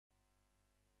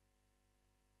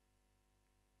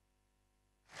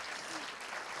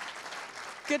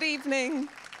Good evening.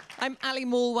 I'm Ali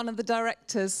Moore, one of the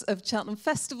directors of Cheltenham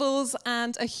Festivals,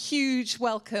 and a huge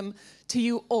welcome to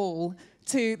you all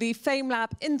to the Famelab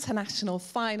International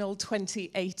Final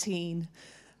 2018.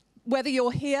 Whether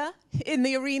you're here in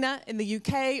the arena in the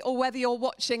UK or whether you're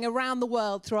watching around the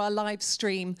world through our live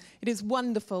stream, it is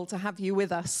wonderful to have you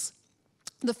with us.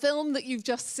 The film that you've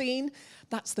just seen,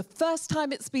 that's the first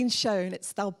time it's been shown.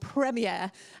 It's the premiere,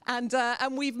 and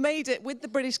we've made it with the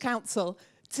British Council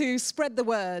to spread the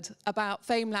word about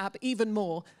Famelab even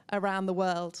more around the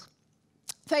world.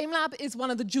 Famelab is one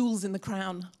of the jewels in the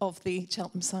crown of the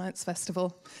Cheltenham Science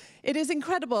Festival. It is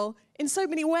incredible in so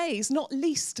many ways, not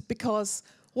least because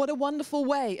what a wonderful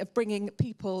way of bringing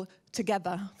people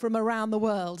together from around the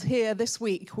world. Here this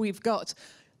week, we've got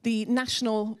the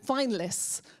national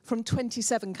finalists from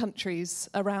 27 countries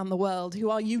around the world who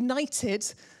are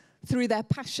united through their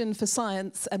passion for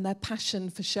science and their passion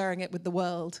for sharing it with the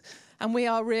world. And we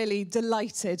are really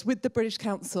delighted with the British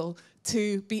Council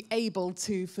to be able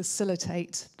to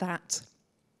facilitate that.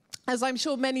 As I'm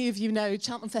sure many of you know,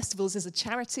 Cheltenham Festivals is a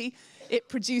charity. It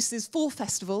produces 4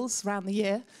 festivals around the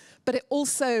year, but it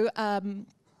also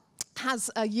has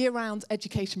a year-round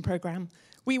education programme.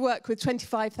 We work with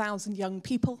 25,000 young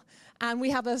people, and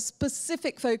we have a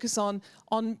specific focus on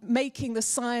making the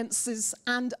sciences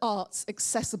and arts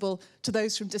accessible to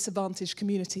those from disadvantaged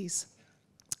communities.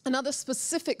 Another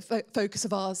specific focus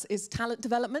of ours is talent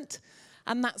development,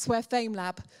 and that's where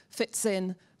Famelab fits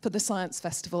in for the Science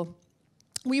Festival.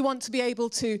 We want to be able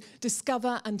to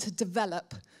discover and to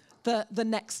develop the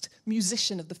next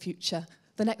musician of the future,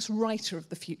 the next writer of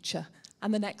the future,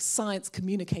 and the next science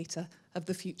communicator of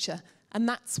the future. And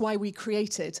that's why we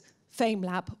created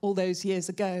Famelab all those years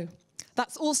ago.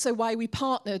 That's also why we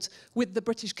partnered with the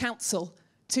British Council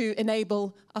to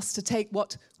enable us to take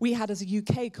what we had as a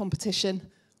UK competition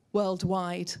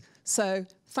worldwide. So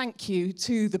thank you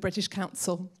to the British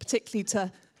Council, particularly to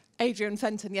Adrian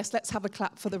Fenton. Yes, let's have a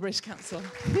clap for the British Council.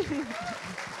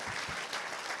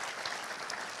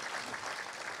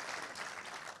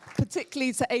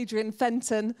 Particularly to Adrian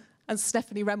Fenton and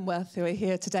Stephanie Renworth, who are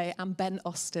here today, and Ben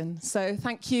Austin. So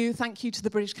thank you to the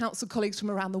British Council colleagues from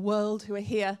around the world who are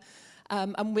here,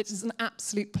 and it is an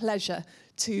absolute pleasure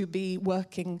to be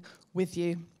working with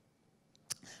you.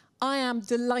 I am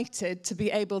delighted to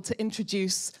be able to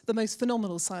introduce the most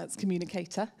phenomenal science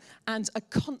communicator and a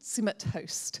consummate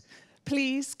host.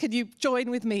 Please, can you join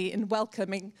with me in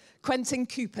welcoming Quentin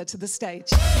Cooper to the stage?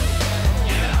 I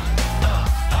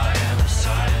am a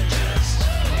scientist.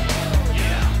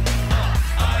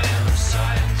 I am a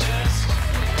scientist.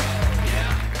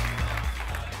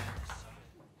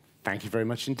 Thank you very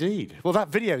much indeed. Well, that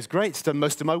video is great. It's done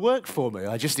most of my work for me.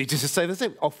 I just need to say the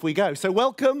same. Off we go. So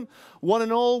welcome, one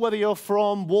and all, whether you're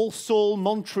from Walsall,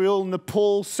 Montreal,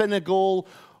 Nepal, Senegal,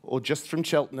 or just from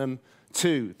Cheltenham,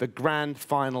 to the grand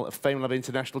final of Famelab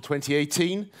International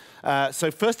 2018. So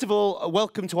first of all,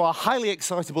 welcome to our highly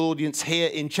excitable audience here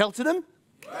in Cheltenham.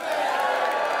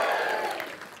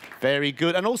 Very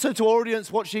good. And also to our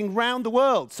audience watching round the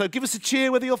world. So give us a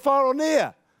cheer whether you're far or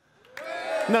near.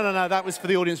 No, that was for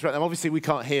the audience right now. Obviously, we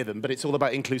can't hear them, but it's all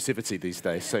about inclusivity these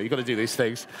days, so you've got to do these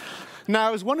things.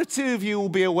 Now, as one or two of you will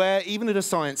be aware, even at a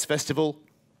science festival,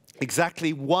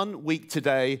 exactly 1 week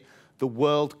today, the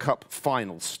World Cup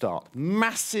finals start.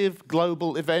 Massive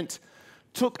global event.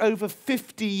 Took over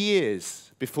 50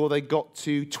 years before they got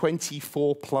to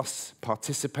 24+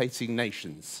 participating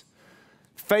nations.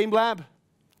 Famelab,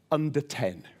 under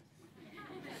 10.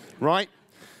 Right?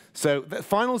 So the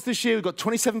finals this year, we've got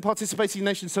 27 participating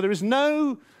nations, so there is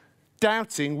no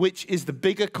doubting which is the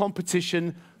bigger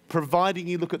competition, providing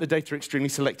you look at the data extremely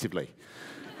selectively.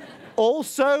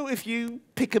 Also, if you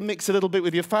pick and mix a little bit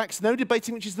with your facts, no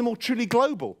debating which is the more truly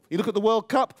global. You look at the World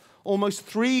Cup, almost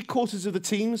 3/4 of the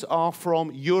teams are from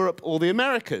Europe or the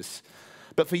Americas.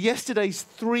 But for yesterday's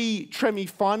 3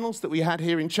 tremi-finals that we had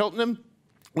here in Cheltenham,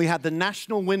 we had the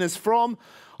national winners from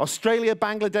Australia,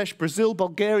 Bangladesh, Brazil,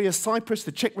 Bulgaria, Cyprus,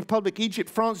 the Czech Republic, Egypt,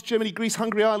 France, Germany, Greece,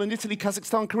 Hungary, Ireland, Italy,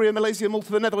 Kazakhstan, Korea, Malaysia,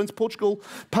 Malta, the Netherlands, Portugal,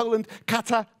 Poland,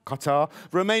 Qatar,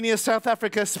 Romania, South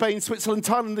Africa, Spain, Switzerland,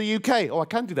 Thailand, the UK. Oh, I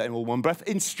can do that in all one breath,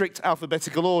 in strict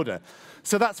alphabetical order.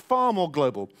 So that's far more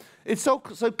global. It's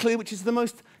also clear which is the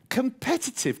most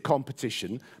competitive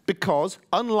competition because,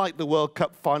 unlike the World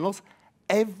Cup finals,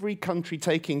 every country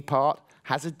taking part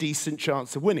has a decent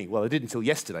chance of winning. Well, they did until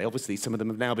yesterday. Obviously, some of them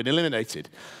have now been eliminated.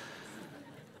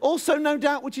 Also, no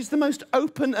doubt, which is the most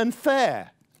open and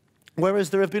fair.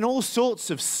 Whereas there have been all sorts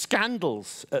of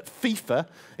scandals at FIFA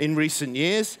in recent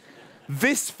years,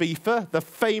 this FIFA, the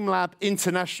Famelab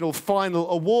International Final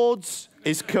Awards,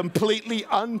 is completely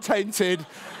untainted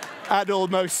and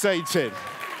almost sated.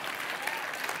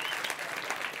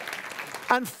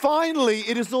 And finally,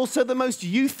 it is also the most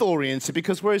youth-oriented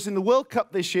because whereas in the World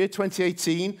Cup this year,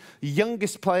 2018, the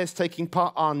youngest players taking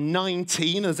part are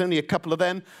 19. There's only a couple of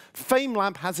them.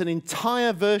 Famelab has an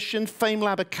entire version,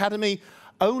 Famelab Academy,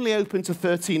 only open to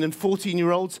 13 and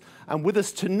 14-year-olds. And with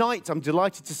us tonight, I'm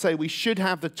delighted to say we should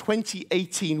have the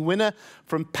 2018 winner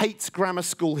from Pates Grammar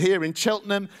School here in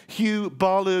Cheltenham, Hugh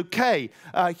Barlow-Kay.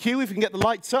 Hugh, if you can get the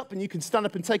lights up and you can stand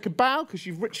up and take a bow because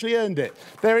you've richly earned it.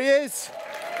 There he is.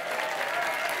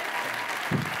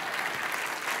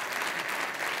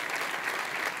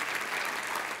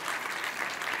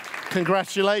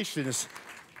 Congratulations.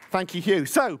 Thank you, Hugh.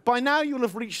 So, by now you'll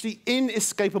have reached the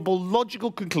inescapable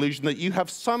logical conclusion that you have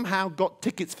somehow got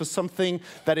tickets for something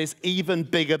that is even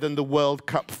bigger than the World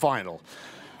Cup final.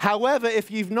 However,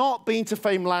 if you've not been to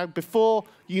Famelab before,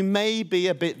 you may be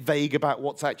a bit vague about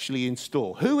what's actually in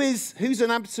store. Who's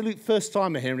an absolute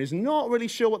first-timer here and is not really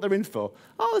sure what they're in for?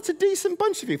 Oh, it's a decent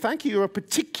bunch of you. Thank you. You're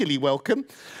particularly welcome.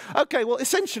 Okay, well,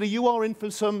 essentially, you are in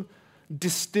for some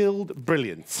distilled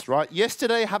brilliance, right?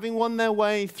 Yesterday, having won their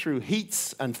way through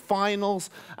heats and finals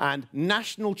and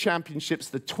national championships,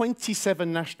 the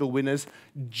 27 national winners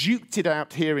duked it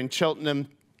out here in Cheltenham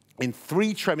in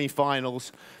 3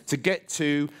 tremi-finals to get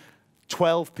to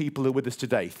 12 people who are with us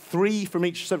today. 3 from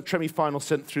each tremi-final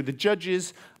sent through the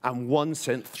judges and 1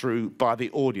 sent through by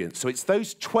the audience. So it's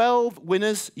those 12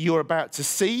 winners you're about to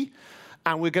see,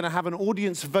 and we're going to have an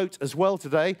audience vote as well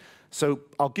today. So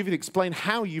I'll give you to explain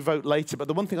how you vote later, but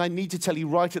the one thing I need to tell you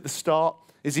right at the start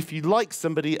is if you like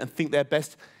somebody and think they're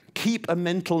best, keep a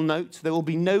mental note. There will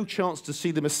be no chance to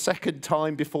see them a second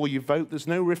time before you vote. There's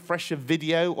no refresher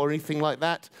video or anything like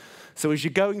that. So as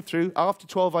you're going through, after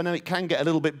 12, I know it can get a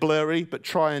little bit blurry, but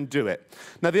try and do it.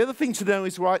 Now, the other thing to know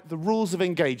is, right, the rules of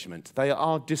engagement. They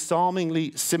are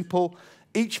disarmingly simple.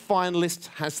 Each finalist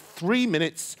has 3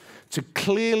 minutes to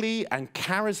clearly and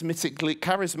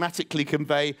charismatically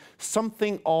convey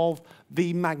something of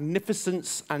the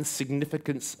magnificence and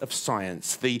significance of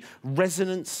science, the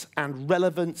resonance and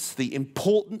relevance, the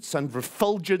importance and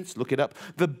refulgence, look it up,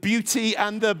 the beauty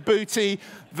and the booty,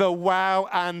 the wow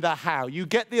and the how. You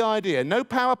get the idea. No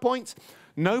PowerPoint,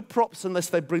 no props unless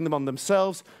they bring them on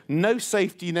themselves, no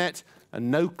safety net, and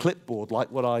no clipboard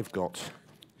like what I've got.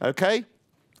 Okay?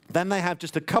 Then they have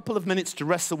just a couple of minutes to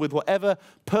wrestle with whatever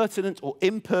pertinent or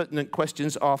impertinent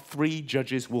questions our 3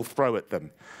 judges will throw at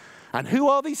them. And who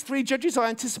are these 3 judges I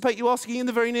anticipate you asking in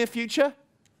the very near future?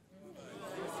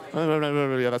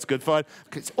 Yeah, that's good, fine.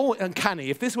 It's all uncanny.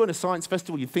 If this weren't a science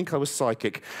festival, you'd think I was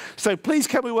psychic. So please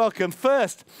can we welcome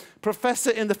first,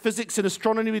 Professor in the Physics and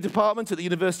Astronomy Department at the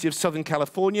University of Southern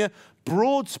California,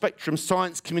 broad spectrum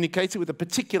science communicator with a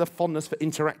particular fondness for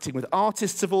interacting with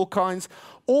artists of all kinds,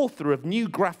 author of new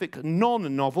graphic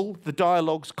non-novel, The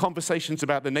Dialogues, Conversations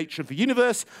About the Nature of the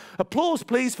Universe. Applause,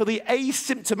 please, for the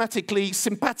asymptomatically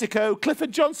simpatico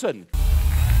Clifford Johnson.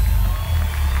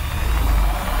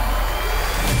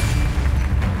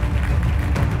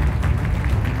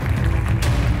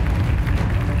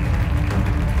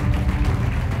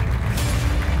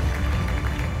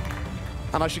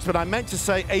 And I should explain, I meant to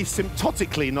say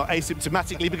asymptotically, not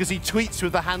asymptomatically, because he tweets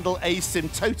with the handle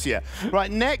asymptotia.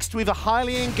 Right, next, we have a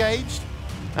highly engaged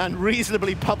and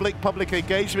reasonably public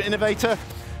engagement innovator.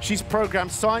 She's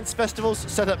programmed science festivals,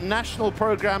 set up national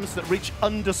programs that reach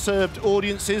underserved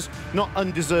audiences, not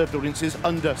undeserved audiences,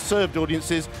 underserved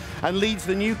audiences, and leads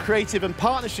the new creative and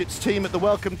partnerships team at the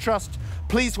Wellcome Trust.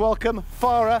 Please welcome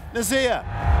Farah Nazir.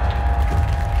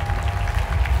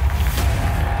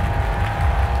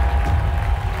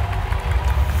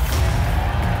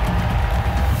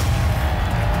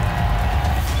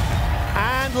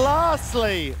 And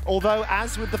lastly, although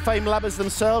as with the Famelabbers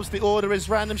themselves, the order is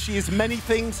random, she is many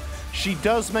things, she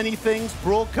does many things,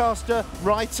 broadcaster,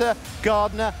 writer,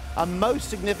 gardener, and most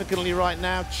significantly right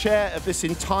now, chair of this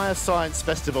entire science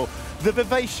festival. The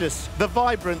vivacious, the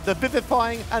vibrant, the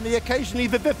vivifying, and the occasionally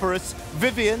viviparous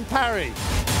Vivienne Parry.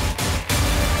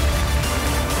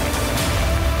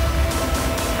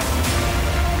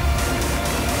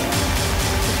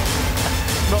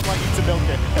 Not like you to milk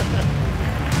it.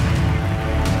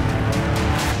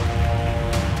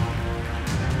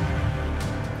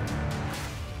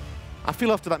 I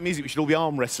feel after that music we should all be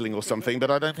arm wrestling or something, but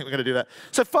I don't think we're going to do that.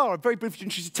 So Farah, very briefly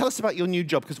introduce, tell us about your new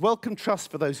job, because Wellcome Trust,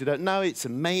 for those who don't know, it's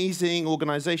an amazing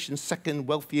organisation, second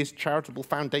wealthiest charitable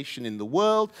foundation in the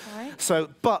world. Right. So,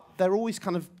 but they're always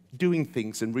kind of doing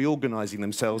things and reorganising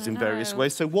themselves in various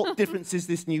ways. So what difference is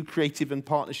this new creative and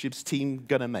partnerships team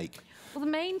going to make? Well,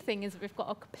 the main thing is that we've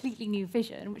got a completely new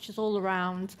vision, which is all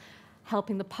around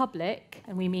helping the public,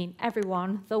 and we mean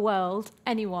everyone, the world,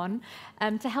 anyone,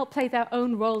 to help play their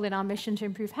own role in our mission to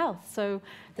improve health. So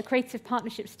the Creative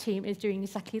Partnerships team is doing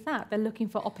exactly that. They're looking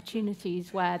for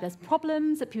opportunities where there's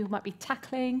problems that people might be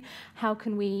tackling. How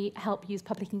can we help use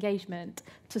public engagement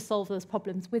to solve those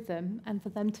problems with them and for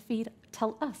them to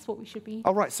tell us what we should be.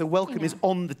 All right, so Welcome is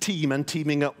on the team and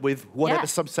teaming up with whatever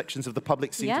subsections of the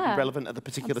public seem to be relevant at the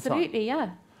particular time. Absolutely,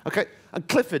 yeah. Okay, and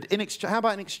Clifford, how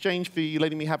about in exchange for you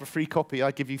letting me have a free copy, I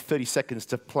give you 30 seconds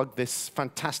to plug this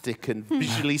fantastic and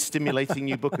visually stimulating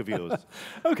new book of yours.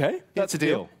 Okay, that's a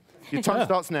deal. Your time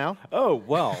starts now. Oh,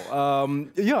 well,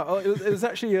 yeah, it was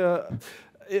actually,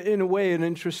 in a way, an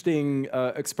interesting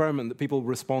experiment that people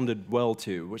responded well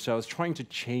to, which I was trying to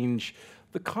change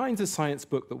the kinds of science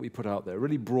book that we put out there,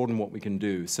 really broaden what we can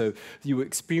do. So you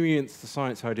experience the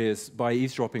science ideas by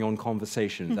eavesdropping on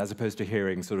conversations, as opposed to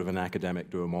hearing sort of an academic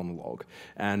do a monologue.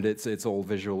 And it's all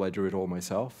visual. I drew it all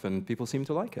myself, and people seem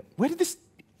to like it. Where did this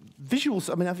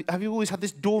visuals, I mean, have you always had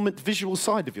this dormant visual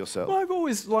side of yourself? Well, I've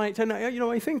always liked, and you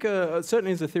know, I think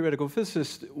certainly as a theoretical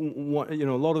physicist, you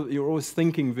know, you're always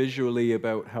thinking visually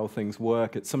about how things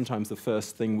work. It's sometimes the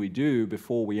first thing we do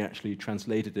before we actually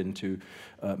translate it into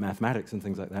mathematics and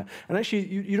things like that. And actually,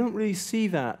 you don't really see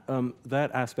that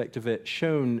that aspect of it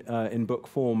shown in book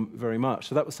form very much.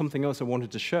 So that was something else I wanted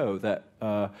to show, that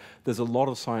there's a lot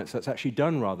of science that's actually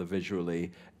done rather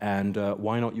visually, and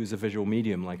why not use a visual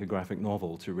medium like a graphic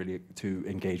novel to really engage with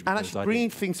those ideas. And actually bringing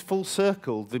things full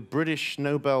circle, the British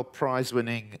Nobel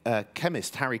Prize-winning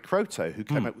chemist Harry Kroto, who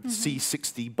came up with the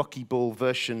C60 buckyball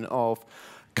version of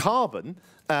carbon,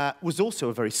 was also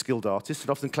a very skilled artist and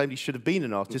often claimed he should have been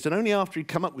an artist. And only after he'd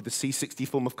come up with the C60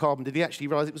 form of carbon did he actually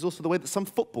realise it was also the way that some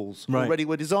footballs already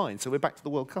were designed. So we're back to the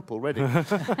World Cup already.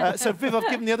 So Viv, I've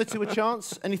given the other two a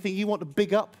chance. Anything you want to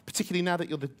big up, particularly now that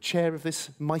you're the chair of this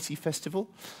mighty festival?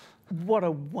 What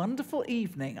a wonderful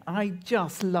evening. I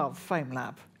just love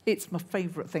Famelab. It's my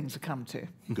favourite thing to come to.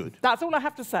 Good. That's all I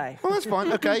have to say. Well, that's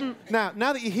fine. Okay. Now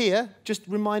that you're here, just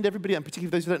remind everybody, and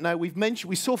particularly those who don't know,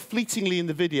 we saw fleetingly in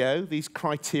the video these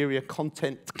criteria: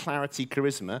 content, clarity,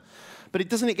 charisma. But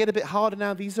doesn't it get a bit harder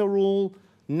now? These are all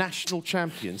national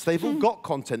champions. They've all got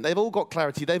content. They've all got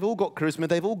clarity. They've all got charisma.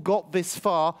 They've all got this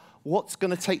far. What's going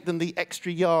to take them the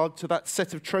extra yard to that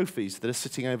set of trophies that are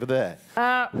sitting over there?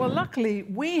 Well, luckily,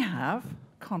 we have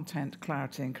content,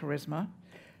 clarity, and charisma.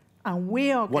 And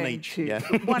we are one going each, to... Yeah.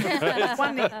 one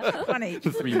each.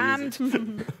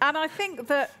 And I think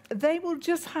that they will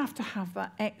just have to have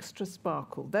that extra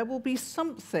sparkle. There will be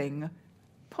something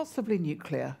possibly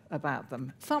nuclear about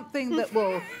them. Something that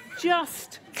will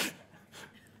just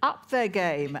up their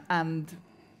game and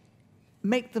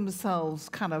make themselves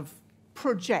kind of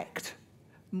project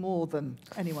more than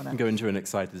anyone else. Go into an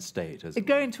excited state.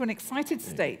 Go into an excited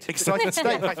state. Excited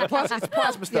state. Like, it's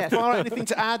plasma stuff. Yes. Mara, anything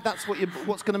to add? That's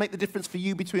what's going to make the difference for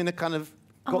you between a kind of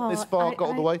got this far, got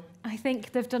all the way? I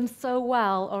think they've done so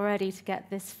well already to get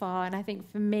this far, and I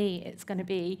think for me it's going to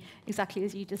be exactly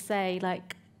as you just say,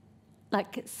 like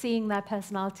seeing their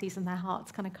personalities and their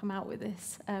hearts kind of come out with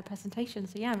this presentation.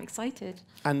 So yeah, I'm excited.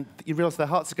 And you realise their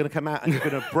hearts are going to come out and you're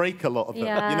going to break a lot of them.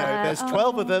 Yeah. You know, there's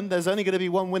 12 of them. There's only going to be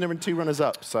one winner and 2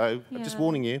 runners-up. So I'm just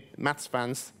warning you, maths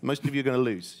fans, most of you are going to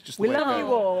lose. Just we love you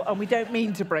all, and we don't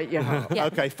mean to break your heart.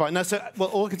 Okay, fine. Now, so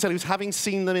all I can tell you is, having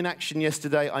seen them in action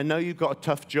yesterday, I know you've got a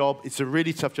tough job. It's a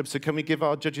really tough job. So can we give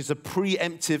our judges a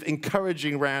preemptive,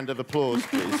 encouraging round of applause,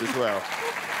 please, as well?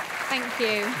 Thank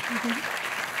you.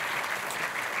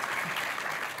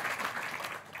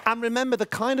 And remember, the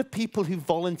kind of people who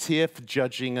volunteer for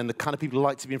judging and the kind of people who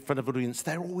like to be in front of an audience,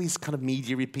 they're always kind of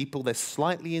media-y people. They're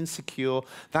slightly insecure.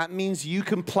 That means you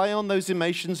can play on those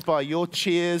emotions by your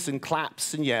cheers and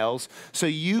claps and yells, so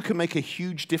you can make a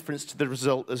huge difference to the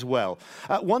result as well.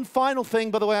 One final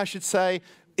thing, by the way, I should say,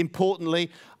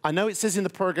 importantly, I know it says in the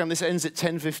programme this ends at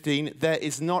 10:15. There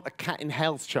is not a cat in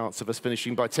hell's chance of us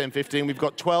finishing by 10:15. We've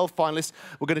got 12 finalists.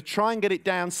 We're going to try and get it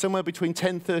down somewhere between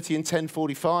 10:30 and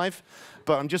 10:45.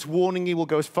 But I'm just warning you, we'll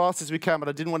go as fast as we can, but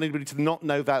I didn't want anybody to not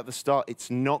know that at the start. It's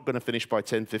not going to finish by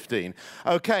 10:15.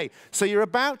 Okay, so you're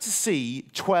about to see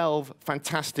 12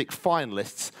 fantastic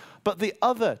finalists. But the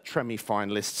other Tremi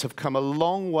finalists have come a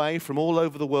long way from all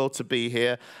over the world to be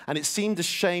here, and it seemed a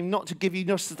shame not to give you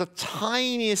just the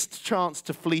tiniest chance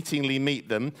to fleetingly meet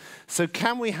them. So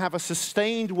can we have a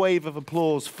sustained wave of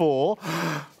applause for,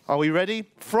 are we ready?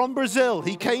 From Brazil,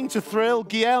 he came to thrill,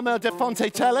 Guilherme de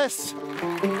Fonte Teles.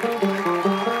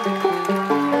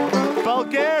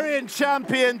 Bulgarian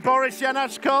champion, Boris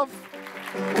Yanachkov.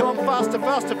 Come on, faster,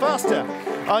 faster, faster.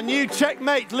 Our new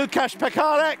checkmate, Lukasz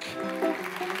Pekarek.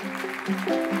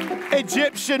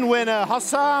 Egyptian winner,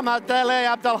 Hossam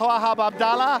Adele Abdelwahab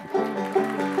Abdallah.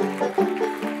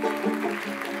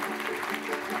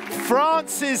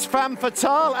 France's femme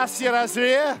fatale, Assia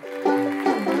Azria.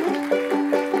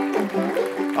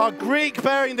 Our Greek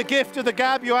bearing the gift of the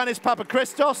gab, Ioannis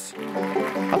Papachristos.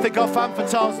 I think our femme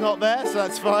fatale's not there, so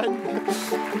that's fine.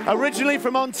 Originally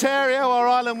from Ontario, our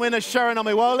island winner, Sharon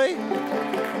Omiwoli.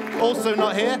 Also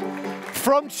not here.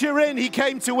 From Turin, he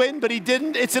came to win, but he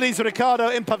didn't. Italy's Riccardo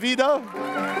Impavido.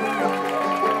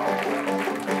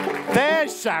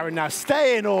 There's Sharon now.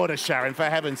 Stay in order, Sharon, for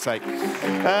heaven's sake.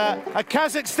 A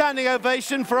Kazakh standing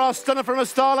ovation for our stunner from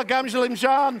Astana, Gamzhel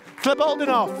Imjan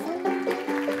Kleboldinov.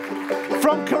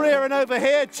 From Korea and over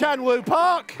here, Chan-Woo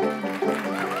Park.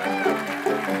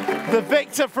 The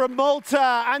victor from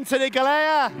Malta, Anthony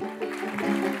Galea.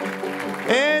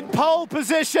 In pole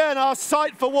position, our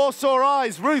sight for Warsaw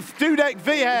Eyes, Ruth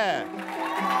Dudek-Viher.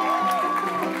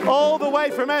 All the way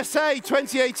from SA,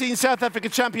 2018 South Africa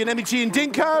champion, Emichi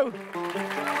Ndinko.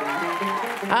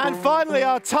 And finally,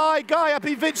 our Thai guy,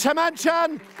 Apivich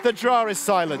Hamanchan. The draw is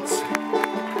silent.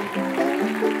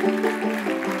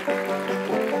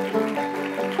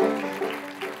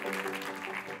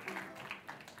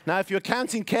 Now, if you're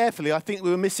counting carefully, I think we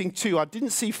were missing two. I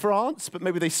didn't see France, but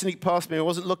maybe they sneaked past me. I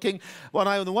wasn't looking.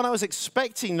 The one I was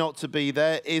expecting not to be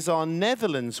there is our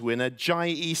Netherlands winner,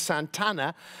 Jai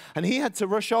Santana, and he had to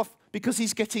rush off because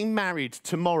he's getting married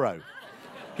tomorrow.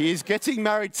 He is getting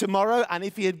married tomorrow, and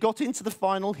if he had got into the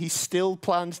final, he still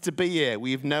planned to be here.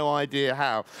 We have no idea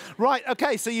how. Right,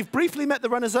 okay, so you've briefly met the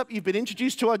runners-up, you've been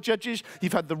introduced to our judges,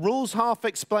 you've had the rules half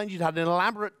explained, you've had an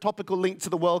elaborate topical link to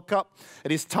the World Cup.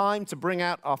 It is time to bring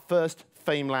out our first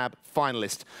Famelab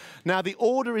finalist. Now, the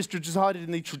order is decided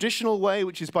in the traditional way,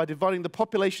 which is by dividing the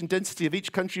population density of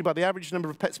each country by the average number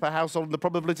of pets per household and the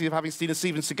probability of having seen a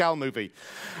Steven Seagal movie.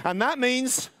 And that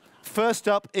means, first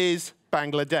up is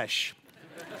Bangladesh.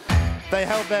 They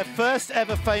held their first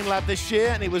ever Famelab this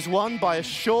year, and it was won by a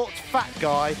short, fat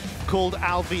guy called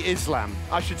Alvi Islam.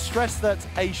 I should stress that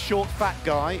a short, fat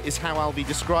guy is how Alvi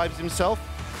describes himself.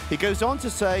 He goes on to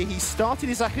say he started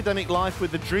his academic life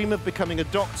with the dream of becoming a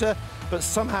doctor, but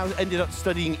somehow ended up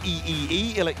studying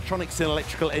EEE, Electronics and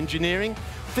Electrical Engineering.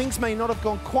 Things may not have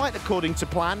gone quite according to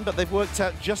plan, but they've worked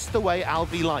out just the way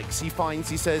Alvi likes. He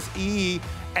says, EEE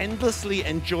endlessly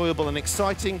enjoyable and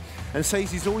exciting, and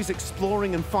says he's always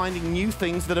exploring and finding new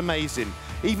things that amaze him.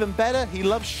 Even better, he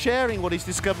loves sharing what he's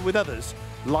discovered with others,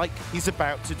 like he's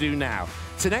about to do now.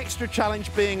 It's an extra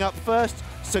challenge being up first,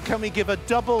 so can we give a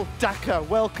double Dhaka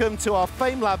welcome to our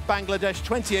Famelab Bangladesh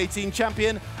 2018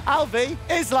 champion, Alvi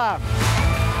Islam.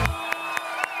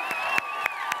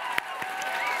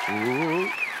 Ooh.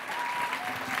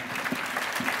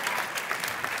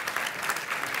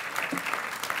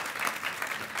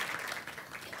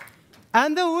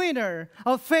 And the winner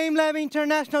of Famelab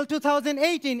International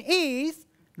 2018 is,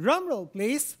 drumroll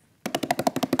please,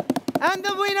 and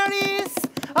the winner is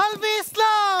Alvi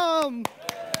Islam!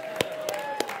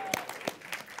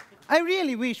 I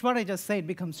really wish what I just said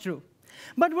becomes true.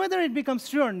 But whether it becomes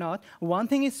true or not, one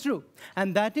thing is true,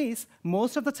 and that is,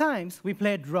 most of the times we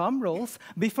play drum rolls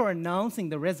before announcing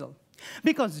the result.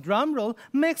 Because drum roll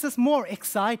makes us more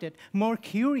excited, more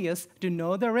curious to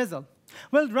know the result.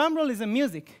 Well, drum roll is a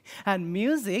music, and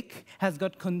music has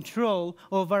got control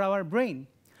over our brain.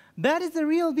 That is the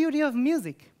real beauty of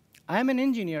music. I'm an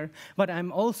engineer, but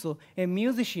I'm also a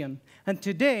musician. And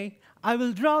today, I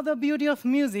will draw the beauty of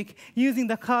music using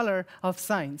the color of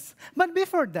science. But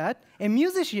before that, a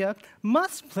musician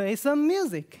must play some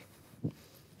music.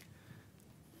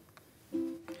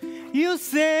 You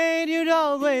said you'd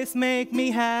always make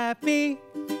me happy.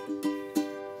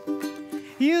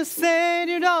 You said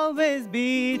you'd always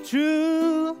be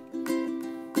true.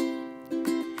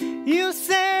 You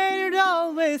said you'd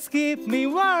always keep me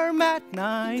warm at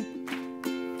night.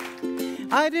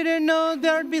 I didn't know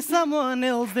there'd be someone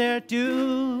else there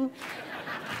too.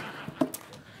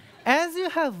 As you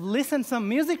have listened to some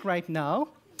music right now,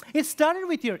 it started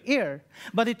with your ear,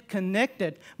 but it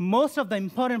connected most of the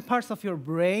important parts of your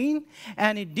brain,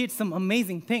 and it did some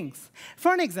amazing things.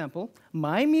 For an example,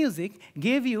 my music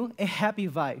gave you a happy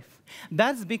vibe.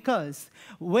 That's because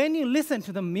when you listen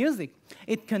to the music,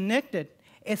 it connected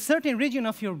a certain region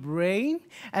of your brain,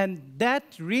 and that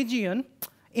region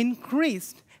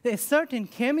increased a certain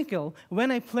chemical when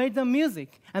I played the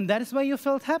music, and that is why you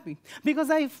felt happy,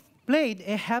 because I played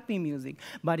a happy music.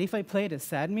 But if I played a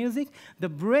sad music, the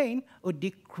brain would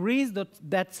decrease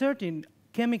that certain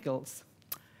chemicals.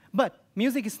 But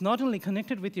music is not only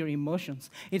connected with your emotions,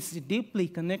 it's deeply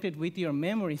connected with your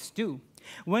memories too.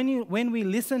 When we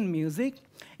listen music,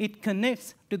 it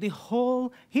connects to the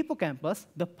whole hippocampus,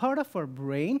 the part of our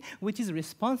brain which is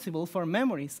responsible for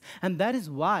memories. And that is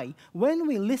why when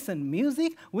we listen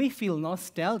music, we feel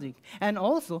nostalgic. And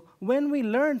also, when we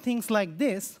learn things like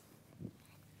this,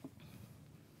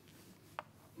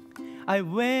 I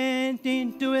went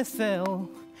into a cell,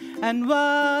 and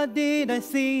what did I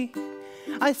see?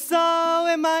 I saw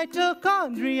a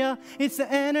mitochondria, it's an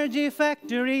energy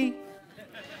factory.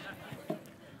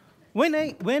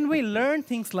 When we learn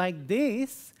things like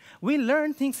this, we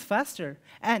learn things faster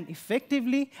and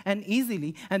effectively and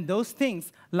easily, and those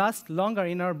things last longer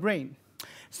in our brain.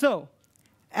 So,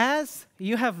 as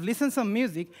you have listened to some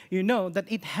music, you know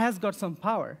that it has got some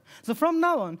power. So from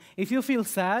now on, if you feel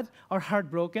sad or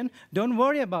heartbroken, don't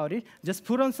worry about it. Just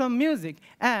put on some music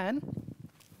and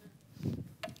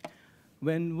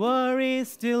when worries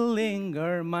still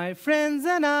linger, my friends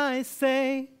and I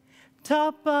say,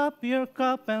 top up your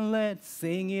cup and let's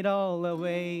sing it all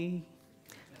away.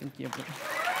 Thank you.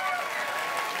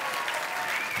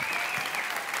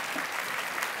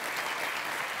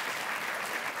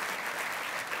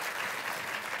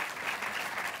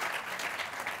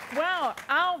 Well,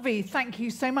 Alvi, thank you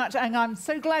so much. And I'm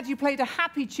so glad you played a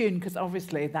happy tune, because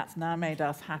obviously that's now made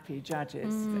us happy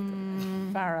judges.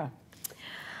 Farah.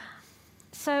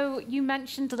 So you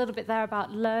mentioned a little bit there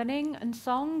about learning and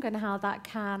song and how that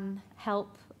can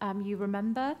help you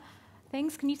remember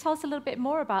things. Can you tell us a little bit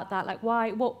more about that? Like,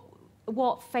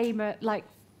 what favorite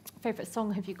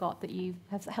song have you got that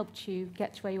has helped you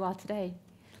get to where you are today?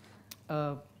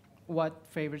 What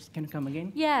favorites can come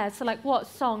again? Yeah, so like what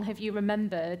song have you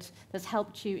remembered that's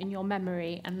helped you in your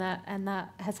memory and that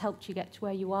has helped you get to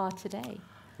where you are today?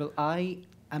 Well, I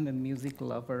am a music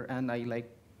lover and I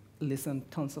listen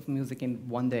tons of music in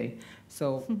one day.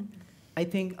 So I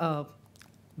think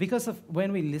because of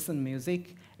when we listen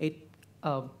music,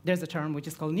 there's a term which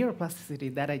is called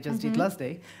neuroplasticity that I just did last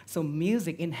day. So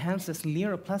music enhances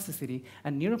neuroplasticity,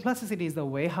 and neuroplasticity is the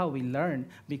way how we learn,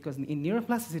 because in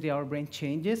neuroplasticity our brain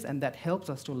changes and that helps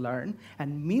us to learn,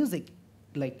 and music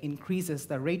increases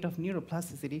the rate of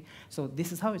neuroplasticity. So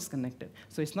this is how it's connected.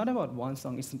 So it's not about one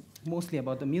song, it's mostly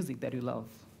about the music that you love.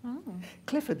 Oh.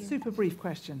 Clifford, super brief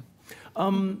question.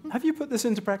 Have you put this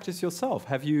into practice yourself?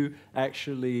 Have you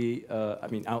actually,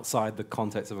 outside the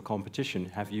context of a competition,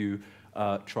 have you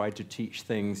tried to teach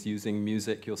things using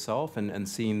music yourself and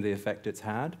seen the effect it's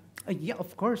had? Yeah,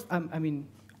 of course. I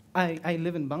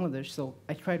live in Bangladesh, so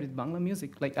I tried with Bangla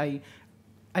music. I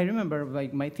remember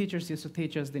my teachers used to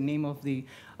teach us the name of the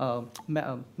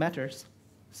matters,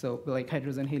 so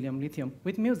hydrogen, helium, lithium,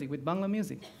 with music, with Bangla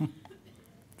music.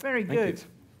 Very good.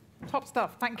 Top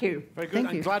stuff. Thank you. Very good.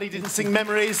 I'm glad he didn't sing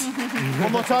Memories.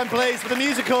 One more time, please, for the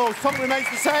musical. Top remains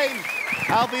the same.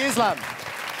 Alvi Islam.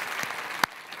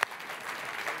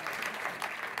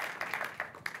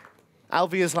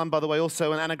 Alvi Islam, by the way,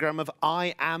 also an anagram of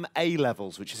I am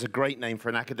A-levels, which is a great name for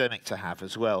an academic to have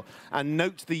as well. And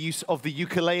note the use of the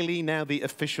ukulele, now the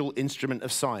official instrument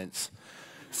of science.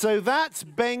 So that's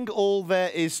bang all there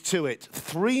is to it.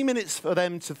 3 minutes for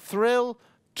them to thrill,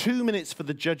 2 minutes for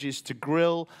the judges to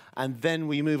grill, and then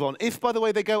we move on. If, by the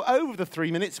way, they go over the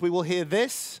 3 minutes, we will hear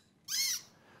this.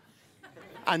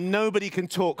 And nobody can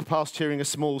talk past hearing a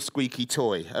small squeaky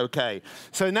toy. Okay.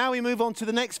 So now we move on to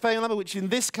the next Famelab, which in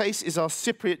this case is our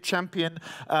Cypriot champion,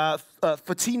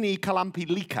 Fatini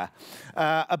Kalampilika.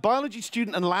 A biology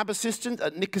student and lab assistant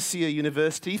at Nicosia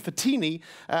University, Fatini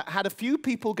had a few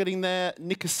people getting their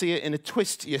Nicosia in a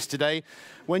twist yesterday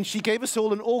when she gave us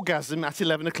all an orgasm at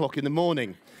 11 o'clock in the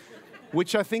morning,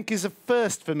 which I think is a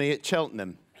first for me at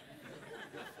Cheltenham.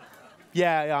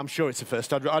 Yeah, I'm sure it's a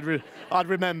first. I'd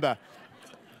remember.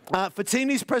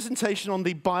 Fatini's presentation on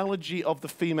the biology of the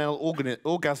female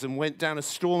orgasm went down a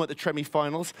storm at the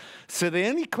Tremi-finals, so the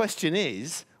only question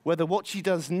is whether what she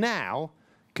does now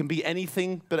can be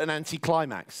anything but an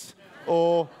anticlimax,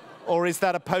 or is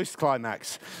that a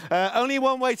post-climax? Only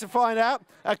one way to find out: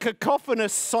 a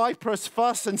cacophonous Cyprus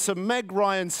fuss and some Meg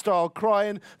Ryan-style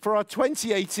crying for our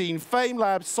 2018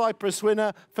 Famelab Cyprus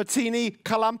winner, Fatini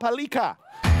Kalampilika.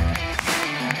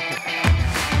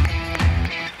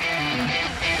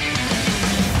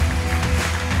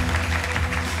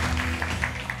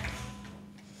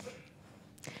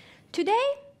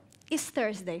 Today is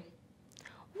Thursday.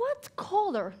 What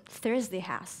color Thursday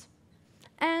has?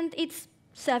 And it's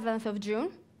 7th of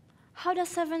June. How does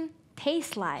 7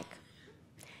 taste like?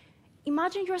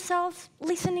 Imagine yourselves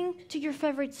listening to your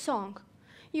favorite song.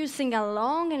 You sing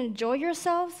along and enjoy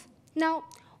yourselves. Now,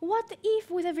 what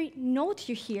if with every note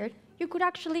you hear, you could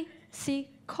actually see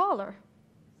color?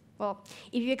 Well,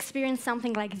 if you experience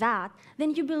something like that,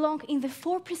 then you belong in the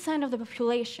 4% of the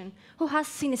population who has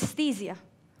synesthesia,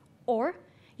 or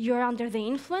you're under the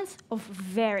influence of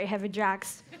very heavy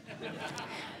drugs.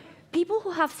 People who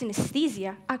have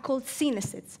synesthesia are called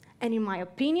synesthetes, and in my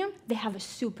opinion, they have a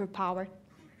superpower.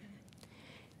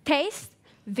 Taste,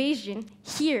 vision,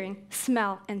 hearing,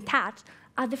 smell, and touch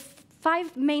are the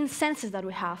 5 main senses that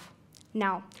we have.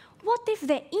 Now, what if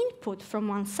the input from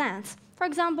one sense, for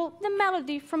example, the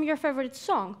melody from your favorite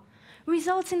song,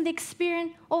 results in the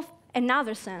experience of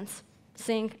another sense,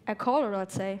 seeing a color,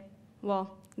 let's say?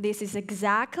 Well, this is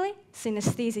exactly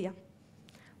synesthesia.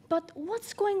 But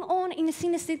what's going on in a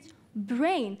synesthete's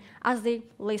brain as they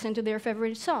listen to their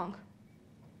favorite song?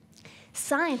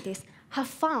 Scientists have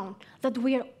found that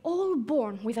we are all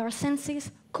born with our senses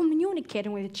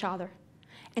communicating with each other.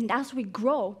 And as we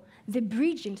grow, the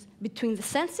bridges between the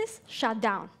senses shut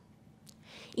down.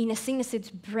 In a synesthete's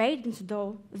brain,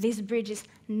 though, these bridges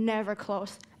never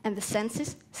close, and the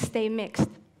senses stay mixed.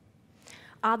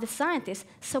 Other scientists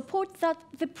support that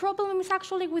the problem is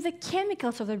actually with the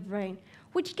chemicals of the brain,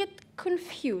 which get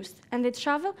confused, and they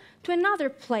travel to another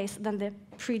place than the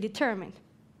predetermined.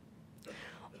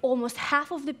 Almost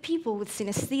half of the people with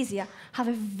synesthesia have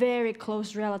a very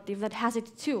close relative that has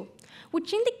it too,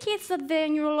 which indicates that the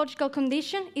neurological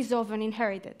condition is often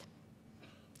inherited.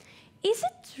 Is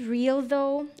it real,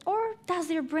 though, or does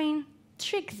their brain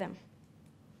trick them?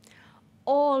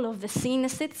 All of the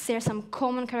synesthetes share some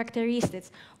common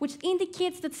characteristics, which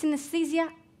indicates that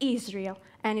synesthesia is real,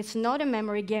 and it's not a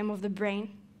memory game of the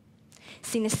brain.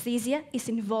 Synesthesia is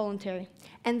involuntary,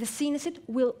 and the synesthete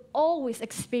will always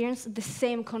experience the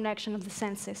same connection of the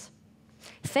senses.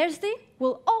 Thursday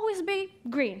will always be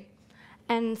green,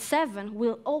 and 7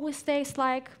 will always taste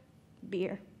like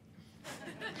beer.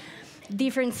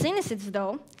 Different synesthetes,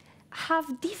 though,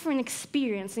 have different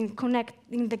experience in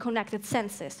the connected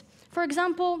senses. For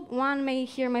example, one may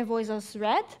hear my voice as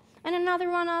red, and another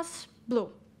one as blue.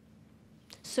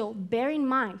 So bear in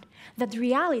mind that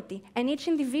reality and each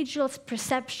individual's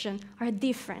perception are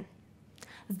different.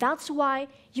 That's why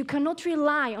you cannot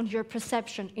rely on your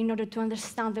perception in order to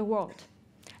understand the world.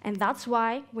 And that's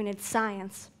why we need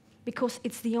science, because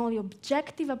it's the only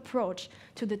objective approach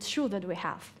to the truth that we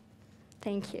have.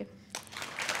 Thank you.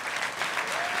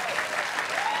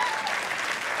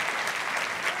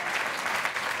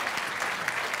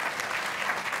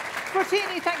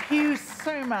 Rotini, thank you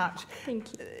so much.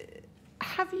 Thank you.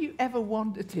 Have you ever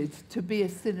wanted to be a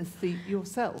synesthete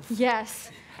yourself? Yes,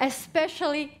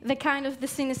 especially the kind of the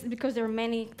synesthete, because there are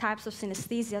many types of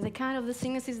synesthesia, the kind of the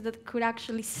synesthetes that could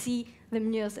actually see the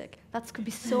music. That could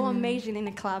be so amazing in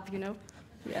a club, you know?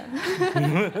 Yeah.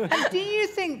 And do you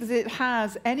think that it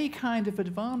has any kind of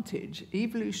advantage,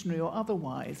 evolutionary or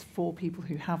otherwise, for people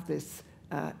who have this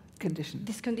condition?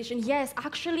 This condition, yes.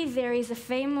 Actually, there is a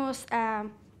famous,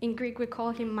 in Greek we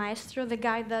call him maestro, the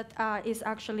guy that is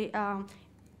actually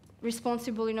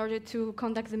responsible in order to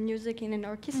conduct the music in an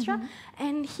orchestra.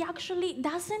 And he actually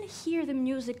doesn't hear the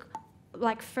music,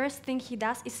 like first thing he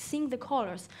does is sing the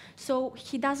colors. So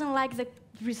he doesn't like the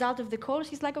result of the colors.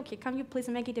 He's like, okay, can you please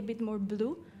make it a bit more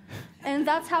blue? And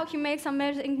that's how he makes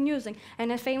amazing music.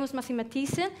 And a famous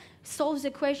mathematician solves the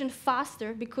equation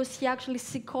faster because he actually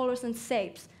sees colors and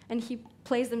shapes, and he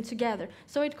plays them together.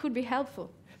 So it could be helpful.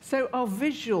 So our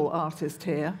visual artist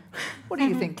here, what do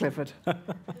you think, Clifford?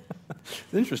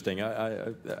 It's interesting.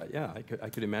 Yeah, I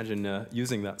could imagine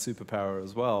using that superpower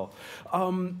as well.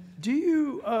 Do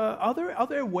you? Are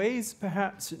there ways,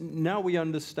 perhaps? Now we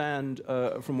understand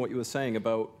from what you were saying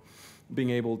about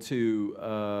being able to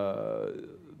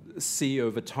see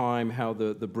over time how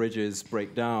the bridges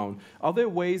break down. Are there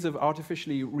ways of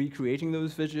artificially recreating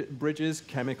those bridges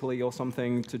chemically or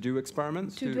something to do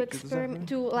experiments?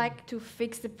 To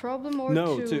fix the problem, or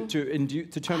no, to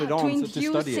turn it on, to induce to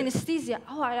study synesthesia. it.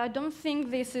 Oh, I don't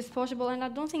think this is possible, and I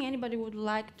don't think anybody would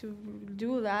like to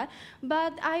do that.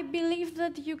 But I believe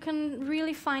that you can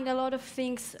really find a lot of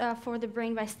things for the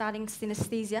brain by studying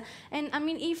synesthesia. And I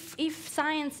mean, if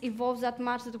science evolves that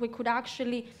much that we could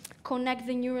actually connect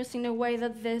the neurons in a way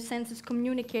that the senses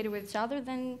communicate with each other,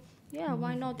 then yeah,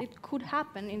 why not? It could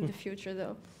happen in the future,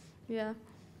 though. Yeah.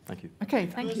 Thank you. Okay,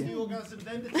 thank you. The orgasm,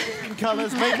 then the talking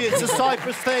colours. Maybe it's a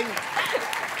Cyprus thing.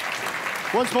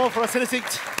 Once more for our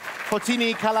synesthete,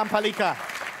 Rotini Kalampalika.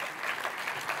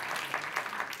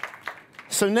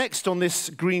 So next on this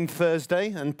Green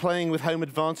Thursday, and playing with home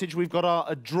advantage, we've got our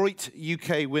adroit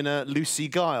UK winner, Lucy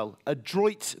Guile.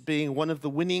 Adroit being one of the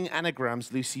winning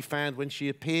anagrams Lucy found when she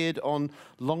appeared on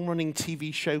long-running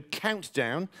TV show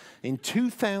Countdown in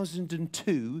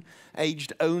 2002,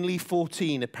 aged only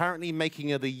 14, apparently making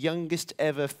her the youngest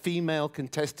ever female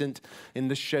contestant in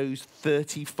the show's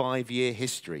 35-year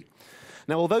history.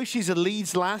 Now, although she's a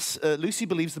Leeds lass, Lucy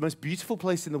believes the most beautiful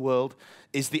place in the world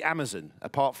is the Amazon,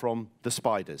 apart from the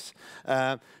spiders.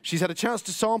 She's had a chance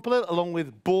to sample it, along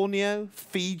with Borneo,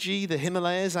 Fiji, the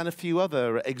Himalayas, and a few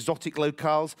other exotic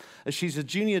locales, as she's a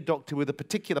junior doctor with a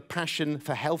particular passion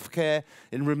for healthcare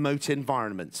in remote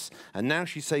environments. And now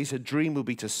she says her dream will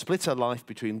be to split her life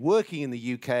between working in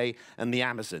the UK and the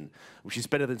Amazon, which is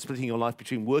better than splitting your life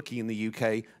between working in the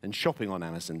UK and shopping on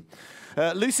Amazon.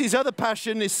 Lucy's other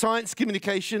passion is science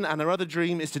communication, and her other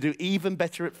dream is to do even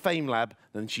better at Famelab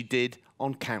than she did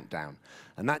on Countdown.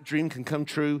 And that dream can come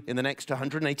true in the next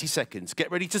 180 seconds. Get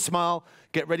ready to smile,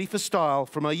 get ready for style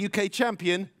from our UK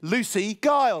champion, Lucy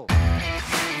Guile.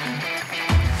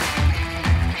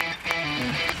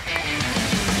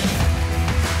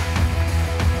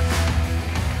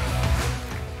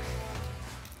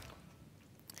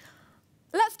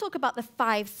 Let's talk about the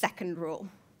 5-second rule.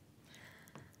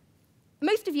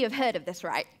 Most of you have heard of this,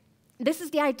 right? This is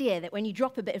the idea that when you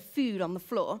drop a bit of food on the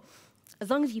floor, as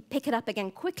long as you pick it up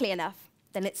again quickly enough,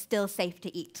 then it's still safe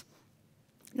to eat.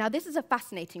 Now, this is a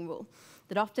fascinating rule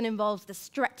that often involves the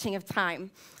stretching of time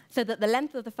so that the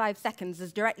length of the 5 seconds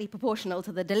is directly proportional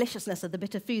to the deliciousness of the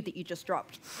bit of food that you just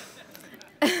dropped.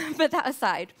 But that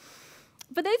aside,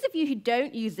 for those of you who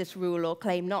don't use this rule or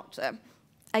claim not to,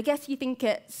 I guess you think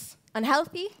it's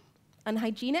unhealthy,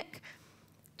 unhygienic.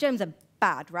 Germs are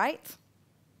bad, right?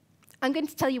 I'm going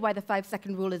to tell you why the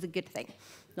 5-second rule is a good thing.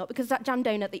 Not because that jam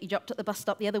donut that you dropped at the bus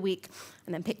stop the other week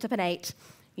and then picked up and ate,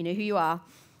 you know who you are.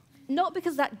 Not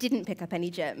because that didn't pick up any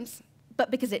germs,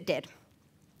 but because it did.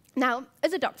 Now,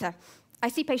 as a doctor, I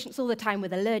see patients all the time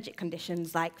with allergic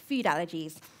conditions like food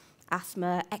allergies,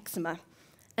 asthma, eczema.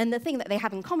 And the thing that they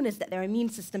have in common is that their immune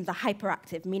systems are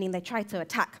hyperactive, meaning they try to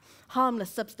attack harmless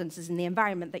substances in the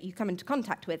environment that you come into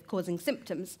contact with, causing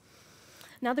symptoms.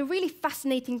 Now, the really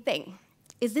fascinating thing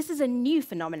is this is a new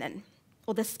phenomenon,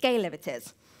 or the scale of it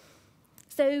is.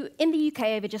 So in the UK,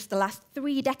 over just the last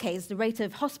 3 decades, the rate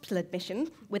of hospital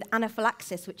admission with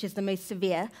anaphylaxis, which is the most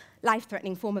severe,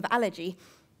 life-threatening form of allergy,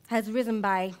 has risen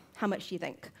by, how much do you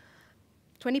think?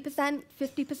 20%?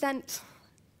 50%?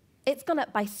 It's gone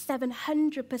up by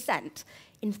 700%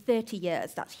 in 30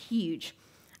 years. That's huge.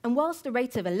 And whilst the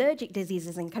rate of allergic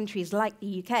diseases in countries like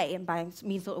the UK, and by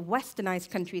means sort of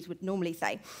westernized countries would normally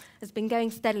say, has been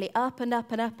going steadily up and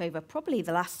up and up over probably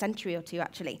the last century or two,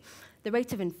 actually, the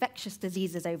rate of infectious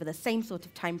diseases over the same sort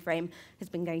of time frame has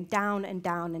been going down and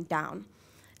down and down.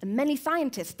 And many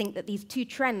scientists think that these two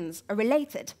trends are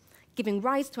related, giving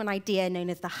rise to an idea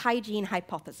known as the hygiene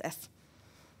hypothesis.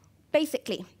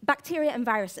 Basically, bacteria and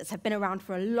viruses have been around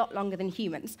for a lot longer than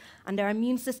humans, and our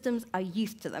immune systems are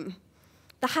used to them.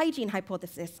 The hygiene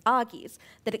hypothesis argues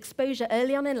that exposure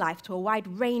early on in life to a wide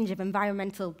range of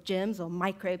environmental germs, or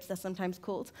microbes they're sometimes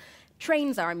called,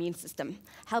 trains our immune system,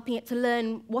 helping it to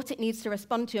learn what it needs to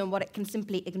respond to and what it can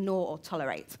simply ignore or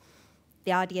tolerate.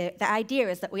 The idea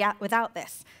is that without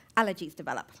this, allergies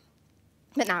develop.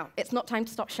 But now, it's not time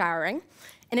to stop showering.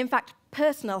 And in fact,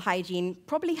 personal hygiene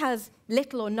probably has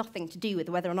little or nothing to do with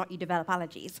whether or not you develop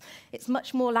allergies. It's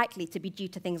much more likely to be due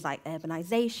to things like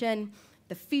urbanization,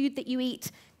 the food that you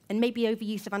eat, and maybe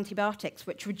overuse of antibiotics,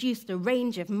 which reduce the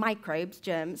range of microbes,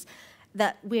 germs,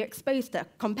 that we're exposed to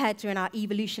compared to in our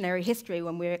evolutionary history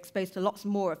when we're exposed to lots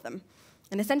more of them.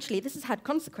 And essentially, this has had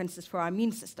consequences for our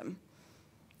immune system.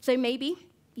 So maybe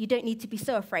you don't need to be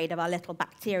so afraid of our little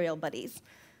bacterial buddies.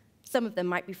 Some of them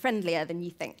might be friendlier than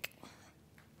you think.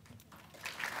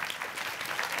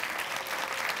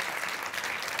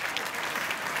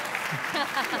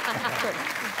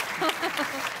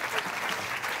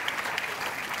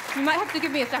 You might have to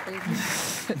give me a second.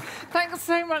 Thanks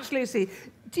so much, Lucy.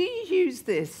 Do you use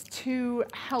this to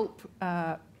help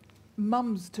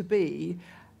mums-to-be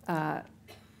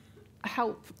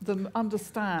help them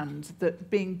understand that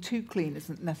being too clean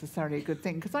isn't necessarily a good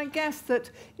thing? Because I guess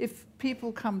that if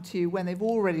people come to you when they've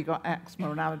already got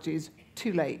eczema and allergies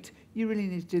too late, you really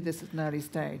need to do this at an early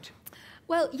stage.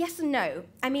 Well, yes and no.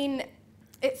 I mean,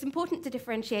 it's important to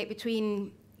differentiate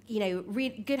between, you know,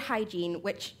 good hygiene,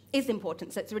 which is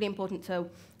important. So it's really important to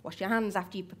wash your hands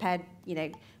after you've prepared, you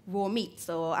know, raw meats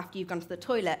or after you've gone to the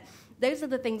toilet. Those are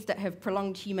the things that have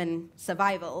prolonged human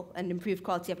survival and improved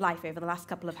quality of life over the last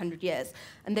couple of 100 years.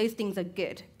 And those things are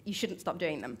good. You shouldn't stop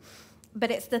doing them.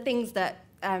 but it's the things that,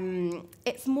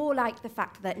 it's more like the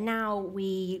fact that now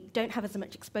we don't have as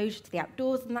much exposure to the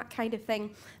outdoors and that kind of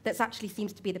thing that actually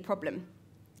seems to be the problem.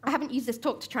 I haven't used this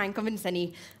talk to try and convince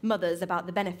any mothers about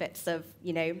the benefits of,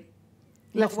 you know,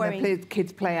 not letting their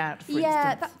kids play out, for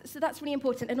instance. So that's really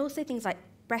important. And also things like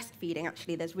breastfeeding,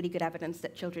 actually, there's really good evidence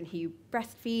that children who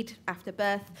breastfeed after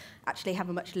birth actually have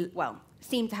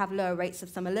seem to have lower rates of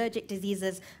some allergic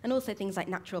diseases, and also things like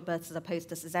natural births as opposed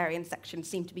to cesarean sections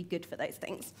seem to be good for those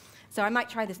things. So I might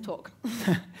try this talk.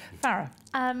 Farah?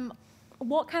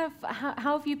 What kind of,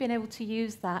 how have you been able to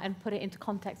use that and put it into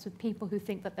context with people who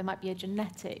think that there might be a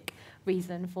genetic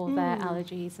reason for their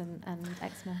allergies and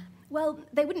eczema? Well,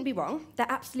 they wouldn't be wrong. There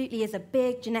absolutely is a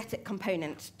big genetic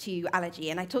component to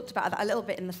allergy, and I talked about that a little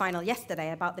bit in the final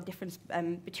yesterday about the difference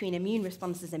between immune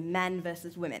responses in men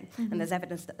versus women, and there's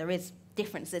evidence that there is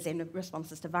differences in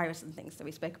responses to virus and things, so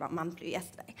we spoke about man flu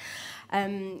yesterday.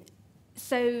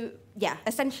 So, yeah,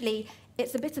 essentially,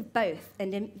 it's a bit of both,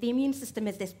 and the immune system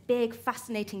is this big,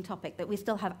 fascinating topic that we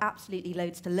still have absolutely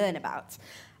loads to learn about,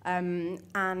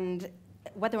 and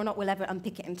whether or not we'll ever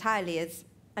unpick it entirely is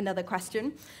another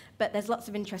question, but there's lots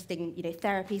of interesting, you know,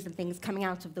 therapies and things coming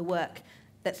out of the work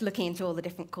that's looking into all the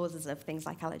different causes of things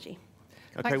like allergy.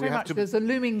 Okay, Thanks very much. There's a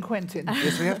looming Quentin.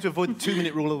 Yes, we have to avoid the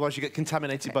 2-minute rule, otherwise you get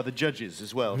contaminated by the judges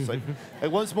as well. So,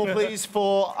 once more, please,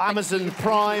 for Amazon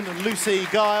Prime and Lucy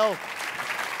Guile.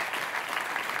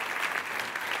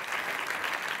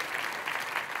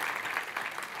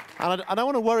 And I don't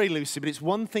want to worry Lucy, but it's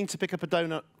one thing to pick up a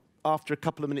donut after a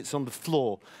couple of minutes on the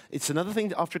floor. It's another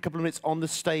thing after a couple of minutes on the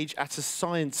stage at a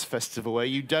science festival where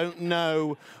you don't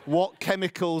know what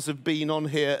chemicals have been on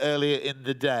here earlier in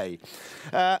the day.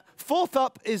 Fourth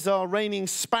up is our reigning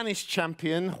Spanish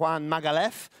champion, Juan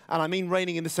Magalef. And I mean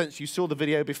reigning in the sense you saw the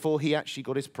video before he actually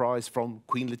got his prize from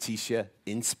Queen Letizia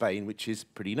in Spain, which is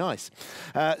pretty nice.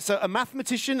 So a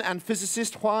mathematician and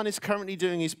physicist, Juan is currently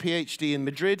doing his PhD in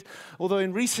Madrid, although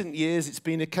in recent years it's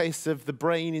been a case of the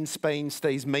brain in Spain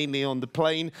stays mainly on the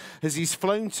plane, as he's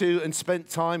flown to and spent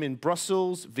time in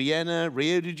Brussels, Vienna,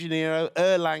 Rio de Janeiro,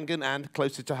 Erlangen, and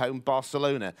closer to home,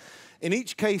 Barcelona. In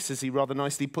each case, as he rather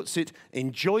nicely puts it,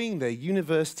 enjoying their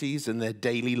universities and their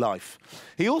daily life.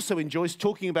 He also enjoys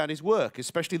talking about his work,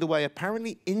 especially the way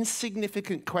apparently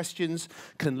insignificant questions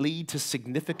can lead to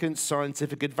significant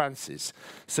scientific advances.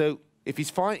 So if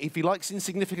he likes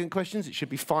insignificant questions, it should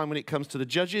be fine when it comes to the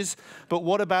judges. But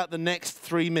what about the next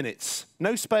 3 minutes?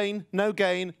 No Spain, no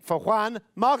gain for Juan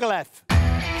Magalef.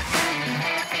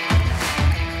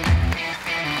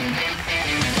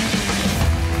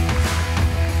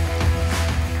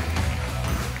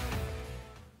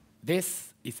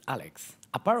 This is Alex,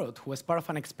 a parrot who was part of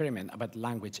an experiment about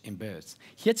language in birds.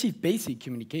 He achieved basic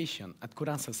communication and could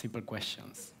answer simple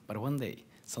questions. But one day,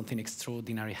 something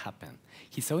extraordinary happened.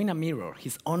 He saw in a mirror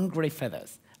his own gray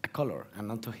feathers, a color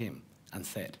unknown to him, and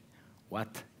said,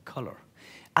 "What color?"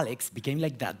 Alex became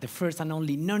like that, the first and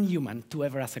only non-human to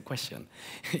ever ask a question.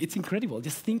 It's incredible,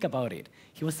 just think about it.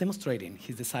 He was demonstrating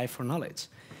his desire for knowledge.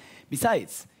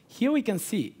 Besides, here we can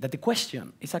see that the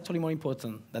question is actually more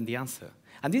important than the answer.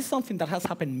 And this is something that has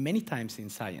happened many times in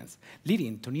science,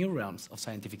 leading to new realms of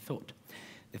scientific thought.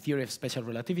 The theory of special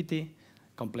relativity,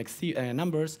 complex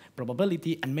numbers,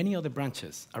 probability, and many other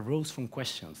branches arose from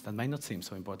questions that might not seem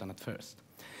so important at first.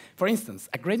 For instance,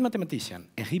 a great mathematician,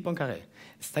 Henri Poincaré,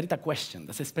 studied a question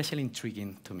that's especially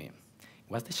intriguing to me.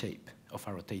 What's the shape of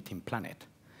a rotating planet?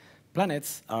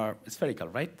 Planets are spherical,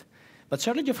 right? But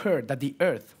surely you've heard that the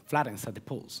Earth flattens at the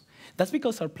poles. That's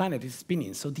because our planet is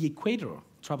spinning, so the equator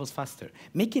travels faster,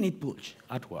 making it bulge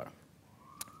outward.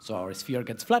 So our sphere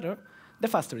gets flatter, the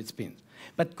faster it spins.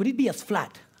 But could it be as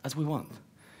flat as we want?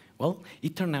 Well,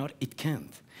 it turned out it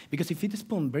can't. Because if it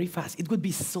spun very fast, it would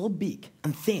be so big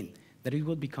and thin that it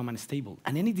would become unstable,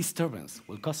 and any disturbance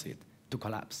will cause it to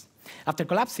collapse. After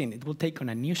collapsing, it will take on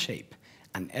a new shape,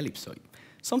 an ellipsoid,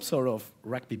 some sort of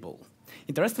rugby ball.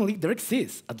 Interestingly, there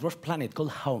exists a dwarf planet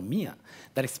called Haumea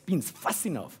that spins fast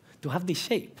enough to have this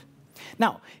shape.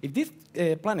 Now, if this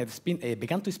planet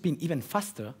began to spin even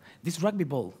faster, this rugby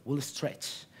ball will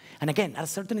stretch. And again, at a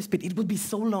certain speed, it would be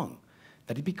so long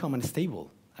that it becomes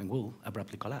unstable and will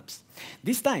abruptly collapse.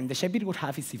 This time, the shape it would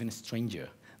have is even stranger,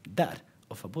 that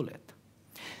of a bullet.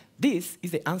 This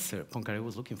is the answer Poincaré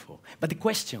was looking for. But the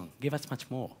question gave us much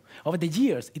more. Over the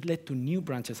years, it led to new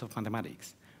branches of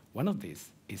mathematics. One of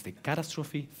these is the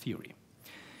catastrophe theory.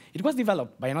 It was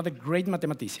developed by another great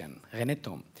mathematician, René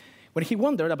Thom, when he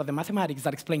wondered about the mathematics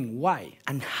that explain why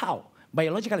and how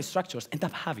biological structures end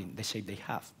up having the shape they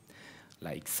have,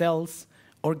 like cells,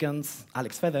 organs,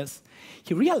 Alex feathers.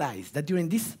 He realized that during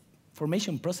these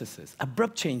formation processes,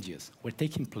 abrupt changes were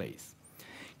taking place.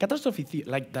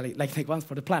 like the ones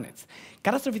for the planets.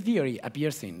 Catastrophe theory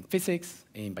appears in physics,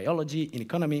 in biology, in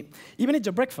economy, even at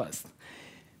your breakfast.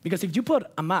 Because if you put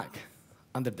a mug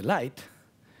under the light,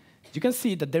 you can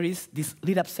see that there is this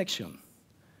lit-up section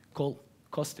called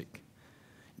caustic.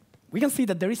 We can see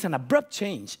that there is an abrupt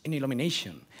change in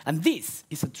illumination, and this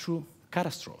is a true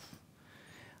catastrophe.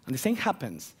 And the same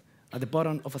happens at the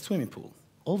bottom of a swimming pool.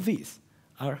 All these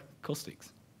are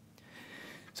caustics.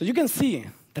 So you can see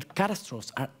that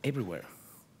catastrophes are everywhere,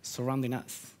 surrounding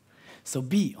us. So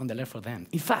be on the alert for them.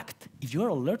 In fact, if you're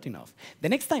alert enough, the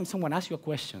next time someone asks you a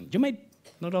question, you might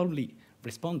not only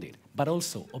respond it, but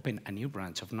also open a new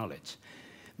branch of knowledge.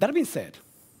 That being said,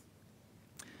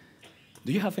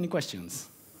 do you have any questions?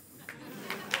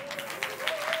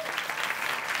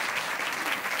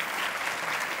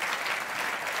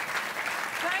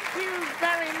 Thank you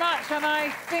very much, and I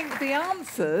think the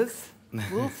answers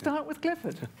will start with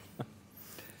Clifford.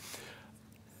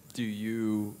 Do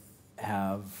you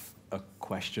have a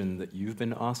question that you've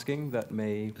been asking that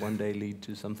may one day lead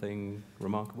to something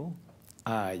remarkable?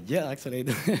 Yeah, actually.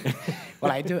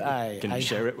 Well, I do. Can you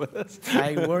share it with us?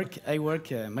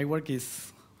 My work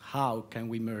is how can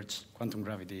we merge quantum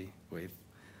gravity with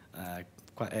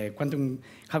quantum?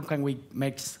 How can we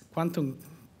mix quantum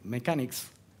mechanics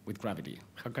with gravity?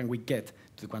 How can we get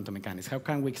to the quantum mechanics? How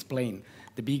can we explain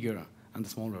the bigger and the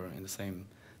smaller in the same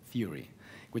theory?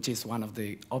 Which is one of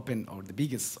the open, or the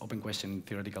biggest open question in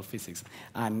theoretical physics.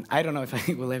 And I don't know if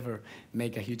I will ever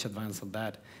make a huge advance on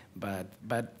that, but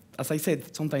as I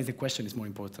said, sometimes the question is more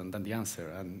important than the answer.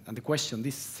 And the question,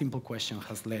 this simple question,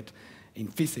 has led in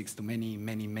physics to many,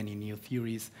 many, many new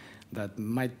theories that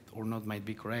might or not might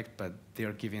be correct, but they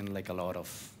are giving like a lot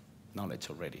of knowledge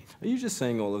already. Are you just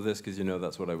saying all of this because you know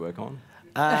that's what I work on?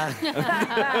 I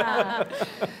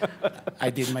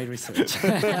did my research.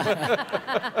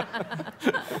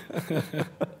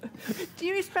 Do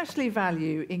you especially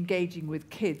value engaging with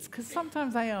kids? Because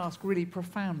sometimes they ask really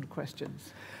profound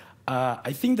questions.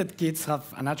 I think that kids have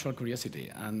a natural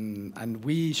curiosity, and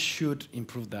we should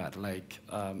improve that.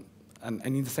 And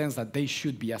in the sense that they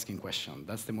should be asking questions.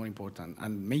 That's the more important,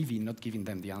 and maybe not giving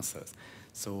them the answers.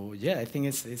 So yeah, I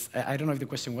think I don't know if the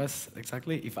question was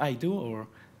exactly if I do or.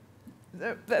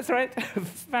 That's right.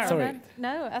 Sorry.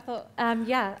 No, I thought,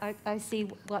 I see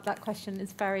what that question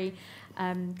is very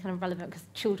kind of relevant, because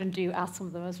children do ask some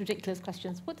of the most ridiculous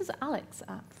questions. What does Alex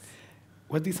ask?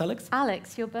 What is Alex?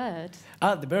 Alex, your bird.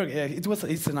 The bird.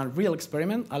 It's a real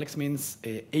experiment. Alex means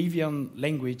avian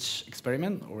language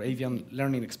experiment or avian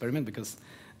learning experiment, because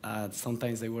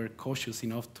sometimes they were cautious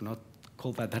enough to not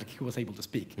call that he was able to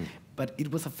speak. But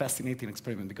it was a fascinating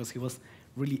experiment because he was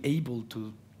really able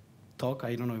to talk.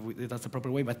 I don't know if that's the proper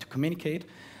way, but to communicate.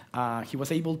 He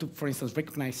was able to, for instance,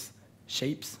 recognize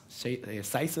shapes,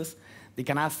 sizes. They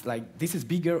can ask, like, this is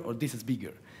bigger or this is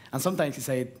bigger. And sometimes he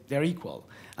said, they're equal.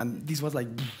 And this was like,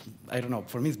 I don't know,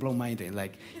 for me it's blow-minded.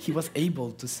 Like, he was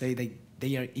able to say that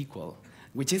they are equal,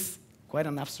 which is quite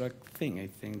an abstract thing, I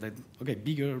think. That, okay,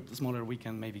 bigger, smaller, we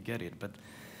can maybe get it.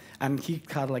 And he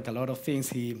had like a lot of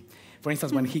things. For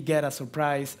instance, when he get a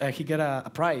surprise, he get a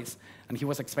prize, and he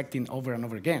was expecting over and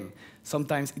over again.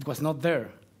 Sometimes it was not there,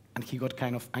 and he got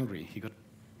kind of angry. He got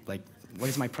like, what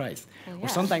is my prize? Well, yeah. Or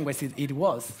sometimes it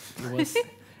was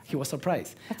he was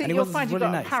surprised. I think and you'll it was find really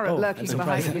you've got nice. a parrot lurking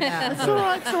behind you now. It's all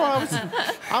right, it's all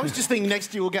right. I was just thinking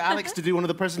next year we'll get Alex to do one of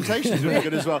the presentations. Really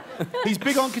good as well. He's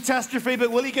big on catastrophe,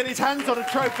 but will he get his hands on a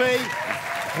trophy?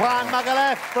 Juan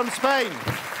Magalef from Spain.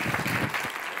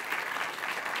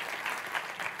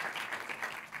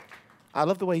 I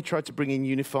love the way he tried to bring in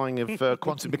unifying of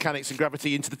quantum mechanics and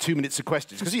gravity into the 2 minutes of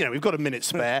questions, because, you know, we've got a minute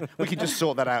spare. We can just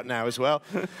sort that out now as well.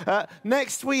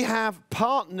 Next, we have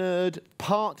part nerd,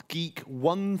 part geek,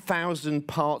 1,000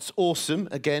 parts awesome.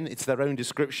 Again, it's their own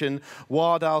description.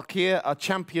 Wad Al-Kir, a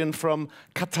champion from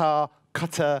Qatar.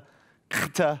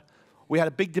 We had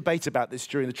a big debate about this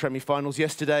during the Tremi-finals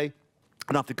yesterday.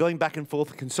 And after going back and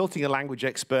forth and consulting a language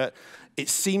expert, it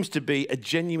seems to be a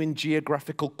genuine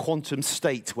geographical quantum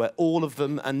state where all of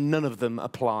them and none of them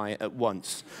apply at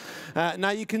once. Now,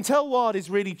 you can tell Ward is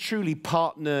really, truly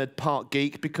part nerd, part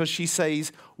geek, because she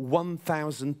says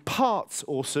 1,000 parts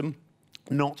awesome,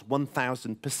 not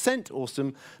 1,000%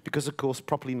 awesome, because, of course,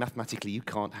 properly mathematically, you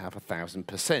can't have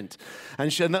 1,000%.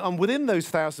 And within those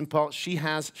 1,000 parts, she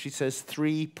says,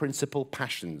 3 principal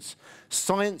passions: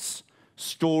 science,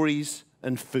 stories,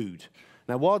 and food.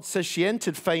 Now, Wad says she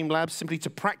entered Famelab simply to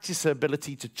practice her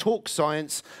ability to talk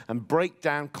science and break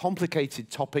down complicated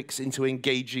topics into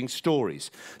engaging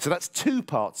stories. So that's two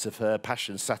parts of her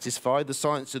passion satisfied, the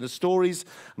science and the stories.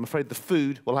 I'm afraid the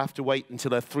food will have to wait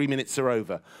until her 3 minutes are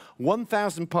over.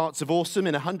 1,000 parts of awesome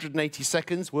in 180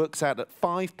 seconds works out at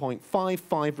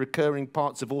 5.55 recurring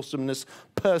parts of awesomeness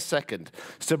per second.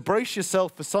 So brace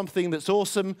yourself for something that's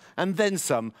awesome and then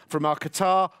some from our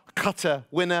Qatar Cutter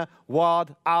winner,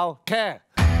 Wad Al-Khair.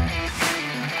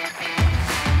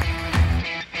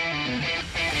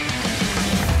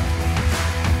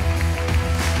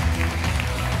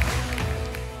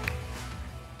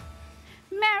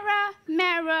 Mirror,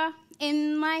 mirror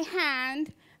in my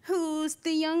hand, who's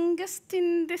the youngest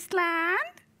in this land?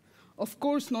 Of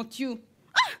course not you.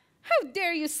 Ah, how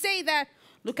dare you say that?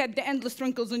 Look at the endless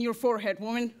wrinkles on your forehead,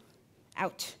 woman.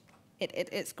 Ouch. It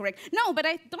is correct. No, but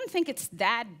I don't think it's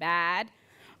that bad.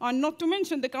 Not to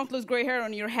mention the countless gray hair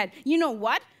on your head. You know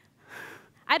what?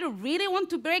 I don't really want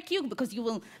to break you because you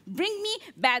will bring me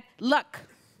bad luck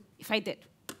if I did.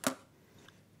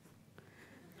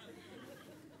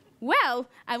 Well,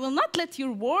 I will not let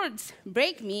your words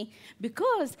break me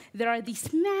because there are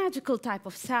these magical type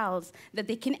of cells that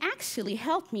they can actually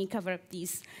help me cover up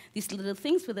these little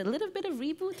things with a little bit of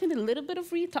reboot and a little bit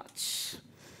of retouch.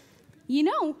 You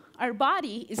know, our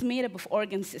body is made up of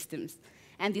organ systems.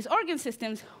 And these organ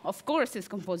systems, of course, is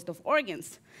composed of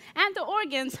organs. And the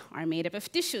organs are made up of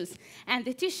tissues. And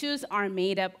the tissues are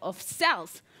made up of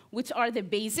cells, which are the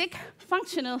basic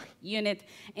functional unit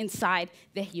inside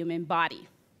the human body.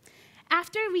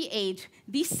 After we age,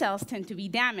 these cells tend to be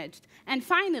damaged and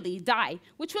finally die,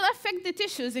 which will affect the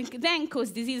tissues and then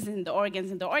cause disease in the organs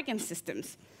and the organ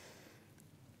systems.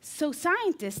 So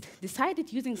scientists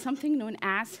decided using something known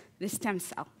as the stem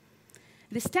cell.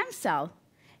 The stem cell,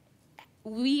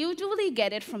 we usually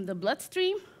get it from the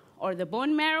bloodstream or the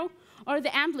bone marrow or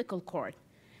the umbilical cord.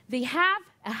 They have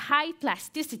a high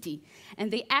plasticity,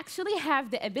 and they actually have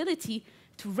the ability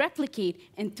to replicate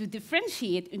and to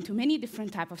differentiate into many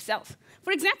different types of cells.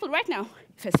 For example, right now,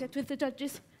 if I sit with the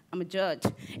judges, I'm a judge.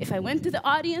 If I went to the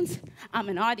audience, I'm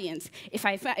an audience. If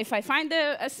I find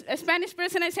a Spanish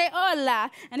person, I say hola.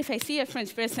 And if I see a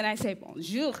French person, I say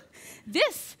bonjour.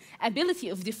 This ability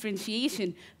of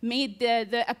differentiation made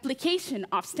the application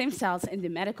of stem cells in the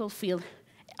medical field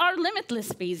are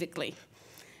limitless, basically.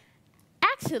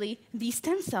 Actually, these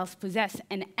stem cells possess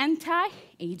an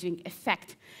anti-aging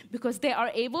effect because they are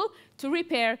able to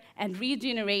repair and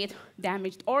regenerate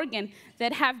damaged organs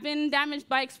that have been damaged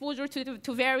by exposure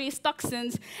to various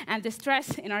toxins and the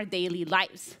stress in our daily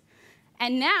lives.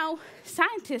 And now,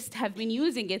 scientists have been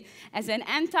using it as an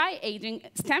anti-aging,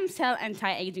 stem cell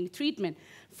anti-aging treatment,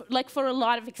 for a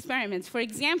lot of experiments. For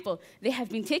example, they have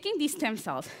been taking these stem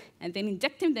cells and then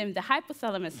injecting them in the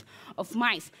hypothalamus of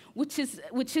mice, which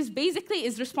is basically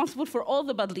responsible for all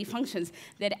the bodily functions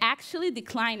that actually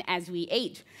decline as we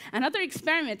age. Another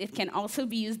experiment, it can also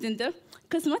be used in the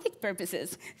cosmetic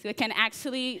purposes. So it can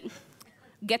actually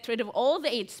get rid of all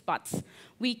the age spots.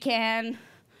 We can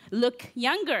look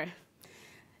younger.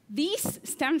 These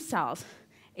stem cells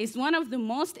is one of the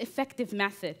most effective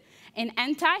methods in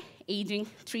anti-aging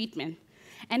treatment.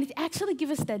 And it actually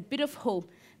gives us that bit of hope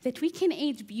that we can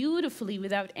age beautifully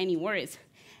without any worries.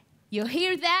 You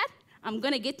hear that? I'm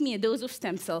going to get me a dose of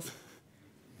stem cells.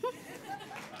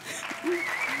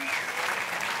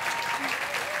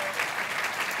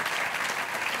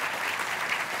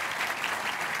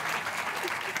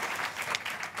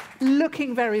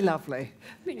 Looking very lovely.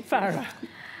 Farah.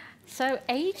 So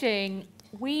aging,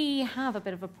 we have a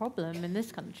bit of a problem in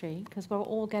this country because we're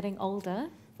all getting older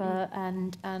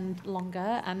and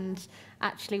longer, and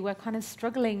actually we're kind of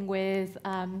struggling with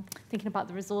thinking about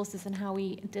the resources and how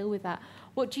we deal with that.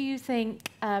 What do you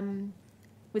think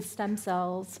with stem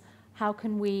cells? How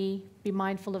can we be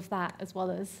mindful of that as well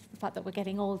as the fact that we're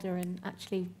getting older and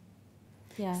actually,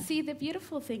 yeah. See, the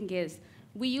beautiful thing is,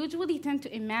 we usually tend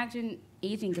to imagine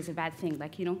aging as a bad thing.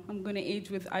 Like, you know, I'm going to age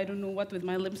with, I don't know what, with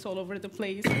my limbs all over the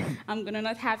place. I'm going to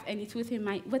not have any tooth in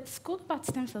my... What's cool about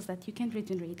stem cells is that you can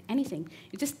regenerate anything.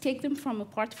 You just take them from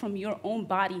apart from your own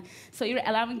body. So you're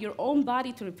allowing your own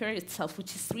body to repair itself,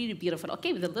 which is really beautiful.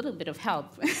 Okay, with a little bit of help.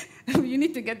 You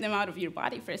need to get them out of your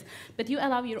body first. But you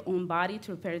allow your own body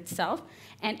to repair itself.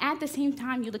 And at the same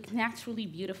time, you look naturally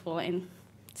beautiful. And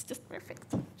it's just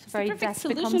perfect. It's a perfect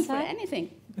solution for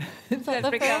anything.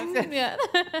 Yeah.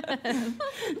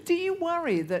 Do you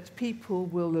worry that people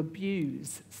will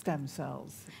abuse stem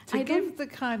cells to give the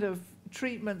kind of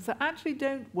treatments that actually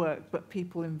don't work, but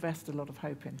people invest a lot of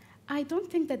hope in? I don't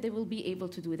think that they will be able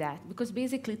to do that because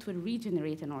basically it will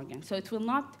regenerate an organ. So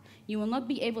you will not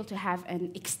be able to have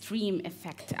an extreme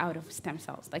effect out of stem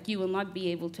cells. Like you will not be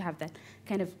able to have that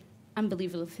kind of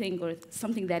unbelievable thing or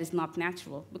something that is not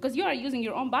natural because you are using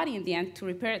your own body in the end to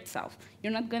repair itself.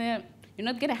 You're not gonna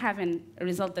have a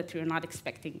result that you're not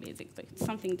expecting. Basically, it's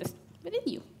something just within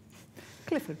you.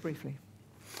 Clifford, briefly.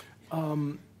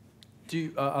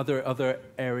 Are there other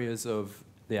areas of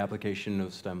the application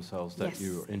of stem cells that Yes.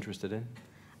 you're interested in?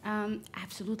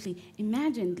 Absolutely.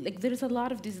 Imagine, like, there's a lot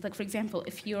of this. Like, for example,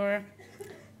 if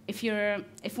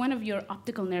one of your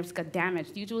optical nerves got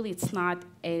damaged, usually it's not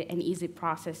an easy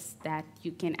process that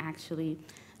you can actually,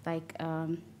 like,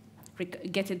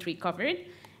 get it recovered.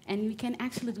 And you can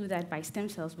actually do that by stem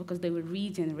cells because they will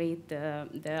regenerate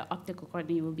the optical cord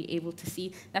and you will be able to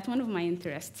see. That's one of my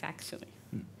interests, actually,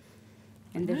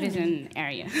 in the vision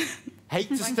area. Hate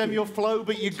to stem your flow,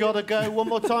 but you gotta go. One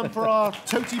more time for our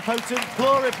totipotent,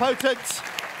 pluripotent,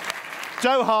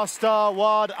 Doha star,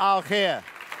 Wad Al-Khair.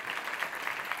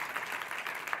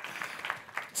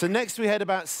 So next we head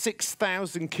about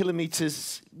 6,000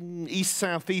 kilometers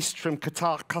east-southeast from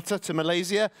Qatar to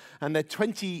Malaysia, and their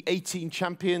 2018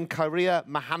 champion, Khairia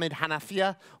Mohammed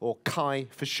Hanafia, or Kai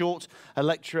for short, a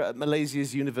lecturer at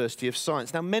Malaysia's University of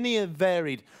Science. Now, many have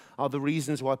varied are the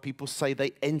reasons why people say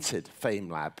they entered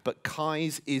Famelab, but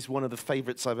Kai's is one of the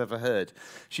favorites I've ever heard.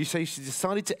 She says she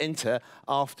decided to enter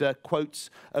after, quotes,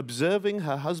 observing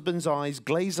her husband's eyes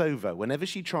glaze over whenever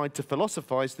she tried to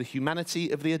philosophize the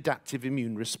humanity of the adaptive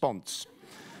immune response.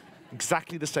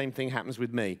 Exactly the same thing happens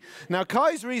with me. Now,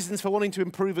 Kai's reasons for wanting to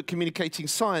improve at communicating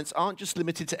science aren't just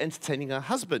limited to entertaining her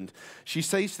husband. She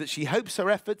says that she hopes her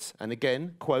efforts, and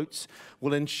again, quotes,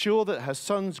 will ensure that her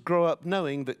sons grow up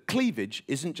knowing that cleavage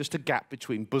isn't just a gap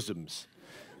between bosoms.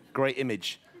 Great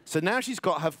image. So now she's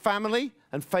got her family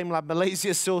and Famelab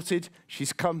Malaysia sorted.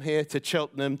 She's come here to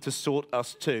Cheltenham to sort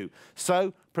us too.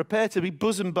 So prepare to be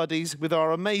bosom buddies with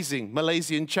our amazing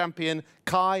Malaysian champion,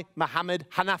 Kai Mohammed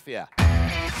Hanafia.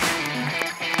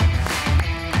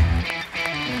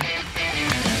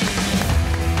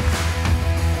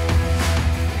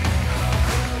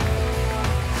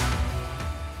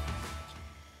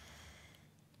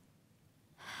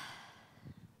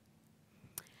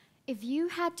 If you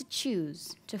had to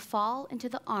choose to fall into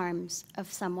the arms of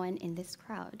someone in this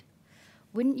crowd,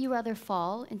 wouldn't you rather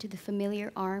fall into the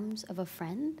familiar arms of a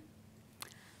friend?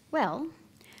 Well,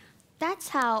 that's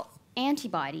how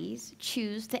antibodies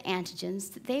choose the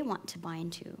antigens that they want to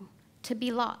bind to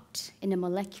be locked in a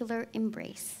molecular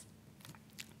embrace.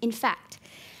 In fact,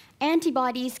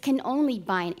 antibodies can only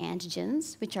bind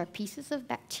antigens, which are pieces of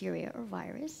bacteria or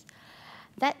virus,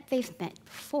 that they've met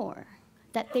before,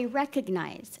 that they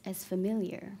recognize as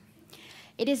familiar.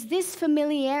 It is this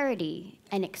familiarity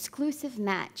and exclusive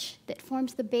match that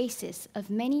forms the basis of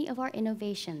many of our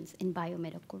innovations in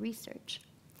biomedical research.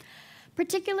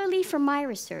 Particularly for my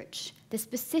research, the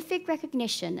specific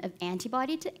recognition of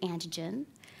antibody to antigen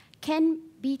can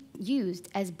be used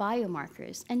as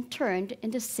biomarkers and turned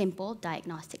into simple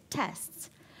diagnostic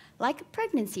tests, like a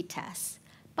pregnancy test,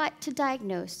 but to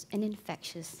diagnose an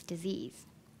infectious disease.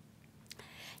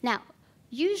 Now,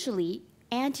 usually,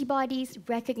 antibodies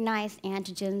recognize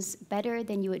antigens better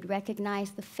than you would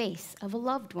recognize the face of a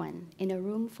loved one in a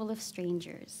room full of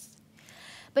strangers.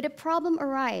 But a problem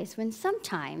arises when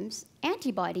sometimes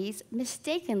antibodies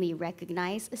mistakenly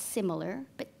recognize a similar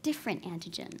but different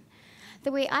antigen,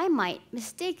 the way I might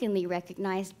mistakenly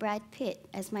recognize Brad Pitt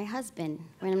as my husband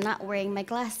when I'm not wearing my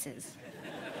glasses.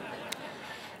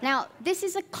 Now, this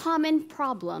is a common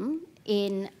problem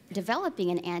in developing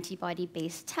an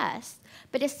antibody-based test,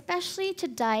 but especially to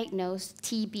diagnose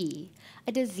TB,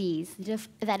 a disease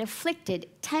that afflicted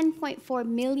 10.4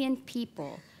 million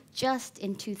people just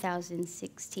in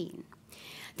 2016.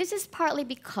 This is partly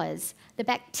because the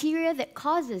bacteria that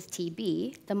causes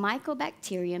TB, the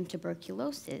Mycobacterium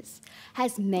tuberculosis,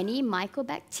 has many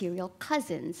mycobacterial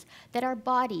cousins that our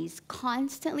bodies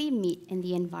constantly meet in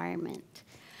the environment.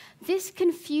 This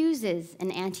confuses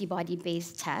an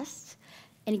antibody-based test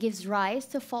and gives rise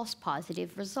to false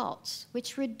positive results,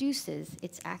 which reduces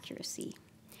its accuracy.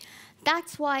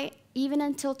 That's why, even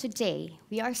until today,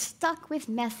 we are stuck with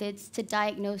methods to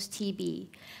diagnose TB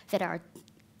that are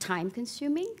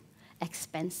time-consuming,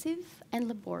 expensive, and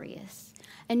laborious.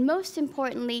 And most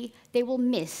importantly, they will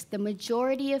miss the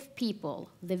majority of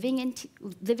people living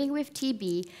with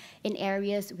TB in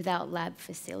areas without lab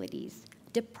facilities,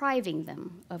 depriving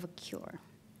them of a cure.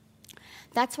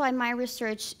 That's why my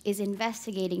research is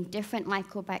investigating different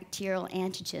mycobacterial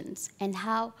antigens and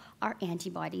how our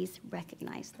antibodies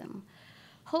recognize them.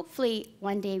 Hopefully,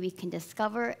 one day we can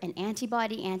discover an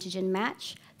antibody-antigen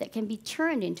match that can be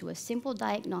turned into a simple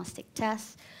diagnostic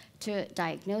test to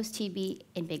diagnose TB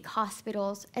in big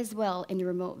hospitals, as well in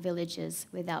remote villages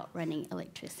without running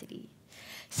electricity.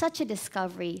 Such a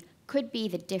discovery could be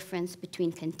the difference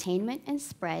between containment and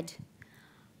spread,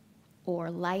 or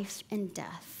life and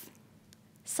death.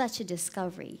 Such a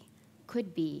discovery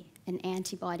could be an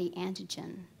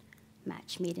antibody-antigen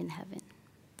match made in heaven.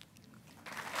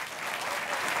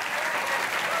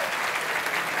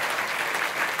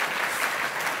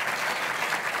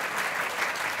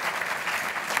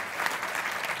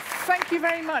 Thank you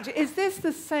very much. Is this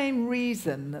the same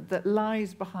reason that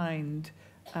lies behind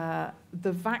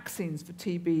the vaccines for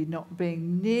TB not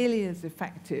being nearly as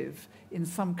effective in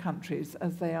some countries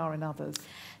as they are in others?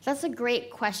 That's a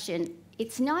great question.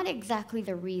 It's not exactly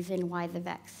the reason why the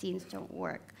vaccines don't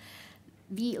work.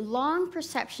 The long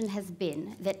perception has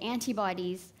been that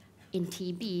antibodies in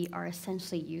TB are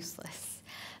essentially useless.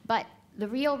 But the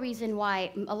real reason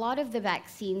why a lot of the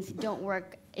vaccines don't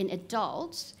work in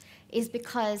adults is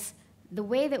because the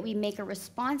way that we make a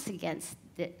response against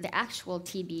the actual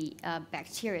TB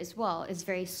bacteria as well is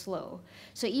very slow.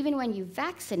 So even when you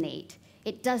vaccinate,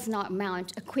 it does not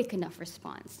mount a quick enough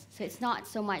response. So it's not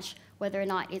so much whether or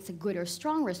not it's a good or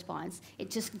strong response,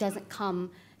 it just doesn't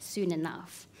come soon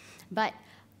enough. But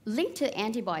linked to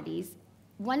antibodies,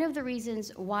 one of the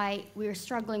reasons why we're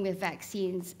struggling with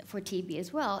vaccines for TB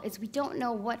as well is we don't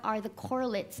know what are the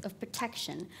correlates of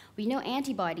protection. We know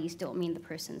antibodies don't mean the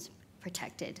person's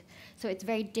protected. So it's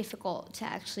very difficult to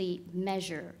actually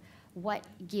measure what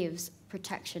gives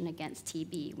protection against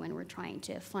TB when we're trying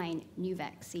to find new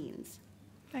vaccines.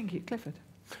 Thank you. Clifford.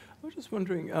 I was just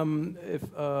wondering if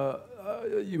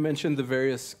you mentioned the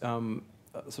various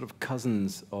sort of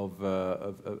cousins of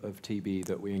TB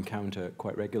that we encounter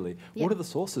quite regularly. Yeah. What are the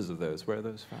sources of those? Where are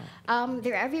those found?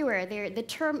 They're everywhere. The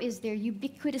term is they're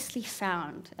ubiquitously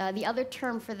found. The other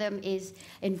term for them is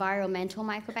environmental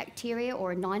mycobacteria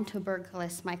or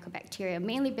non-tuberculous mycobacteria,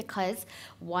 mainly because,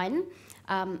 one,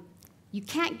 you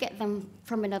can't get them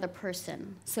from another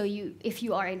person. So if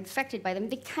you are infected by them,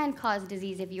 they can cause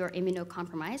disease if you are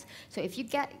immunocompromised. So if you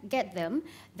get them,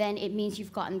 then it means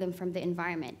you've gotten them from the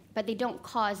environment. But they don't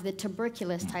cause the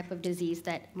tuberculous type of disease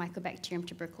that Mycobacterium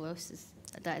tuberculosis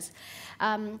does.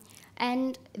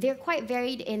 And they're quite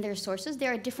varied in their sources.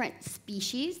 There are different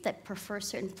species that prefer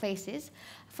certain places.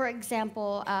 For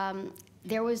example,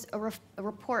 there was a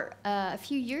report a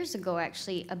few years ago,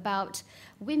 actually, about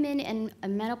women in a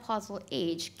menopausal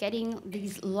age getting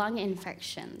these lung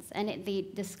infections. And they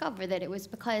discovered that it was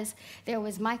because there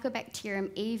was Mycobacterium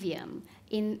avium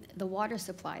in the water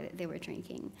supply that they were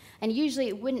drinking. And usually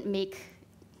it wouldn't make,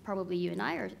 probably you and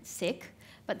I are sick,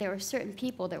 but there were certain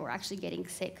people that were actually getting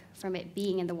sick from it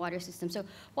being in the water system. So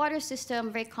water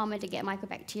system, very common to get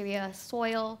mycobacteria,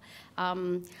 soil.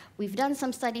 We've done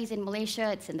some studies in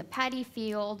Malaysia. It's in the paddy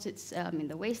fields. It's in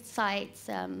the waste sites.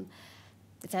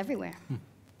 It's everywhere.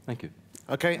 Thank you.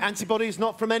 Okay, antibodies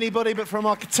not from anybody, but from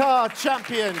our Qatar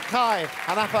champion, Kai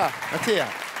Hanapa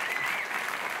Atia.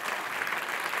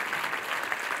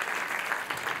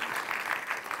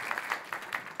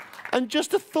 And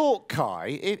just a thought,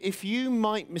 Kai, if you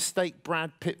might mistake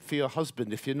Brad Pitt for your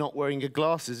husband if you're not wearing your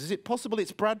glasses, is it possible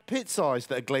it's Brad Pitt's eyes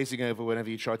that are glazing over whenever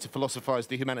you try to philosophize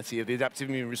the humanity of the adaptive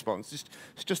immune response?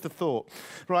 It's just a thought.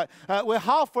 Right, we're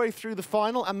halfway through the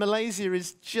final, and Malaysia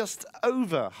is just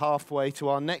over halfway to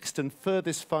our next and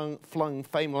furthest flung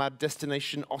Famelab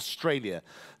destination, Australia.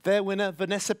 Their winner,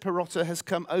 Vanessa Perotta, has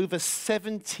come over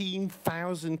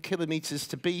 17,000 kilometres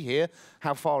to be here.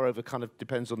 How far over kind of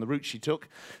depends on the route she took.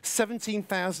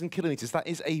 17,000 kilometres, that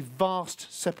is a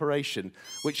vast separation,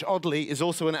 which oddly is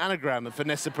also an anagram of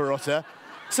Vanessa Perotta.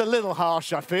 It's a little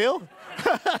harsh, I feel.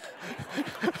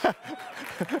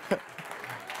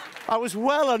 I was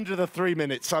well under the 3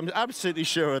 minutes, I'm absolutely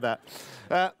sure of that.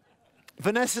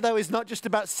 Vanessa, though, is not just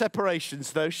about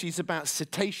separations, though. She's about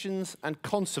cetaceans and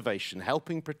conservation,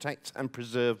 helping protect and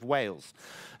preserve whales.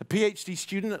 A PhD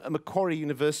student at Macquarie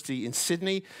University in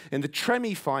Sydney. In the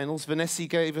Tremi finals, Vanessa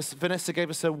gave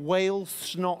us a whale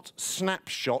snot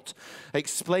snapshot,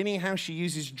 explaining how she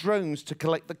uses drones to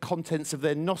collect the contents of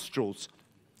their nostrils.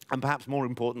 And perhaps more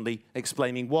importantly,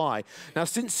 explaining why. Now,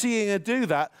 since seeing her do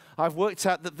that, I've worked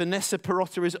out that Vanessa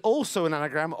Perotta is also an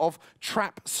anagram of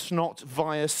trap snot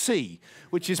via sea,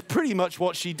 which is pretty much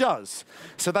what she does.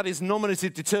 So that is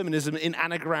nominative determinism in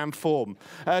anagram form.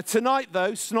 Tonight,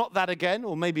 though, snot that again,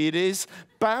 or maybe it is,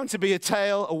 bound to be a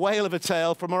tale, a whale of a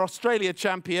tale, from our Australia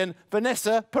champion,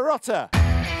 Vanessa Perotta.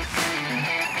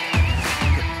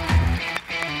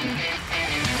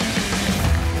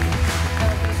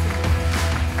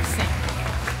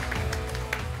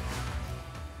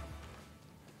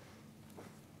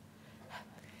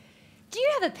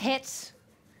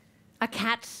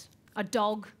 a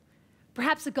dog,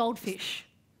 perhaps a goldfish.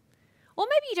 Or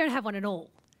maybe you don't have one at all.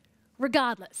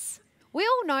 Regardless, we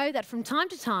all know that from time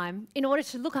to time, in order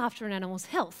to look after an animal's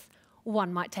health,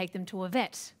 one might take them to a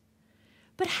vet.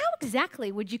 But how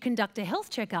exactly would you conduct a health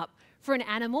checkup for an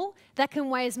animal that can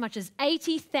weigh as much as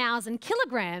 80,000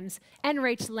 kilograms and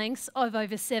reach lengths of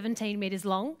over 17 metres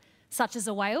long, such as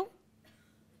a whale?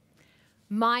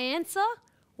 My answer,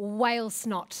 whale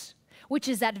snot, which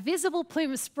is that visible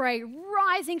plume of spray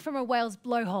rising from a whale's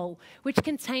blowhole, which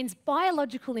contains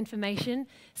biological information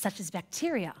such as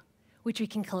bacteria, which we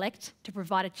can collect to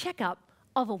provide a checkup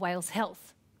of a whale's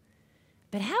health.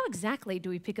 But how exactly do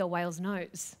we pick a whale's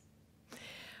nose?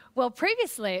 Well,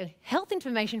 previously, health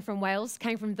information from whales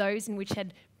came from those in which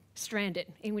had stranded,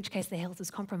 in which case their health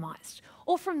was compromised,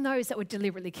 or from those that were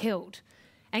deliberately killed.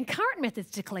 And current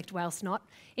methods to collect whale snot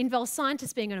involve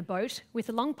scientists being on a boat with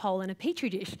a long pole and a petri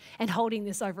dish and holding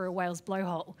this over a whale's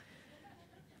blowhole.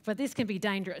 But this can be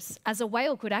dangerous, as a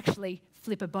whale could actually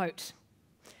flip a boat.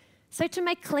 So to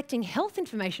make collecting health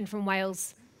information from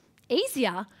whales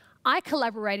easier, I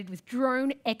collaborated with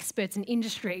drone experts in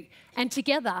industry, and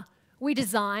together we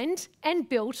designed and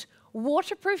built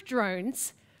waterproof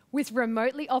drones with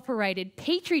remotely operated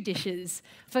petri dishes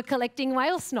for collecting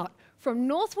whale snot from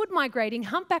northward migrating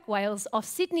humpback whales off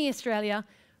Sydney, Australia,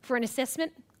 for an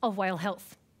assessment of whale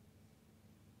health.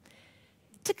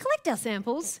 To collect our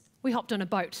samples, we hopped on a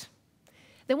boat.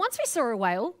 Then once we saw a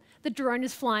whale, the drone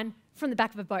was flying from the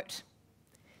back of a boat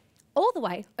all the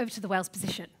way over to the whale's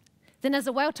position. Then as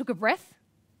the whale took a breath,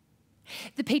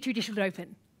 the petri dish would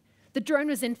open. The drone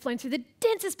was then flown through the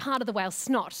densest part of the whale's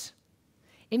snot.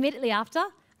 Immediately after,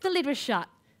 the lid was shut,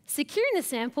 securing the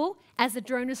sample as the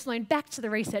drone was flown back to the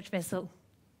research vessel.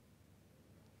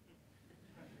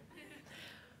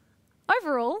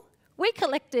 Overall, we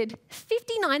collected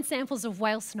 59 samples of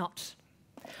whale snot.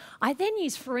 I then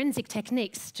used forensic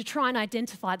techniques to try and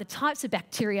identify the types of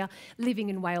bacteria living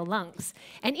in whale lungs.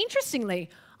 And interestingly,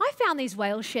 I found these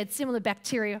whales shared similar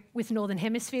bacteria with Northern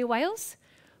Hemisphere whales,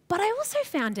 but I also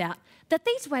found out that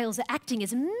these whales are acting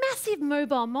as massive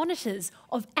mobile monitors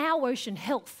of our ocean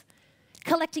health,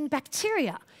 collecting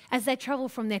bacteria as they travel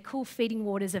from their cool feeding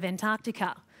waters of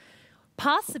Antarctica,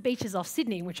 past the beaches off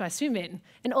Sydney, which I swim in,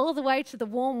 and all the way to the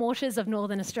warm waters of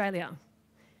Northern Australia.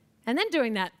 And then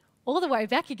doing that all the way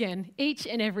back again each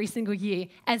and every single year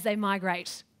as they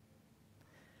migrate.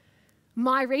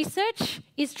 My research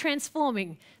is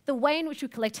transforming the way in which we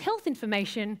collect health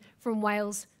information from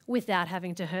whales without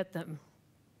having to hurt them.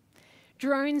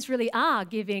 Drones really are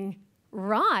giving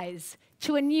rise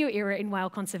to a new era in whale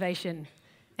conservation.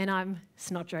 And I'm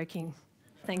not joking.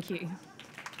 Thank you.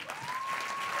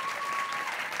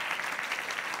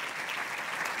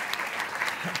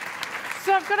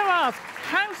 So I've got to ask,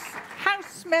 how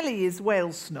smelly is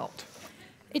whale snot?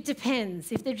 It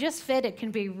depends. If they're just fed, it can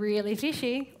be really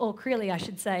fishy, or krilly, I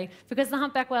should say, because the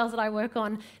humpback whales that I work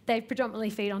on, they predominantly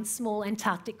feed on small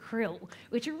Antarctic krill,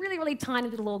 which are really, really tiny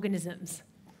little organisms.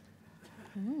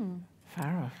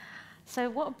 Farah. So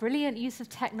what a brilliant use of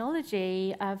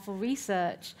technology for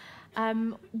research.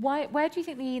 Where do you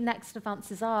think the next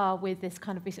advances are with this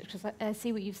kind of research? Because I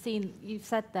see what you've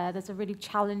said there. There's a really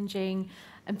challenging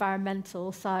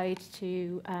environmental side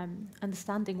to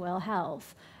understanding whale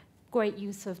health. Great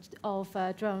use of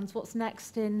drones. What's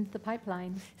next in the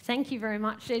pipeline? Thank you very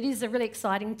much. It is a really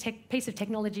exciting piece of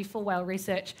technology for whale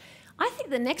research. I think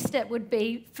the next step would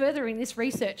be furthering this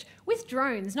research with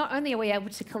drones. Not only are we able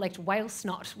to collect whale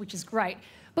snot, which is great,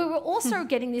 but we're also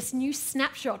getting this new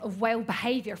snapshot of whale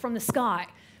behaviour from the sky.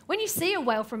 When you see a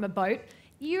whale from a boat,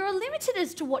 you're limited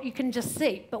as to what you can just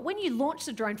see. But when you launch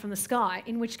the drone from the sky,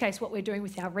 in which case what we're doing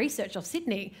with our research off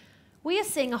Sydney, we are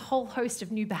seeing a whole host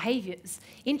of new behaviours,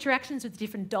 interactions with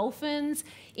different dolphins,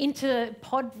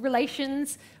 inter-pod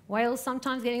relations, whales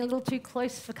sometimes getting a little too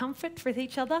close for comfort with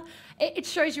each other. It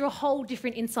shows you a whole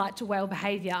different insight to whale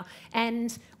behaviour.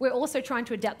 And we're also trying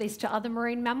to adapt these to other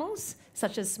marine mammals,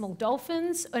 such as small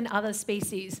dolphins and other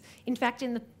species. In fact,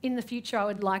 in the future, I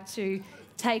would like to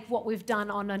take what we've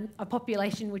done on a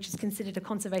population which is considered a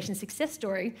conservation success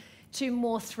story to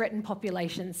more threatened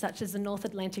populations, such as the North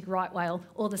Atlantic right whale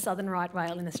or the southern right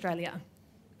whale in Australia.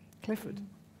 Clifford.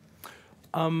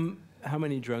 How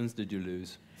many drones did you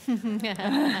lose?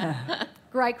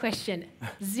 Great question.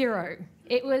 0.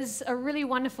 It was a really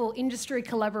wonderful industry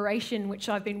collaboration which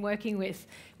I've been working with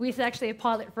actually a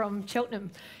pilot from Cheltenham.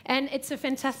 And it's a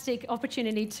fantastic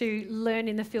opportunity to learn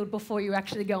in the field before you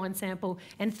actually go and sample.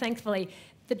 And thankfully,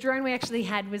 the drone we actually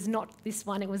had was not this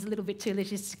one. It was a little bit too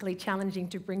logistically challenging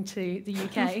to bring to the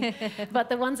UK. But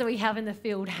the ones that we have in the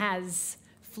field has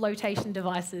flotation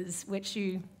devices, which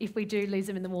if we do lose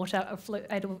them in the water,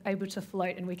 are able to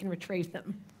float and we can retrieve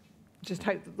them. Just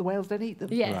hope that the whales don't eat them.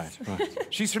 Yes. Right.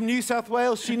 She's from New South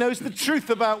Wales. She knows the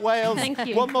truth about whales. Thank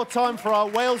you. One more time for our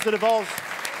Whalesman of Oz,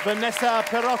 Vanessa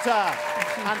Perrotta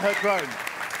and her drone.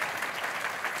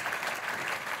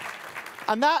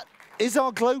 And that is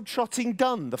our globe-trotting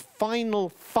done. The final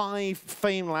 5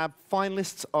 Famelab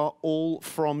finalists are all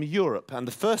from Europe. And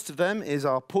the first of them is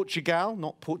our Portugal,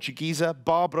 not Portuguesa,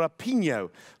 Barbara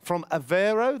Pinho from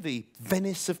Aveiro, the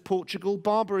Venice of Portugal.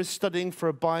 Barbara is studying for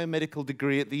a biomedical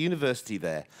degree at the university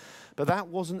there. But that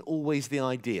wasn't always the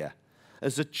idea.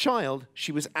 As a child,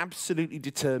 she was absolutely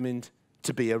determined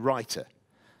to be a writer.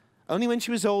 Only when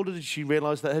she was older did she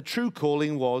realize that her true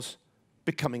calling was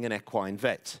becoming an equine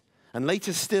vet. And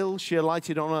later still, she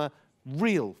alighted on a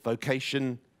real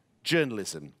vocation,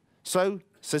 journalism. So,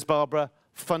 says Barbara,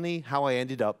 funny how I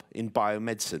ended up in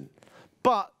biomedicine.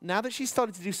 But now that she's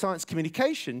started to do science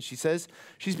communication, she says,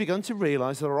 she's begun to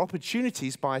realize there are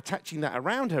opportunities by attaching that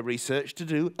around her research to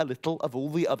do a little of all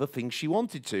the other things she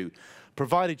wanted to,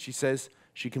 provided, she says,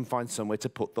 she can find somewhere to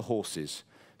put the horses.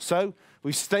 So,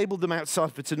 we've stabled them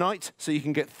outside for tonight, so you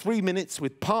can get 3 minutes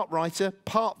with part writer,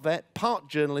 part vet, part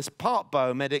journalist, part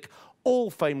biomedic, all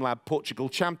Famelab Portugal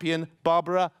champion,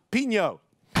 Barbara Pinho.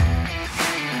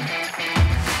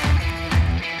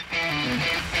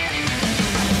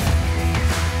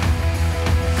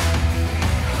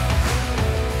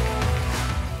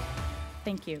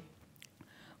 Thank you.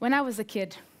 When I was a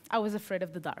kid, I was afraid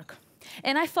of the dark.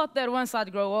 And I thought that once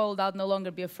I'd grow old, I'd no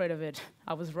longer be afraid of it.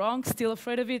 I was wrong, still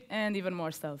afraid of it, and even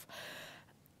more stuff.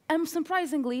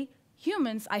 Surprisingly,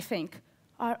 humans, I think,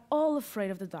 are all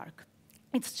afraid of the dark.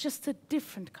 It's just a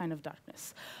different kind of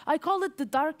darkness. I call it the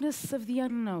darkness of the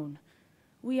unknown.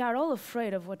 We are all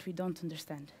afraid of what we don't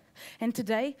understand. And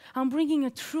today, I'm bringing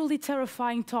a truly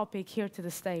terrifying topic here to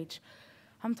the stage.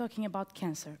 I'm talking about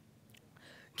cancer.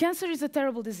 Cancer is a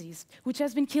terrible disease, which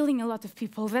has been killing a lot of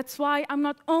people. That's why I'm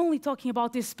not only talking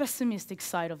about this pessimistic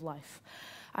side of life.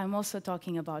 I'm also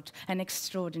talking about an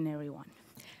extraordinary one.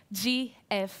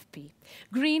 GFP,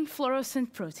 green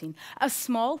fluorescent protein, a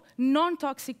small,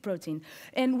 non-toxic protein.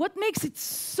 And what makes it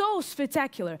so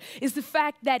spectacular is the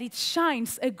fact that it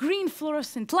shines a green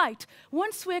fluorescent light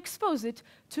once we expose it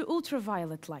to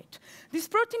ultraviolet light. This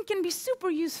protein can be super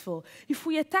useful if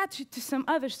we attach it to some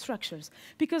other structures,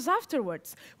 because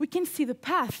afterwards we can see the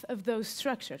path of those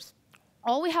structures.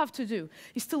 All we have to do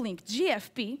is to link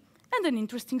GFP and an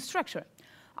interesting structure.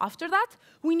 After that,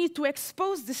 we need to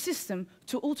expose the system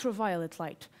to ultraviolet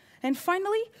light. And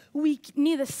finally, we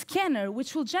need a scanner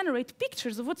which will generate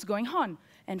pictures of what's going on.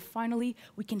 And finally,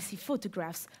 we can see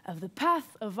photographs of the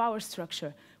path of our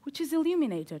structure, which is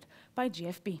illuminated by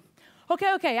GFP.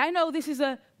 Okay, I know this is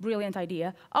a brilliant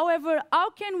idea. However,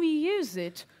 how can we use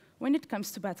it when it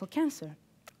comes to battle cancer?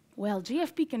 Well,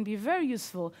 GFP can be very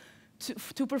useful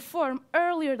to perform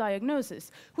earlier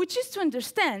diagnosis, which is to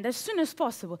understand as soon as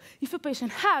possible if a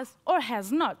patient has or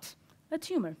has not a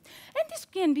tumor. And this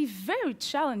can be very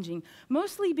challenging,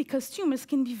 mostly because tumors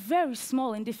can be very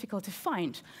small and difficult to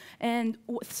find. And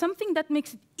something that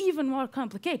makes it even more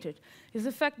complicated is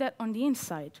the fact that on the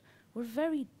inside, we're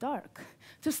very dark.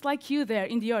 Just like you there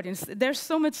in the audience. There's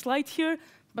so much light here,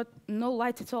 but no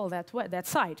light at all that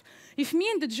side. If me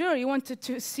and the jury wanted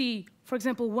to see, for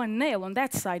example, one nail on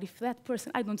that side, if that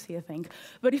person, I don't see a thing,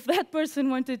 but if that person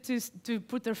wanted to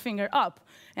put their finger up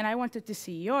and I wanted to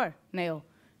see your nail,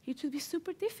 it would be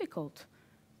super difficult.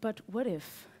 But what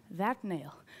if that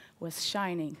nail was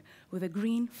shining with a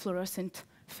green fluorescent,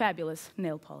 fabulous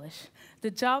nail polish?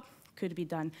 The job could be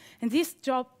done. And this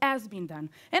job has been done.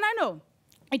 And I know,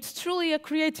 it's truly a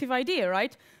creative idea,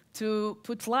 right? To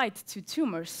put light to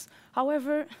tumors.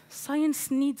 However,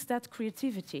 science needs that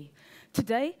creativity.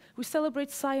 Today, we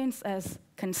celebrate science as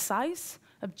concise,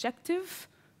 objective,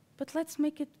 but let's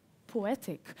make it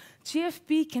poetic.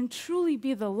 GFP can truly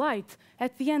be the light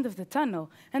at the end of the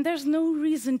tunnel, and there's no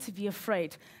reason to be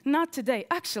afraid. Not today.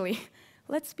 Actually,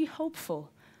 let's be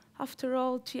hopeful. After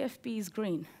all, GFP is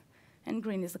green, and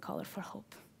green is the color for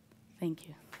hope. Thank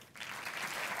you.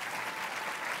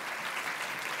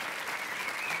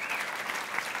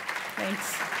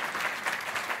 Thanks.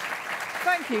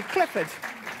 Thank you. Clifford.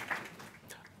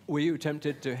 Were you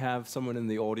tempted to have someone in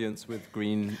the audience with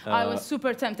green? I was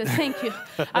super tempted, thank you.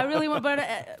 I really want,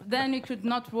 but then it could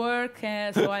not work,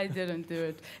 so I didn't do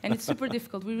it. And it's super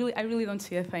difficult. I really don't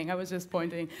see a thing. I was just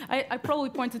pointing. I probably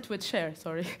pointed to a chair,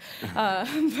 sorry. But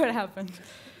it happened.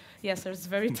 Yes, I was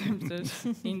very tempted,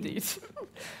 indeed.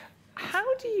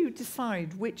 How do you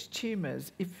decide which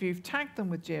tumours, if you've tagged them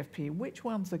with GFP, which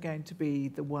ones are going to be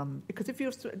the one? Because if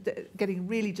you're getting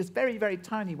really just very, very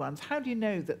tiny ones, how do you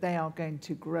know that they are going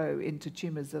to grow into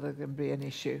tumours that are going to be an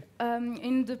issue?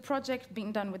 In the project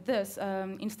being done with this,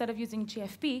 instead of using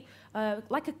GFP,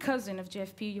 like a cousin of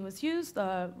GFP was used,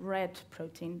 red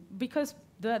protein, because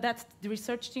that's the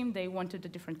research team, they wanted a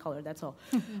different color, that's all.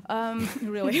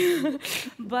 Really.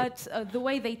 But the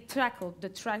way they tracked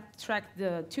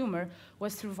the tumor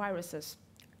was through viruses.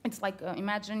 It's like,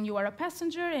 imagine you are a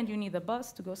passenger and you need a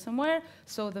bus to go somewhere,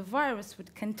 so the virus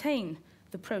would contain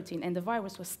the protein, and the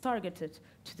virus was targeted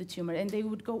to the tumor, and they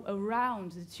would go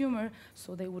around the tumor,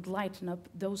 so they would lighten up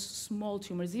those small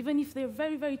tumors. Even if they're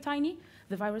very, very tiny,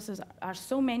 the viruses are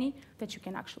so many that you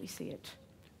can actually see it.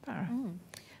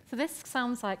 So this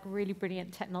sounds like really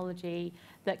brilliant technology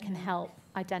that can help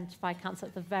identify cancer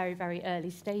at the very, very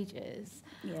early stages.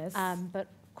 Yes. But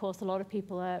of course, a lot of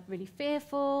people are really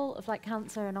fearful of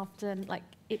cancer, and often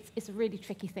it's a really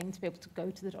tricky thing to be able to go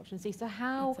to the doctor and see. So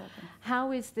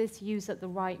how is this used at the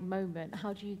right moment?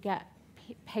 How do you get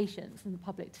patients and the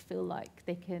public to feel like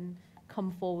they can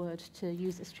come forward to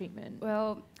use this treatment?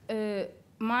 Well,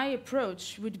 my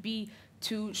approach would be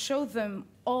to show them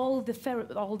all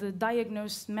the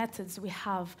diagnosed methods we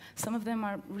have. Some of them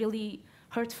are really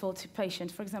hurtful to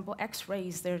patients. For example,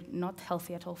 X-rays, they're not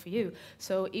healthy at all for you.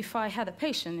 So if I had a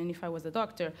patient and if I was a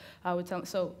doctor, I would tell them,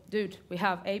 so dude, we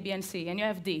have A, B, and C, and you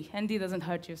have D, and D doesn't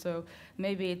hurt you, so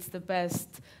maybe it's the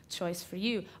best choice for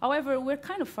you. However, we're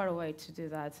kind of far away to do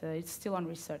that. It's still on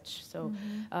research. So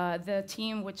the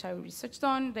team which I researched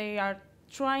on, they are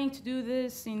trying to do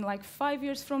this in like 5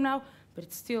 years from now, but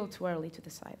it's still too early to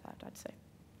decide that, I'd say.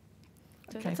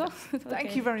 So Okay. that's all.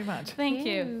 Thank you very much. Thank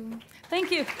you.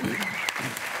 Thank you.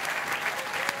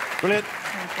 Brilliant.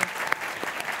 Thank you.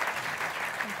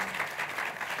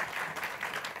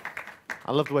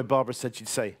 I love the way Barbara said she'd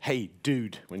say, "Hey,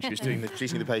 dude," when she was treating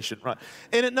the patient. Right.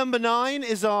 In at number 9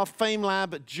 is our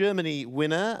Famelab Germany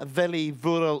winner, Veli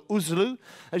Vural Uzlu.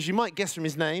 As you might guess from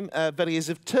his name, Veli is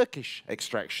of Turkish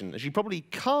extraction. As you probably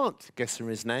can't guess from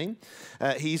his name,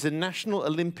 he's a National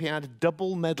Olympiad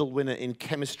double medal winner in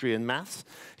chemistry and maths.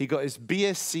 He got his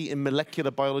BSc in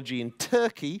molecular biology in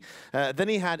Turkey. Then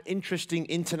he had interesting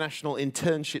international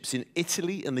internships in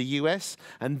Italy and the US,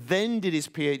 and then did his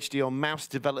PhD on mouse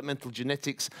developmental genetics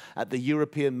at the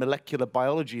European Molecular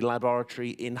Biology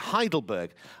Laboratory in Heidelberg.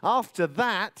 After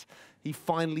that, he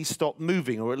finally stopped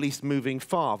moving, or at least moving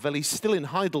far. Veli's still in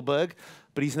Heidelberg,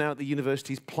 but he's now at the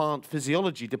university's plant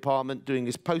physiology department doing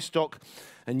his postdoc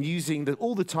and using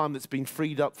all the time that's been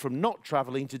freed up from not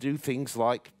traveling to do things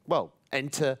like, well,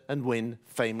 enter and win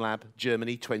Famelab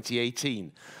Germany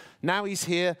 2018. Now he's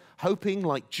here, hoping,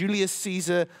 like Julius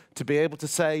Caesar, to be able to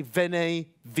say, Vene,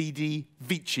 Vidi,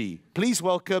 Vici. Please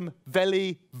welcome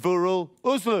Veli Vural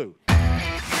Uzlu.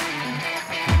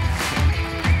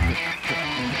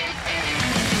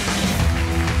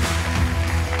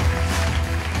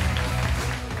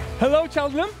 Hello,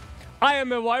 children. I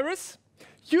am a virus.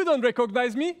 You don't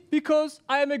recognize me because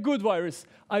I am a good virus.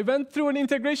 I went through an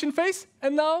integration phase,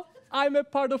 and now I'm a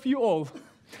part of you all.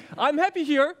 I'm happy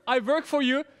here. I work for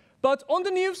you. But on the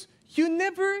news, you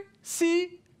never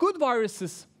see good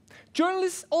viruses.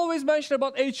 Journalists always mention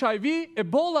about HIV,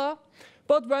 Ebola,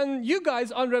 but when you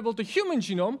guys unraveled the human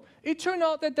genome, it turned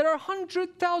out that there are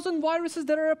 100,000 viruses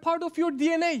that are a part of your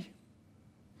DNA.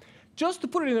 Just to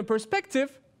put it in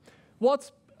perspective,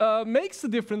 what makes the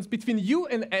difference between you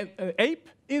and an ape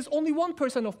is only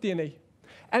 1% of DNA.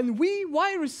 And we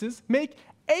viruses make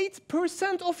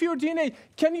 8% of your DNA.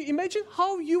 Can you imagine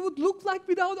how you would look like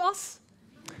without us?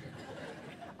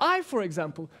 For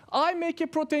example, I make a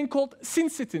protein called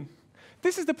syncytin.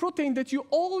 This is the protein that you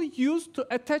all use to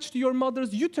attach to your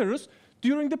mother's uterus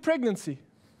during the pregnancy.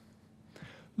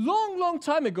 Long, long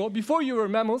time ago, before you were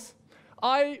mammals,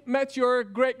 I met your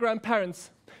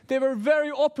great-grandparents. They were very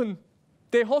open.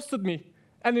 They hosted me.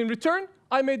 And in return,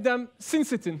 I made them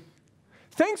syncytin.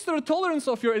 Thanks to the tolerance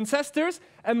of your ancestors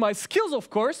and my skills, of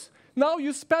course, now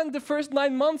you spend the first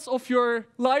 9 months of your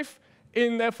life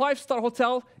in a 5-star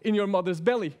hotel in your mother's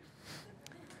belly.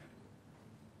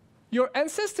 Your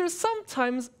ancestors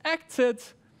sometimes acted,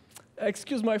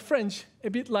 excuse my French, a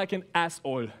bit like an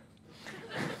asshole.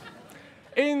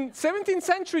 In 17th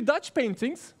century Dutch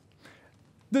paintings,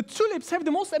 the tulips have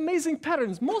the most amazing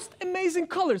patterns, most amazing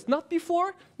colors, not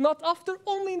before, not after,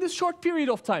 only in this short period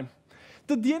of time.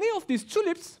 The DNA of these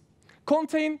tulips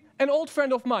contain an old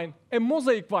friend of mine, a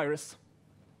mosaic virus.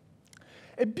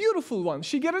 A beautiful one.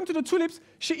 She got into the tulips,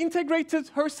 she integrated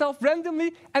herself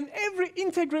randomly, and every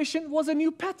integration was a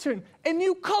new pattern, a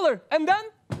new color, and then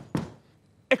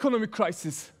economic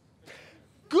crisis.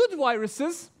 good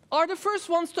viruses are the first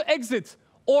ones to exit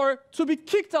or to be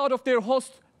kicked out of their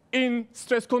host in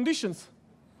stress conditions.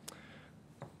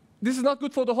 This is not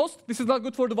good for the host, this is not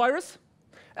good for the virus,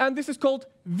 and this is called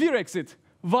vir-exit,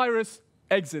 virus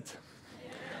exit.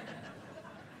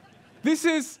 This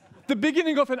is the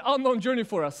beginning of an unknown journey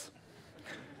for us.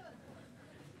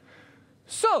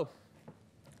 So,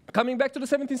 coming back to the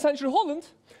 17th century Holland,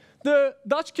 the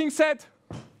Dutch king said,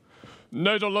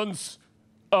 Netherlands,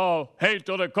 hate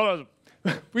other colors,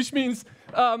 which means,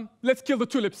 let's kill the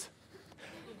tulips.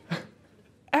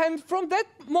 And from that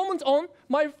moment on,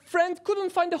 my friend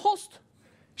couldn't find a host.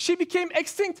 She became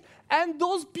extinct, and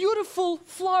those beautiful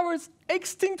flowers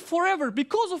extinct forever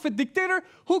because of a dictator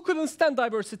who couldn't stand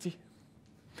diversity.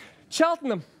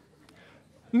 Cheltenham.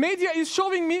 Media is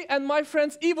showing me and my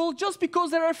friends evil just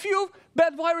because there are a few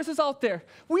bad viruses out there.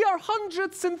 We are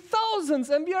hundreds and thousands,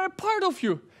 and we are a part of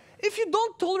you. If you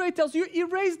don't tolerate us, you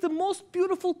erase the most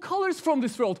beautiful colors from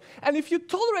this world. And if you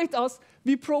tolerate us,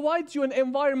 we provide you an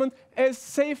environment as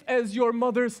safe as your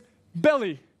mother's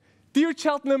belly. Dear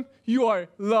Cheltenham, you are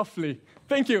lovely.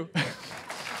 Thank you.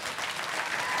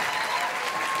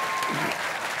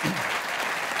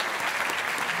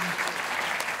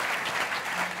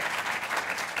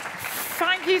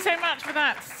 Thank you so much for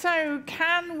that. So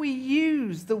can we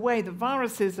use the way the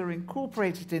viruses are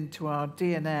incorporated into our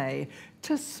DNA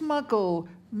to smuggle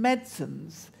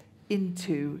medicines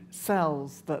into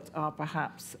cells that are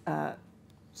perhaps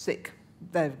sick?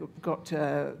 They've got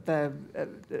their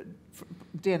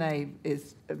DNA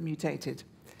is mutated.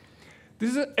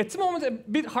 This is, at the moment, a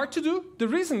bit hard to do. The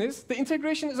reason is the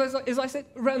integration is, as I said,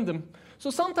 random. So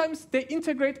sometimes they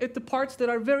integrate at the parts that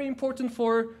are very important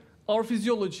for our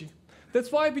physiology. That's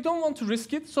why we don't want to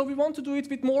risk it, so we want to do it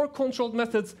with more controlled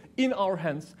methods in our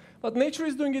hands. But nature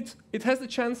is doing it, it has the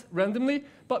chance randomly,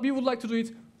 but we would like to do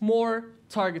it more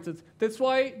targeted. That's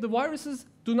why the viruses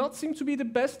do not seem to be the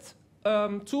best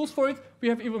tools for it. We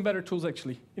have even better tools,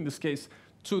 actually, in this case,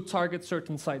 to target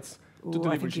certain sites. Ooh,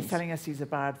 I think he's telling us he's a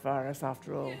bad virus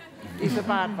after all. He's a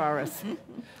bad virus.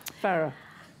 Farah.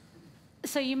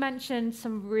 So you mentioned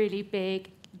some really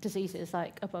big diseases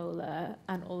like Ebola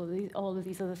and all of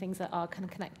these other things that are kind of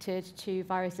connected to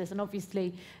viruses. And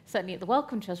obviously, certainly at the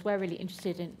Wellcome Trust, we're really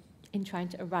interested in trying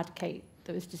to eradicate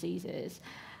those diseases.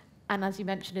 And as you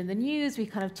mentioned in the news, we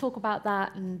kind of talk about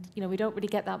that, and we don't really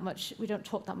get that much. We don't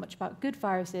talk that much about good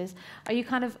viruses. Are you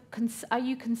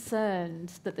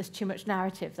concerned that there's too much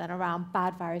narrative then around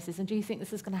bad viruses? And do you think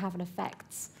this is going to have an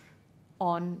effect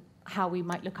on how we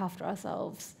might look after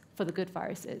ourselves for the good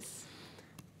viruses?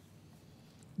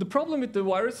 The problem with the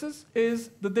viruses is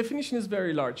the definition is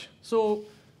very large. So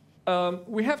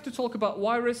we have to talk about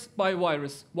virus by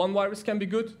virus. One virus can be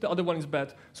good, the other one is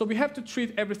bad. So we have to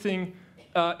treat everything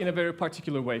in a very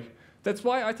particular way. That's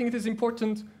why I think it is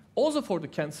important also for the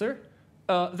cancer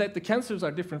that the cancers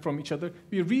are different from each other.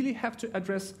 We really have to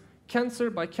address cancer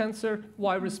by cancer,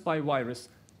 virus by virus,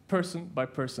 person by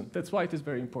person. That's why it is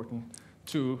very important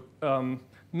to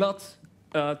not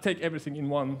take everything in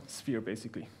one sphere,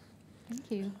 basically. Thank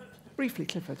you. Briefly,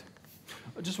 Clifford.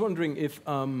 I'm just wondering if,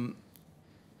 in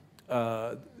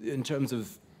terms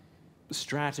of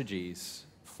strategies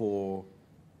for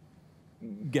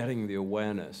getting the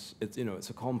awareness, it's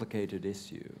a complicated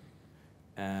issue.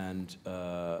 And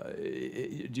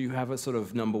do you have a sort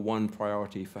of number one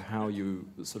priority for how you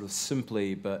sort of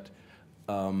simply but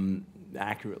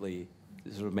accurately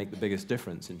sort of make the biggest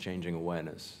difference in changing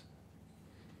awareness?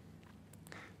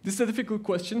 This is a difficult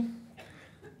question.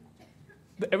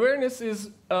 The awareness is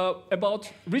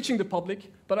about reaching the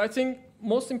public, but I think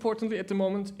most importantly at the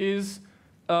moment is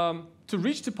to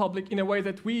reach the public in a way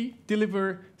that we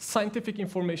deliver scientific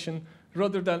information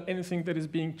rather than anything that is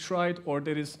being tried or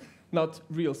that is not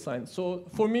real science. So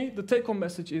for me, the take-home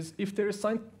message is if there is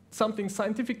something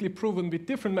scientifically proven with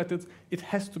different methods, it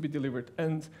has to be delivered.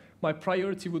 And my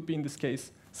priority would be, in this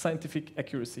case, scientific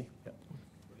accuracy. Yeah.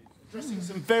 Addressing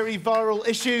some very viral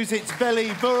issues, it's Veli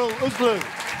Vural Uglu.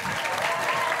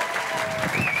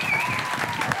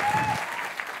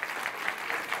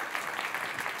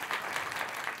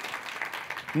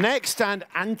 Next, and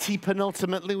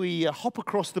anti-penultimately, we hop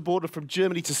across the border from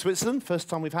Germany to Switzerland. First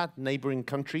time we've had neighbouring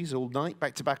countries all night,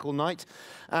 back-to-back all night.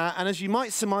 And as you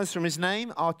might surmise from his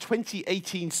name, our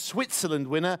 2018 Switzerland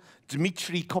winner,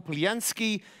 Dmitry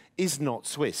Kopelyansky, is not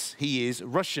Swiss. He is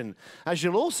Russian. As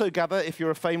you'll also gather, if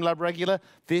you're a Famelab regular,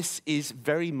 this is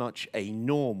very much a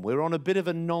norm. We're on a bit of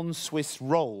a non-Swiss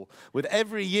roll. With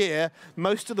every year,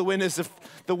 most of the winners of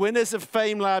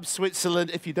Famelab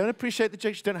Switzerland, if you don't appreciate the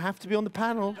jokes, you don't have to be on the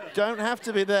panel. Don't have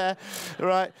to be there,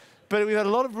 right? But we've had a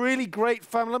lot of really great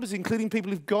Famelabs, including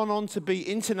people who've gone on to be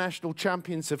international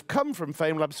champions, have come from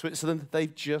Famelab Switzerland.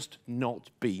 They've just not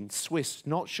been Swiss.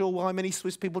 Not sure why many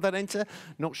Swiss people don't enter.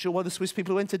 Not sure why the Swiss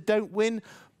people who enter don't win.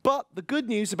 But the good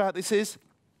news about this is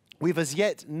we've as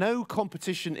yet no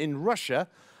competition in Russia.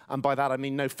 And by that, I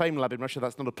mean no Famelab in Russia.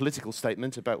 That's not a political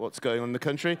statement about what's going on in the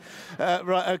country.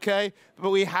 Right, OK. But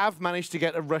we have managed to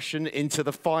get a Russian into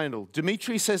the final.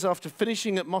 Dmitry says after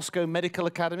finishing at Moscow Medical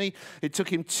Academy, it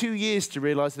took him 2 years to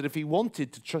realize that if he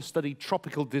wanted to study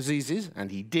tropical diseases,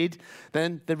 and he did,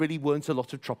 then there really weren't a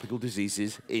lot of tropical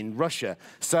diseases in Russia.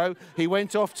 So he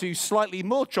went off to slightly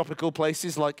more tropical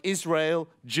places like Israel,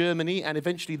 Germany, and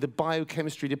eventually the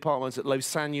biochemistry departments at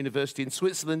Lausanne University in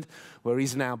Switzerland, where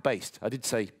he's now based. I did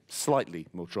say slightly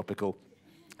more tropical.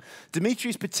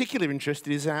 Dimitri's particularly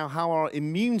interested in how our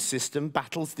immune system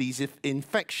battles these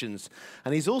infections.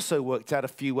 And he's also worked out a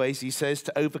few ways, he says,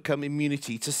 to overcome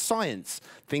immunity to science.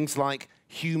 Things like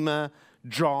humor,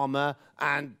 drama,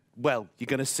 and, well, you're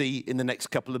going to see in the next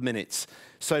couple of minutes.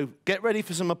 So get ready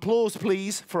for some applause,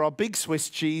 please, for our big Swiss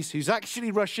cheese, who's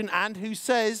actually Russian and who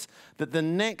says that the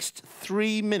next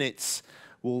 3 minutes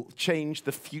will change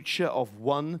the future of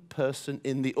one person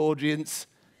in the audience.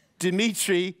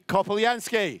 Dmitry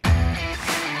Kopolyansky.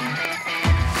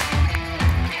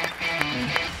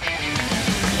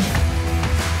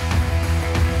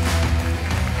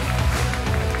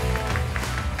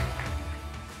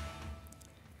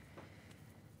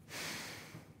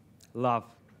 Love.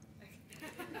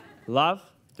 Love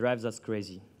drives us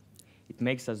crazy. It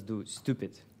makes us do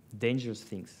stupid, dangerous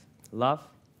things. Love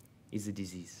is a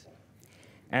disease.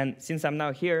 And since I'm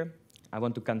now here, I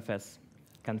want to confess.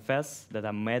 Confess that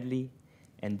I'm madly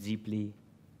and deeply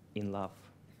in love.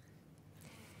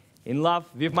 In love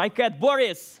with my cat,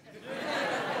 Boris!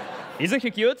 Isn't he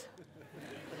cute?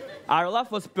 Our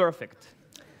love was perfect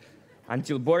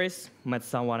until Boris met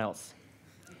someone else.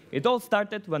 It all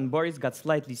started when Boris got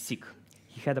slightly sick.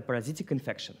 He had a parasitic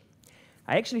infection.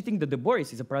 I actually think that the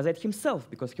Boris is a parasite himself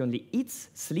because he only eats,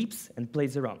 sleeps, and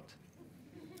plays around.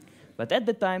 But at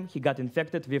the time, he got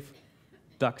infected with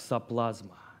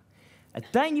toxoplasma, a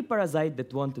tiny parasite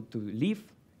that wanted to live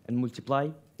and multiply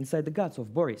inside the guts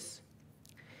of Boris.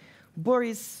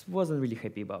 Boris wasn't really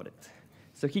happy about it,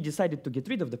 so he decided to get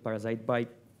rid of the parasite by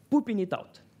pooping it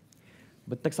out.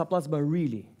 But toxoplasma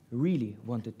really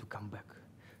wanted to come back,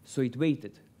 so it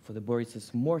waited for the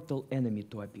Boris's mortal enemy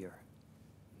to appear,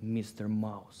 Mr.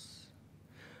 Mouse.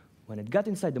 When it got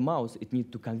inside the mouse, it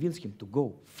needed to convince him to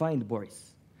go find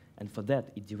Boris, and for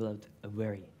that, it developed a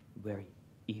very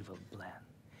evil plan.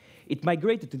 It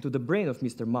migrated into the brain of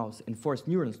Mr. Mouse and forced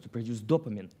neurons to produce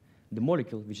dopamine, the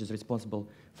molecule which is responsible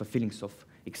for feelings of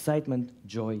excitement,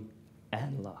 joy,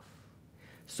 and love.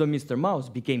 So Mr. Mouse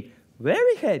became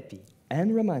very happy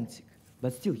and romantic,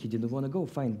 but still he didn't want to go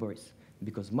find Boris,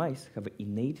 because mice have an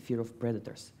innate fear of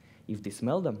predators. If they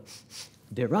smell them,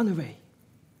 they run away.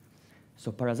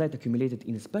 So parasite accumulated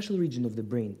in a special region of the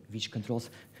brain which controls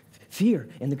fear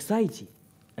and anxiety,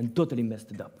 and totally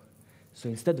messed it up. So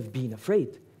instead of being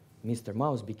afraid, Mr.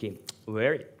 Mouse became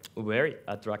very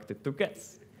attracted to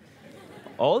cats.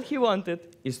 All he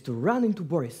wanted is to run into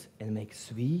Boris and make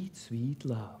sweet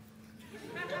love.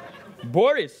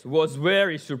 Boris was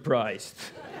very surprised.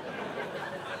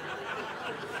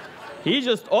 He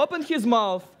just opened his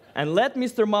mouth and let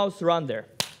Mr. Mouse run there.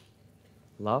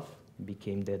 Love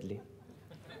became deadly.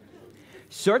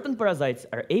 Certain parasites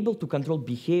are able to control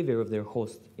behavior of their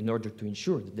host in order to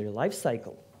ensure that their life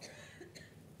cycle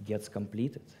gets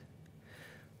completed.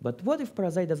 But what if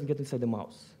parasite doesn't get inside the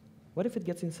mouse? What if it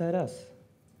gets inside us,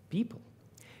 people?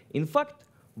 In fact,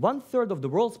 1/3 of the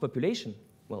world's population,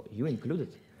 well, you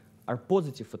included, are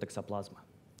positive for toxoplasma.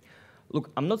 Look,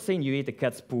 I'm not saying you ate a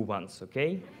cat's poo once,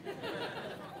 okay?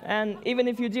 And even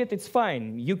if you did, it's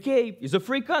fine. UK is a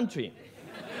free country.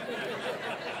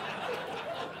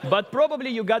 But probably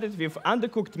you got it with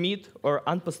undercooked meat or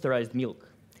unpasteurized milk.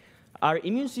 Our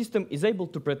immune system is able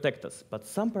to protect us, but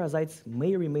some parasites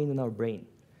may remain in our brain.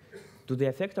 Do they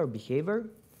affect our behavior?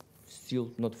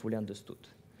 Still not fully understood.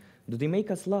 Do they make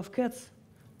us love cats?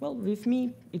 Well, with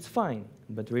me, it's fine.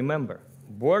 But remember,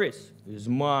 Boris is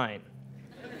mine.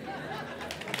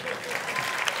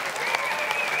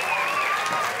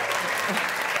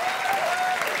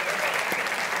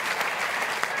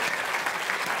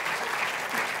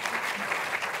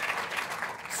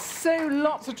 So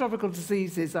lots of tropical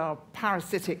diseases are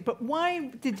parasitic, but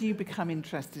why did you become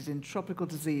interested in tropical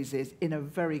diseases in a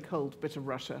very cold bit of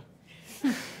Russia?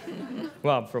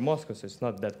 Well, I'm from Moscow, so it's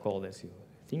not that cold as you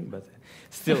think, but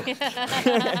still.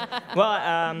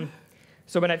 Well,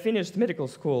 So when I finished medical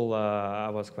school, I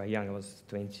was quite young. I was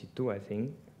 22, I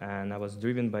think, and I was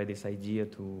driven by this idea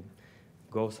to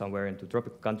go somewhere into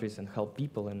tropical countries and help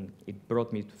people, and it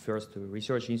brought me first to a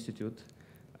research institute,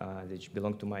 which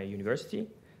belonged to my university,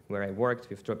 where I worked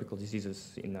with tropical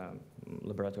diseases in a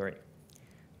laboratory.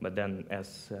 But then,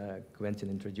 as Quentin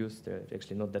introduced, there are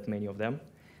actually not that many of them.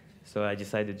 So I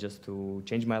decided just to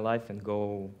change my life and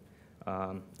go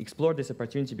explore this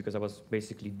opportunity, because I was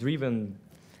basically driven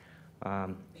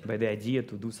by the idea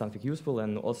to do something useful,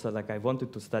 and also like I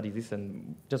wanted to study this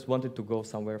and just wanted to go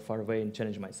somewhere far away and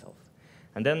challenge myself.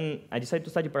 And then I decided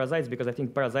to study parasites, because I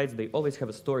think parasites, they always have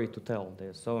a story to tell.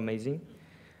 They're so amazing.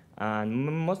 And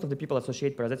most of the people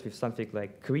associate parasites with something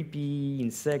like creepy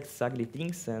insects, ugly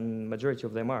things, and majority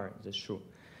of them are, that's true.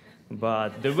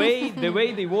 But the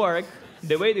way they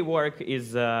work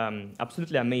is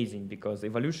absolutely amazing, because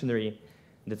evolutionary,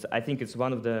 I think it's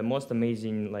one of the most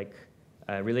amazing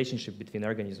relationship between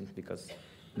organisms, because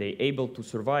they're able to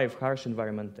survive harsh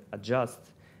environment, adjust,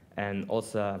 and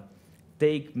also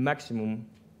take maximum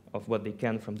of what they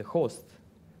can from the host.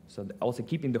 So also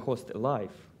keeping the host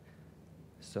alive.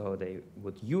 So they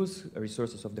would use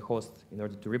resources of the host in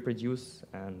order to reproduce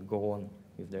and go on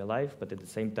with their life, but at the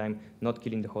same time not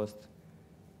killing the host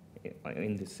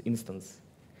in this instance.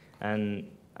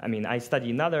 And I mean, I study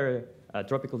another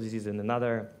tropical disease and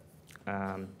another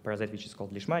parasite which is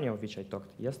called Leishmania, of which I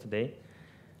talked yesterday.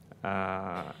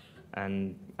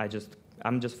 And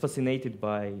I'm just fascinated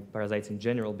by parasites in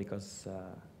general, because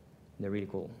they're really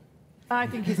cool. I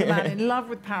think he's a man in love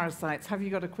with parasites. Have you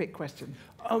got a quick question?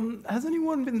 Has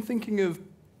anyone been thinking of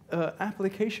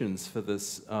applications for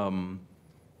this?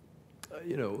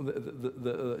 You know,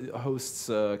 the hosts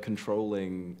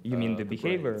controlling. You mean the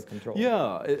behavior control?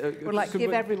 Yeah. Well, like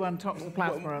give everyone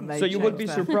toxoplasma and they. So you would be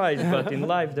surprised, but in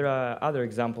life there are other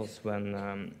examples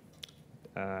when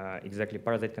exactly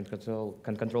parasite can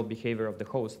control behavior of the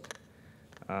host.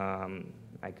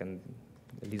 I can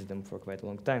list them for quite a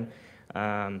long time.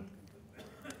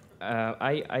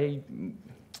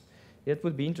 It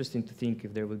would be interesting to think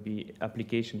if there would be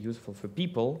application useful for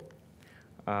people.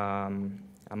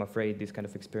 I'm afraid these kind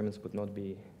of experiments would not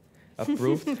be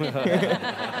approved.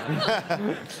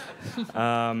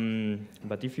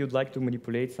 But if you'd like to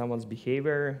manipulate someone's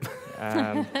behavior,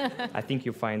 I think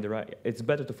you find it's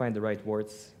better to find the right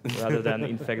words rather than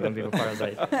infect them with a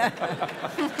parasite.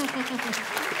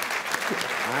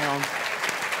 Hang on.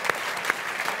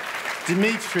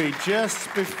 Dimitri,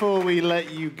 just before we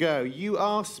let you go, you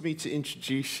asked me to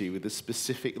introduce you with a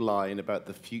specific line about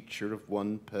the future of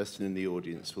one person in the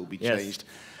audience will be changed.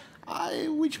 Yes.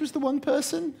 Which was the one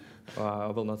person? I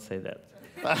will not say that.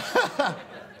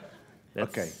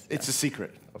 Okay, it's a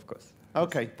secret. Of course.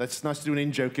 Okay, that's nice to do an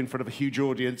in-joke in front of a huge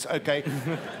audience. Okay,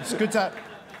 it's good to...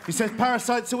 He says,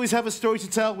 parasites always have a story to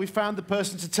tell. We found the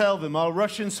person to tell them. Our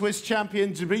Russian-Swiss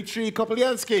champion, Dmitry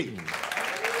Kopolyansky.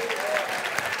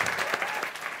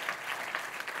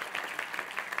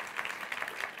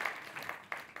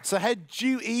 So head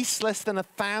due east, less than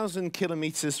 1,000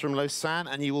 kilometers from Lausanne,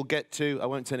 and you will get to, I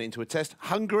won't turn it into a test,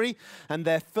 Hungary, and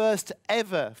their first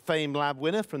ever Famelab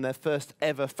winner from their first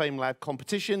ever Famelab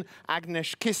competition,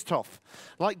 Agnes Kisthoff.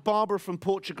 Like Barbara from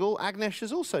Portugal, Agnes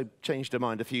has also changed her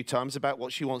mind a few times about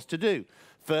what she wants to do.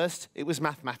 First, it was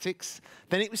mathematics,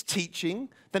 then it was teaching,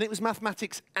 then it was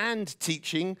mathematics and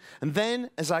teaching, and then,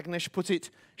 as Agnes put it,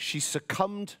 she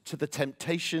succumbed to the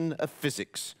temptation of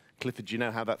physics. Clifford, do you know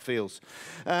how that feels?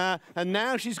 And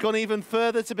now she's gone even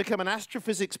further to become an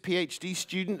astrophysics PhD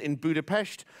student in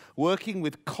Budapest, working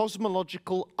with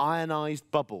cosmological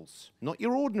ionized bubbles. Not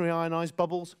your ordinary ionized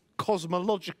bubbles,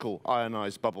 cosmological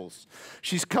ionized bubbles.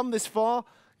 She's come this far.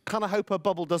 Kind of hope her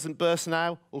bubble doesn't burst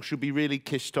now, or she'll be really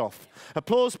kissed off.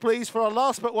 Applause, please, for our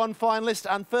last but one finalist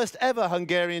and first ever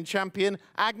Hungarian champion,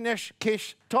 Agnes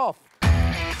Kisthoff.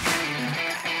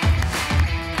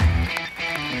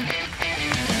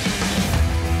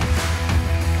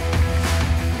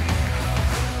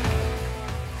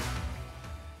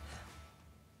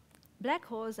 Black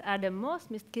holes are the most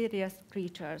mysterious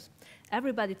creatures.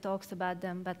 Everybody talks about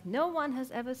them, but no one has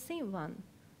ever seen one.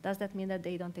 Does that mean that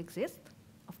they don't exist?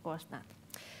 Of course not.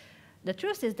 The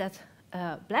truth is that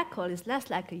a black hole is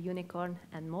less like a unicorn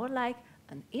and more like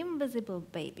an invisible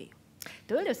baby.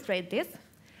 To illustrate this,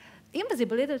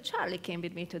 invisible little Charlie came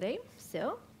with me today,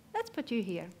 so let's put you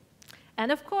here.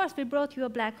 And of course, we brought you a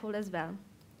black hole as well.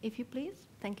 If you please,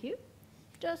 thank you.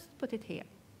 Just put it here.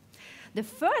 The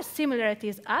first similarity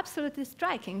is absolutely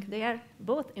striking. They are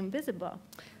both invisible.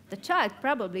 The child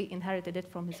probably inherited it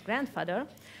from his grandfather.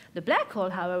 The black hole,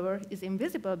 however, is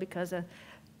invisible because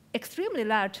extremely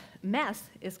large mass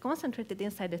is concentrated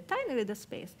inside a tiny little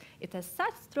space, it has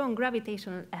such strong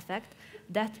gravitational effect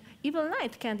that even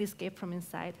light can't escape from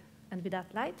inside. And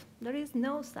without light, there is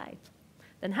no sight.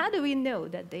 Then how do we know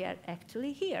that they are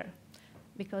actually here?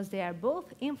 Because they are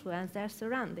both influence their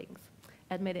surroundings.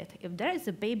 Admit it, if there is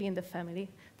a baby in the family,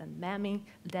 then mommy,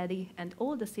 daddy, and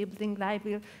all the sibling life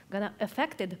will gonna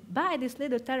affected by this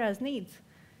little Tara's needs.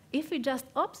 If we just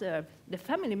observe the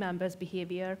family members'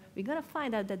 behavior, we're gonna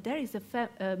find out that there is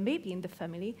a baby in the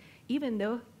family, even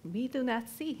though we do not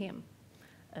see him.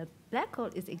 A black hole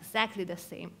is exactly the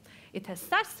same. It has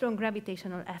such strong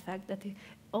gravitational effect that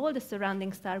all the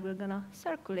surrounding stars will gonna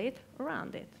circulate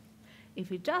around it. If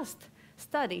we just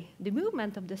study the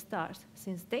movement of the stars,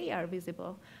 since they are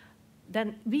visible,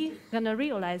 then we're gonna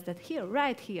realize that here,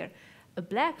 right here, a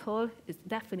black hole is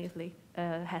definitely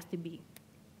has to be.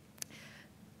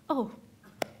 Oh,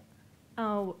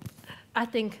 I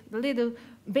think the little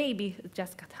baby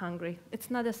just got hungry.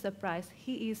 It's not a surprise.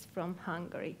 He is from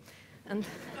Hungary. And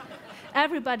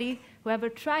everybody who ever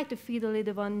tried to feed a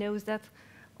little one knows that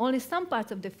only some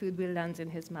parts of the food will land in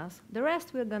his mouth. The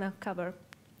rest we're gonna cover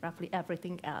roughly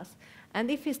everything else. And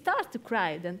if he starts to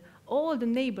cry, then all the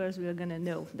neighbors will gonna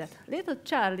know that little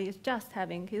Charlie is just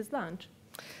having his lunch.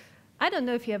 I don't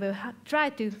know if you ever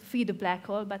tried to feed a black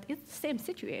hole, but it's the same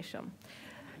situation.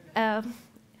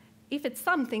 If it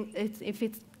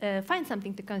finds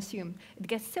something to consume, it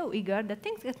gets so eager that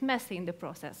things get messy in the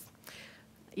process.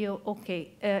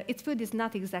 Its food is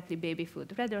not exactly baby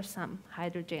food, rather some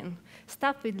hydrogen,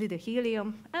 stuffed with little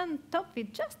helium and topped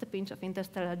with just a pinch of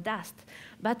interstellar dust.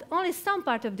 But only some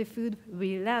part of the food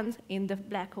will land in the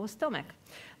black hole's stomach.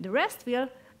 The rest will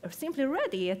simply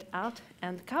radiate out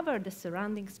and cover the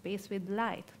surrounding space with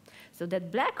light. So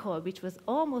that black hole, which was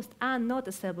almost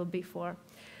unnoticeable before,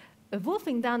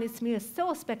 wolfing down its meal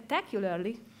so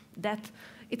spectacularly that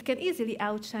it can easily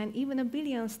outshine even 1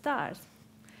 billion stars.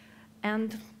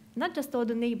 And not just all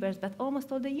the neighbors, but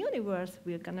almost all the universe,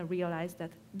 we're gonna realize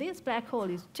that this black hole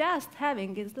is just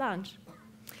having its lunch.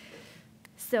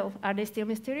 So, are they still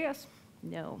mysterious?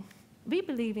 No. We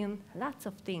believe in lots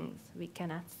of things we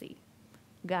cannot see.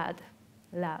 God,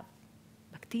 love,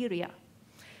 bacteria.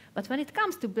 But when it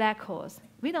comes to black holes,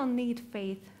 we don't need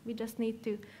faith, we just need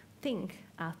to think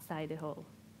outside the hole.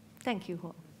 Thank you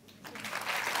all.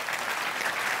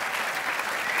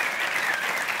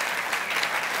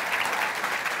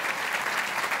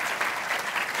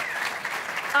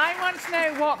 I want to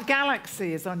know what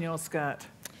galaxy is on your skirt.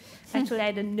 Actually,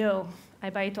 I don't know. I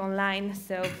buy it online,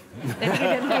 so they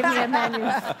didn't give me a menu.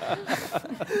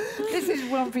 This is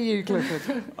one for you,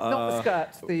 Clifford. Not the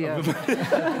skirt, the...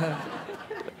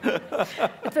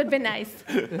 It would be nice.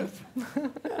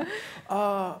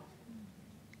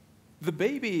 The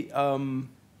baby, it's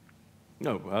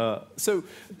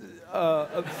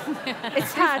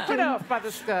hard put off by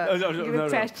the skirt.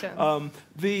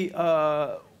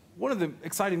 One of the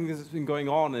exciting things that's been going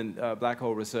on in black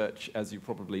hole research, as you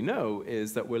probably know,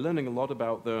 is that we're learning a lot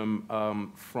about them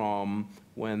from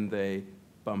when they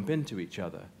bump into each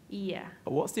other. Yeah.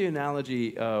 What's the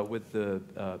analogy with the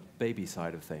baby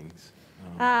side of things?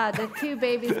 The two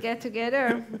babies get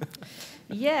together.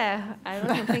 Yeah, I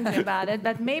wasn't thinking about it,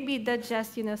 but maybe that's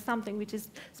just something which is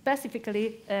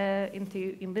specifically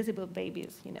into invisible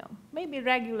babies. Maybe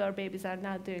regular babies are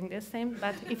not doing the same,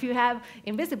 but if you have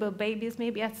invisible babies,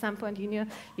 maybe at some point you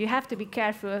have to be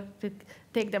careful to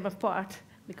take them apart,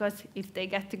 because if they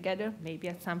get together, maybe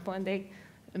at some point they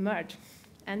emerge,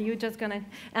 and you're just gonna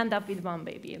end up with one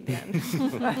baby in the end.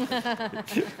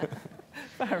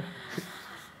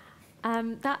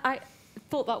 I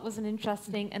thought that was an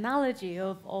interesting analogy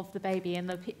of the baby and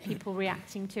the people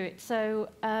reacting to it. So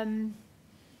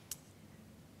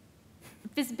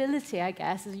visibility, I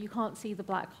guess, is you can't see the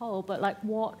black hole, but like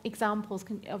what examples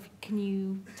can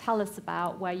you tell us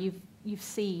about where you've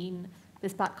seen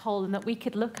this black hole and that we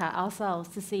could look at ourselves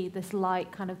to see this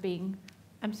light kind of being...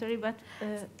 I'm sorry, but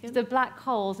the black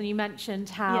holes, and you mentioned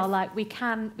how like we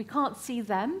can't see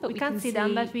them, but we can see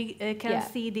them, but we can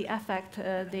see the effect.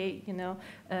 How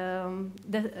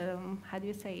do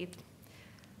you say it?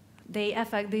 They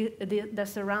affect the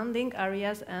surrounding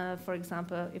areas. For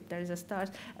example, if there is a star,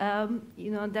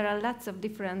 there are lots of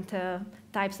different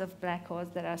types of black holes.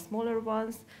 There are smaller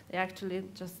ones. They're actually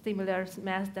just similar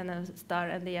mass than a star,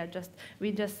 and they are just.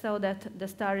 We just saw that the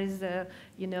star is,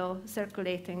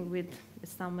 circulating with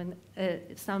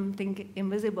something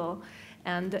invisible.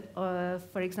 And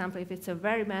for example, if it's a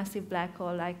very massive black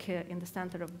hole, like in the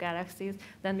center of galaxies,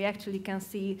 then we actually can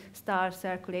see stars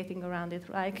circulating around it,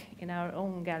 like in our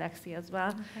own galaxy as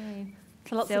well. Okay.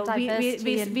 So lots so of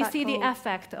diversity we see holes. the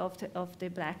effect of the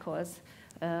black holes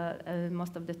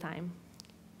most of the time.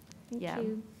 Thank Yeah.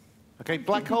 you. Okay,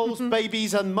 black holes,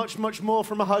 babies, and much, much more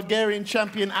from a Hungarian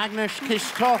champion, Agnes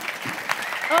Kistov.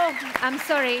 Oh, I'm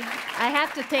sorry. I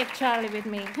have to take Charlie with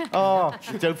me. Oh,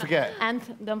 don't forget. And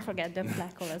don't forget the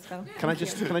black hole as well. Can I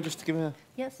just give her?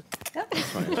 Yes.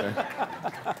 That's right, okay.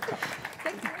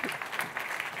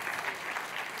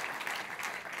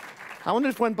 I wonder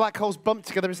if when black holes bump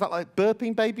together, is that like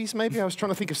burping babies, maybe? I was trying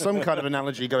to think of some kind of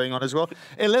analogy going on as well.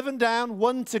 11 down,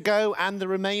 1 to go, and the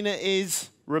remainder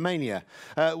is Romania.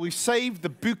 We've saved the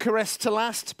Bucharest to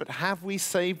last, but have we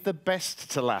saved the best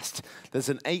to last? There's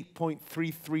an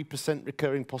 8.33%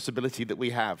 recurring possibility that we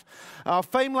have. Our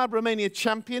Famelab Romania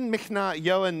champion, Mihnea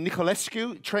Ioan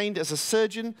Nicolescu, trained as a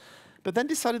surgeon, but then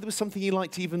decided there was something he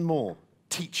liked even more.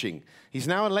 Teaching. He's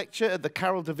now a lecturer at the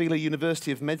Carol de Vila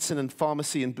University of Medicine and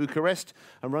Pharmacy in Bucharest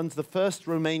and runs the first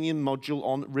Romanian module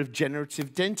on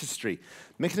regenerative dentistry.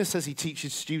 Mihnea says he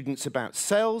teaches students about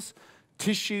cells,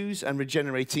 tissues and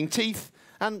regenerating teeth,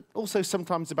 and also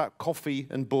sometimes about coffee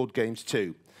and board games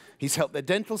too. He's helped their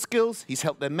dental skills, he's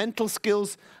helped their mental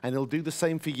skills, and he'll do the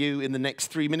same for you in the next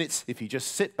 3 minutes if you just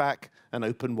sit back and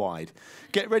open wide.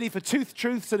 Get ready for tooth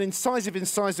truths and incisive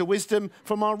incisor wisdom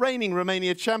from our reigning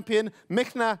Romania champion,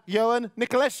 Mihnea Ioan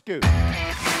Nicolescu.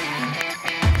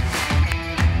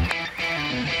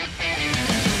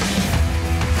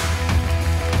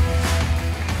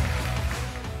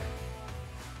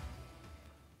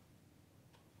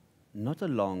 Not a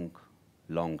long,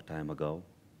 long time ago,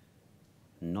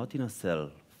 not in a cell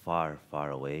far,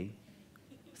 far away,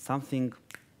 something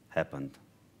happened.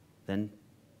 Then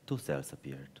 2 cells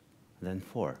appeared, then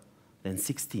 4, then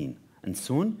 16, and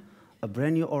soon a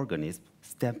brand new organism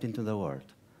stepped into the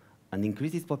world and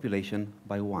increased its population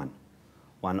by 1.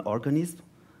 One organism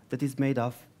that is made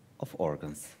of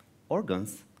organs.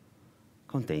 Organs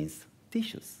contains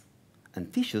tissues,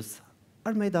 and tissues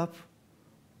are made up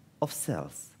of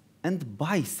cells, and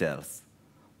by cells,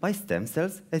 by stem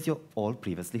cells, as you all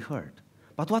previously heard.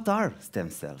 But what are stem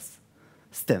cells?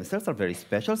 Stem cells are very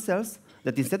special cells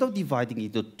that instead of dividing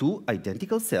into 2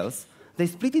 identical cells, they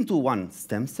split into 1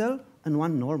 stem cell and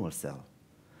 1 normal cell.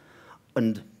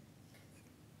 And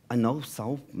I know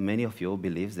so many of you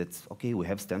believe that, okay, we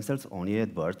have stem cells only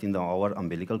at birth in our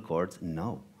umbilical cords.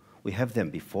 No, we have them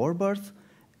before birth,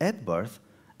 at birth,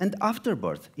 and after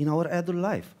birth in our adult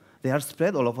life. They are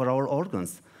spread all over our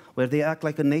organs, where they act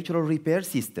like a natural repair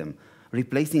system,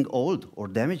 replacing old or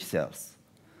damaged cells.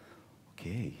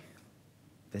 Okay,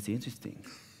 that's interesting.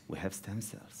 We have stem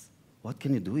cells. What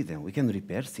can you do with them? We can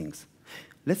repair things.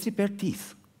 Let's repair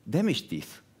teeth, damaged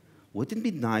teeth. Wouldn't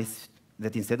it be nice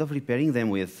that instead of repairing them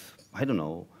with, I don't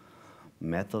know,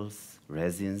 metals,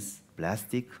 resins,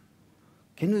 plastic,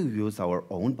 can we use our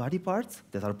own body parts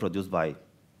that are produced by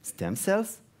stem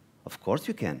cells? Of course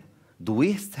you can. Do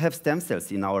we have stem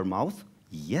cells in our mouth?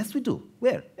 Yes, we do.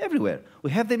 Where? Everywhere.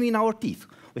 We have them in our teeth.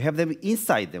 We have them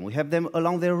inside them. We have them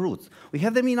along their roots. We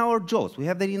have them in our jaws. We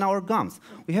have them in our gums.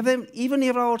 We have them even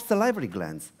in our salivary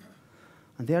glands.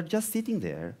 And they are just sitting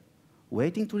there,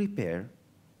 waiting to repair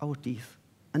our teeth.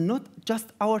 And not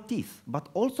just our teeth, but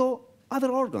also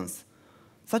other organs,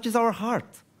 such as our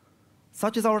heart,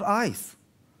 such as our eyes.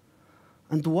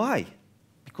 And why?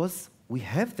 Because we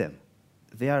have them.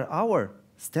 They are our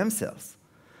stem cells.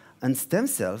 And stem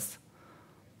cells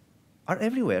are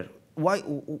everywhere.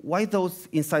 Why those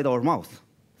inside our mouth?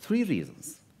 3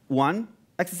 reasons. 1,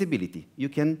 accessibility. You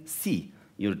can see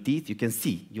your teeth, you can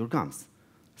see your gums.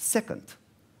 2nd,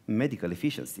 medical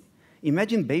efficiency.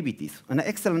 Imagine baby teeth, an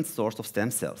excellent source of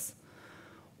stem cells.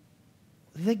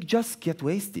 They just get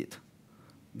wasted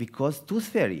because Tooth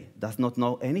Fairy does not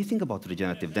know anything about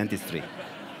regenerative dentistry.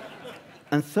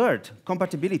 And 3rd,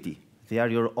 compatibility. They are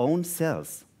your own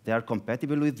cells. They are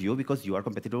compatible with you because you are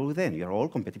compatible with them. You are all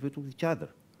compatible with each other.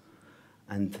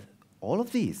 And all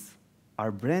of these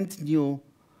are brand new,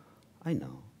 I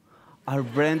know, are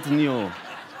brand new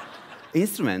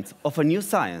instruments of a new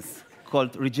science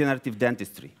called regenerative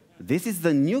dentistry. This is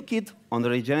the new kid on the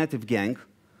regenerative gang,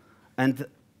 and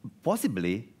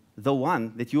possibly the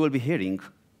one that you will be hearing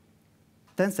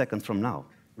 10 seconds from now,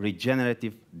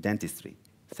 regenerative dentistry.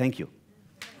 Thank you.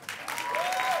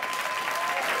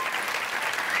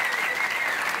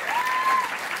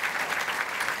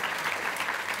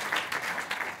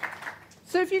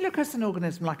 So if you look at an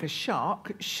organism like a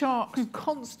shark, sharks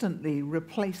constantly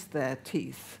replace their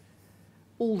teeth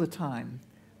all the time.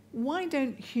 Why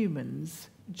don't humans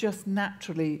just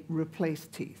naturally replace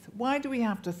teeth? Why do we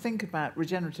have to think about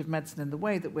regenerative medicine in the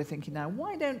way that we're thinking now?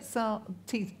 Why don't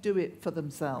teeth do it for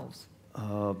themselves?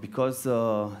 Because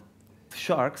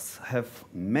sharks have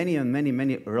many and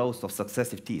many rows of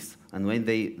successive teeth. And when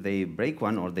they break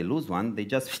one or they lose one, they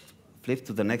just flip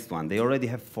to the next one. They already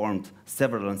have formed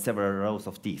several and several rows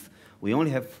of teeth. We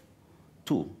only have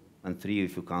 2 and 3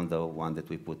 if you count the one that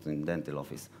we put in dental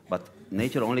office. But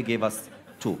nature only gave us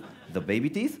 2, the baby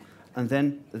teeth and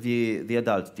then the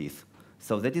adult teeth.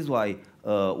 So that is why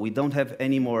we don't have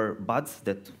any more buds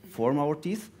that form our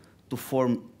teeth to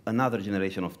form another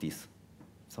generation of teeth.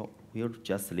 So we are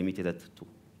just limited at 2.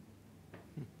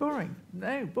 Boring.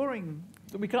 No, boring.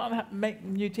 We can't make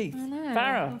new teeth. I know,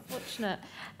 Farah. unfortunate.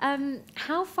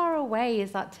 How far away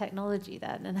is that technology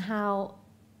then, and how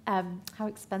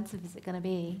expensive is it going to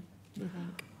be, do you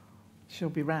think? She'll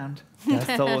be round.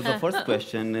 Yeah, so the first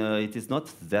question, it is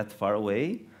not that far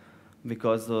away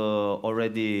because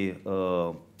already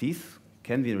teeth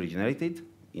can be regenerated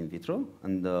in vitro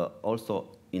and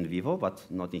also in vivo, but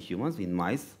not in humans, in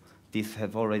mice. Teeth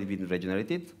have already been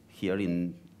regenerated here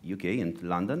in UK, in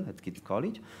London, at King's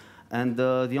College. And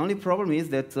the only problem is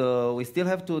that we still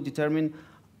have to determine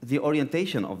the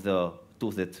orientation of the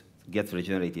tooth that gets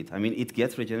regenerated. I mean, it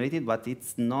gets regenerated, but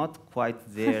it's not quite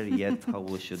there yet how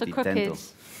we should So intend to. crooked.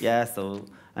 Yeah, so,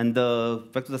 and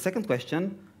back to the second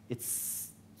question,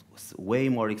 it's way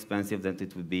more expensive than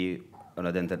it would be on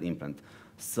a dental implant.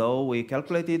 So we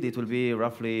calculated it will be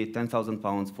roughly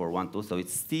 £10,000 for one tooth, so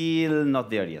it's still not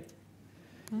there yet.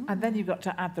 And then you've got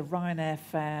to add the Ryanair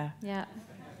fare. Yeah.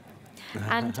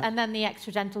 And then the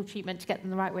extra dental treatment to get them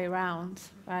the right way around,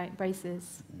 right?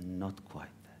 Braces. Not quite.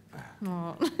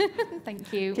 Oh.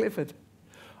 Thank you. Clifford.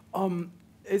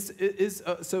 Is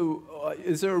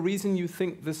there a reason you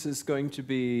think this is going to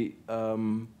be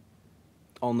on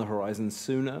the horizon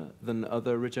sooner than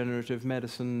other regenerative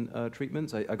medicine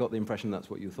treatments? I got the impression that's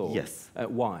what you thought. Yes.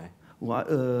 Why?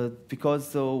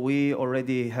 Because we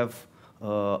already have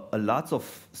a lot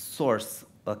of source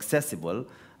accessible,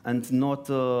 and not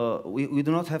we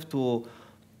do not have to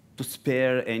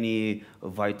spare any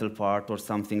vital part or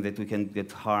something that we can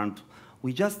get harmed.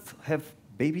 We just have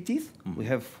baby teeth, we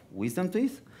have wisdom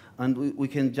teeth, and we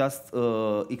can just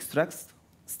extract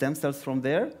stem cells from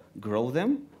there, grow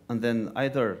them, and then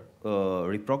either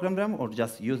reprogram them or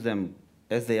just use them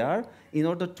as they are in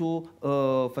order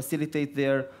to facilitate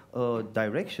their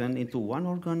direction into one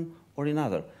organ or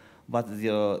another. But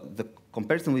the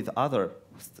comparison with other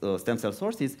stem cell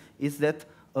sources is that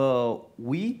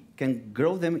we can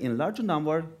grow them in larger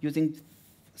number using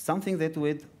something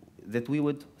that we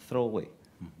would throw away.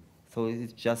 So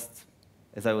it's just,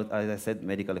 as I said,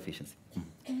 medical efficiency.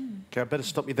 Okay, I better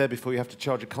stop you there before you have to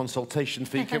charge a consultation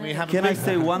fee. Can we have Can I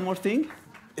say one more thing?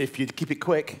 If you'd keep it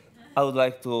quick. I would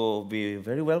like to be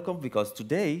very welcome because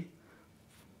today,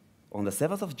 on the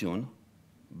 7th of June,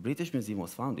 British Museum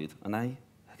was founded, and I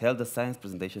held a science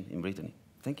presentation in Brittany.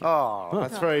 Thank you. Oh,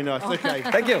 that's very nice. Okay.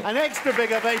 Thank you. An extra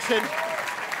big ovation.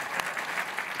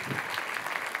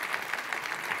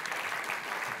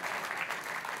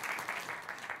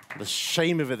 The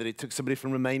shame of it that it took somebody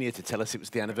from Romania to tell us it was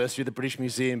the anniversary of the British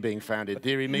Museum being founded.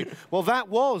 Dearie me. Well, that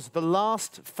was the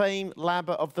last Famelab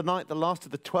of the night, the last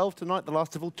of the 12 tonight, the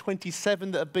last of all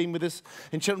 27 that have been with us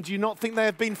in Cheltenham. Do you not think they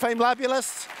have been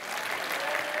Famelabulous?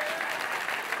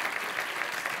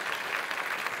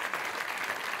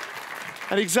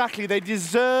 And exactly, they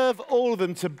deserve, all of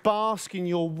them, to bask in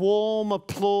your warm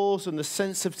applause and the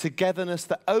sense of togetherness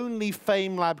that only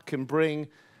Famelab can bring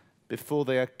before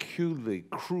they are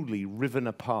cruelly riven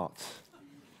apart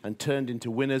and turned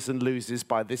into winners and losers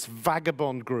by this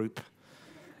vagabond group,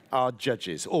 our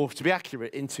judges. Or, to be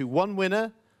accurate, into one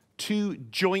winner, 2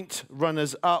 joint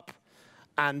runners-up,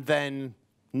 and then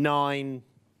 9,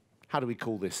 how do we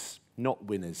call this? Not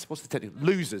winners. What's the technical?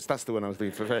 Losers. That's the one I was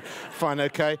looking for. Fine,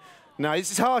 okay. Now,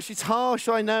 it's harsh,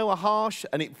 I know, harsh,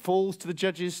 and it falls to the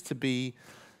judges to be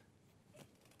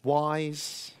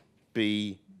wise,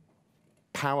 be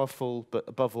powerful, but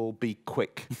above all, be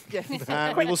quick. Yes.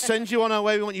 We will send you on our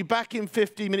way. We want you back in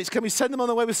 15 minutes. Can we send them on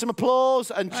their way with some applause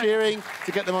and cheering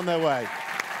to get them on their way?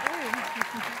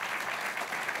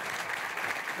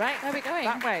 Right, where are we going?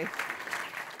 That way.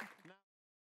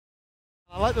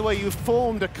 I like the way you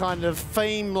formed a kind of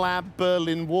Famelab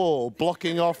Berlin Wall,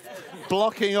 blocking off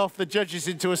the judges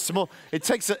into a small. It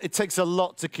takes a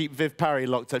lot to keep Viv Parry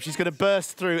locked up. She's going to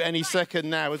burst through any second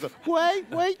now. It's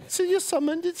like, wait till you're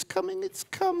summoned. It's coming. It's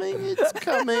coming.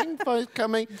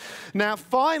 Now,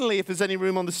 finally, if there's any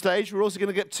room on the stage, we're also going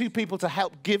to get 2 people to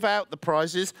help give out the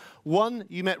prizes. One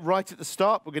you met right at the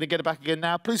start. We're going to get it back again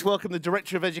now. Please welcome the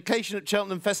Director of Education at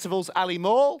Cheltenham Festivals, Ali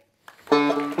Moore.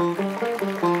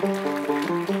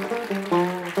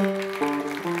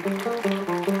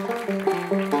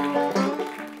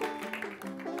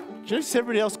 Just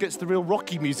everybody else gets the real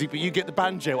rocky music, but you get the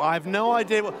banjo. I have no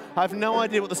idea what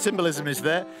the symbolism is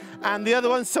there. And the other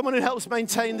one, someone who helps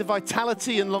maintain the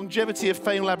vitality and longevity of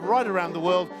Famelab right around the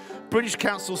world, British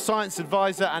Council Science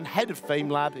Advisor and Head of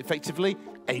Famelab, effectively,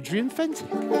 Adrian Fentic.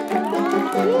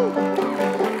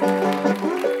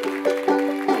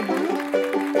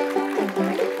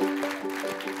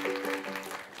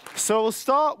 So we'll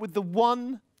start with the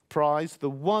one prize that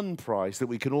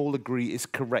we can all agree is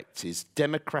correct, is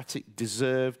democratic,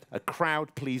 deserved, a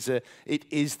crowd pleaser. It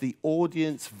is the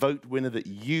audience vote winner that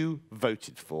you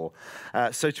voted for.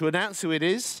 So to announce who it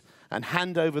is and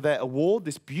hand over their award,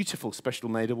 this beautiful special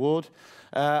made award,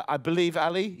 I believe,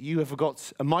 Ali, you have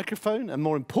got a microphone, and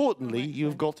more importantly, you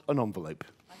have got an envelope.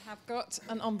 I have got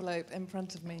an envelope in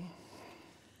front of me.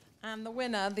 And the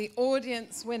winner, the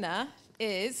audience winner,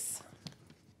 is...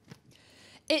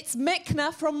 It's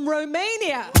Mikna from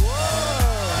Romania.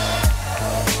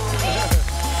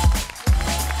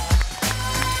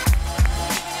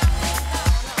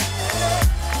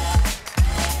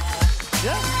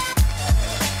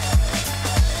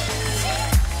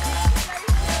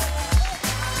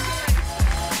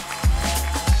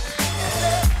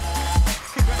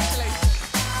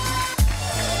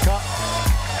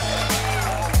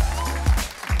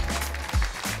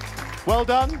 Well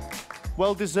done.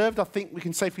 Well deserved. I think we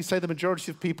can safely say the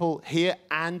majority of people here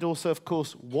and also, of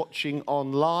course, watching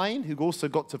online, who also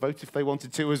got to vote if they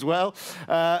wanted to as well.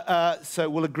 So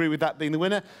we'll agree with that being the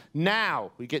winner.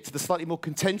 Now we get to the slightly more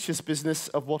contentious business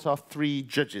of what our three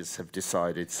judges have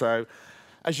decided. So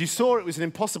as you saw, it was an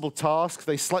impossible task.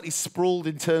 They slightly sprawled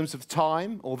in terms of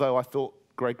time, although I thought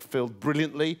Greg filled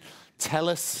brilliantly. Tell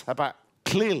us about,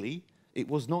 clearly, it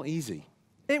was not easy.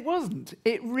 It wasn't.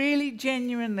 It really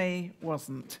genuinely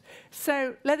wasn't.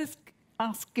 So let us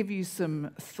give you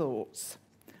some thoughts.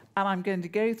 And I'm going to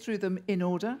go through them in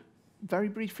order, very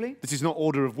briefly. This is not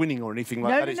order of winning or anything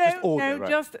like that. It's just order, No, right?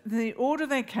 just the order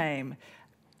they came.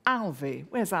 Alvi,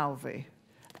 where's Alvi?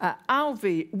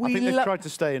 Alvi, I think they've tried to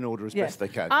stay in order as best they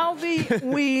can. Alvi,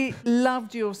 we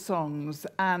loved your songs,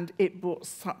 and it brought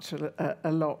such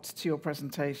a lot to your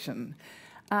presentation.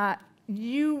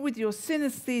 You, with your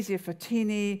synesthesia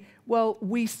Fatini, well,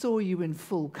 we saw you in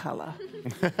full colour.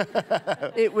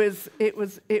 It was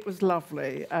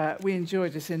lovely. We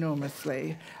enjoyed it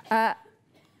enormously.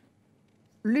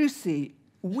 Lucy,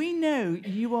 we know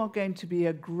you are going to be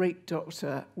a great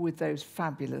doctor with those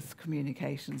fabulous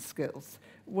communication skills.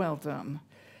 Well done.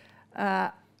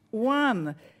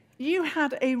 Juan, you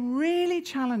had a really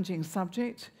challenging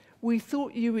subject. We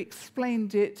thought you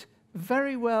explained it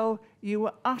very well. You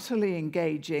were utterly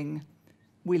engaging.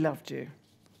 We loved you.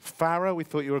 Farah, we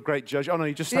thought you were a great judge. Oh, no,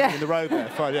 you just sat in the row there.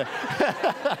 Fine,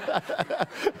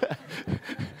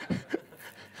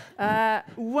 yeah.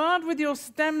 Wild with your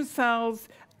stem cells.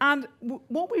 And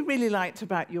what we really liked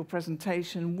about your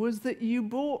presentation was that you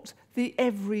brought the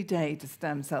everyday to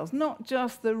stem cells, not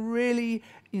just the really,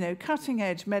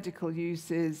 cutting-edge medical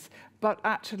uses, but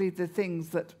actually the things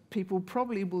that people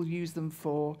probably will use them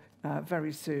for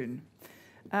very soon.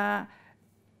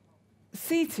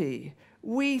 Siti,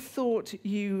 we thought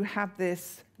you had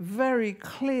this very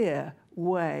clear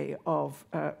way of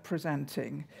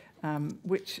presenting, and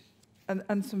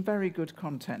some very good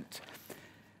content.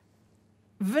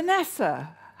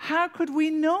 Vanessa, how could we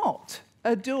not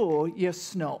adore your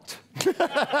snot?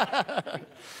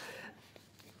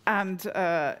 And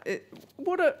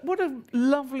what a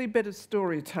lovely bit of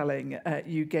storytelling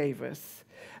you gave us.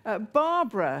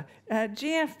 Barbara,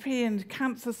 GFP and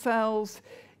cancer cells,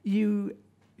 you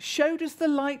showed us the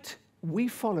light, we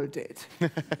followed it.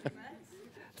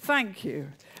 Thank you.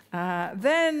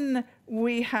 Then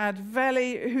we had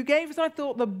Veli, who gave us, I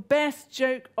thought, the best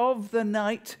joke of the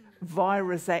night,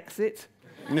 virus exit.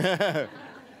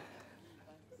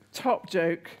 Top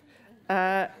joke.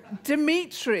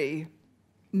 Dimitri,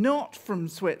 not from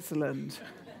Switzerland.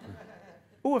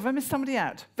 Oh, have I missed somebody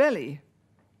out? Veli.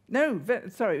 No,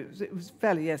 sorry, it was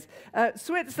Veli, yes.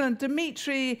 Switzerland,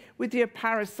 Dimitri with your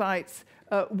parasites.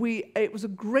 It was a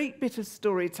great bit of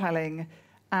storytelling,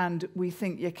 and we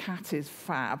think your cat is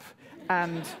fab.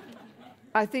 And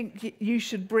I think you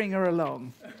should bring her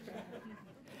along.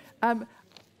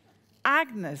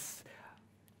 Agnes,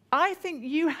 I think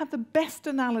you had the best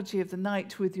analogy of the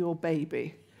night with your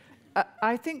baby.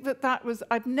 I think that was,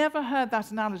 I'd never heard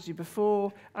that analogy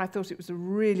before. I thought it was a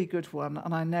really good one,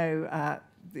 and I know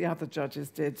the other judges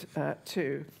did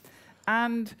too.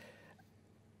 And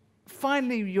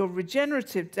finally, your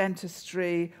regenerative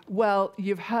dentistry, well,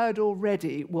 you've heard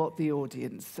already what the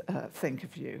audience think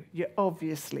of you. You're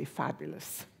obviously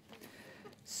fabulous.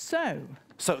 So,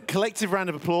 collective round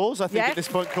of applause, I think, at this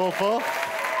point called for.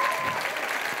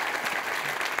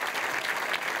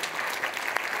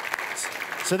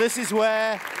 So this is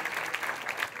where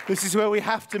we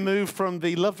have to move from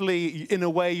the lovely, in a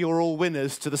way, you're all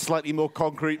winners, to the slightly more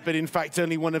concrete, but in fact,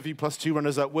 only one of you plus 2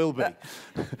 runners-up will be.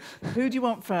 Who do you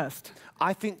want first?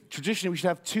 I think traditionally we should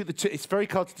have two. It's very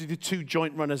hard to do the 2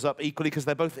 joint runners-up equally because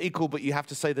they're both equal, but you have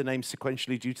to say the names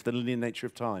sequentially due to the linear nature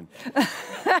of time.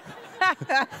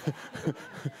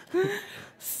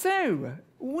 So,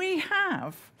 we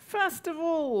have, first of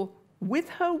all, with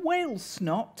her whale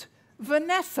snot,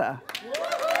 Vanessa.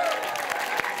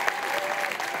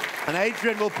 And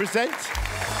Adrian will present.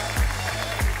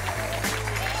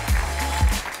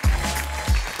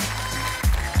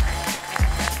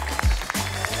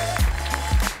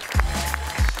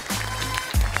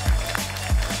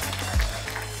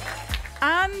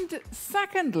 And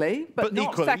secondly, but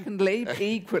not equally. secondly,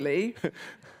 equally,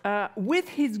 with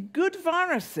his good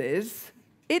viruses,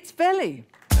 it's Veli.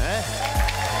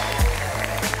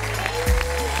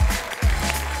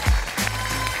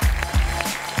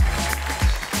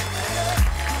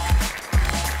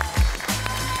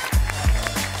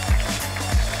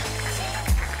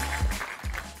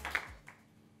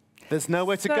 There's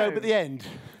nowhere to go but the end.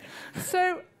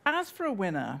 So, as for a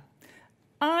winner,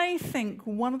 I think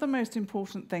one of the most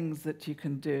important things that you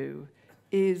can do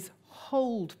is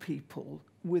hold people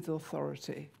with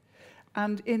authority.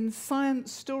 And in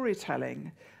science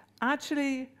storytelling,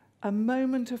 actually a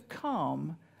moment of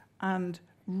calm and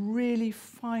really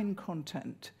fine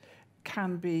content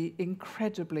can be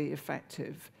incredibly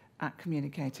effective at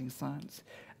communicating science.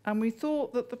 And we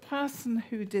thought that the person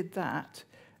who did that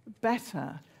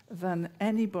better than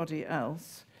anybody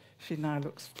else, she now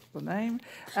looks for the name,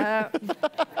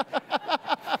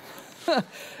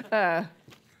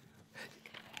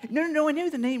 no, I know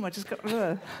the name, I just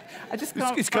can't.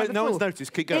 It's going, no one's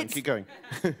noticed, keep going, keep going.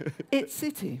 It's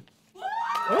City.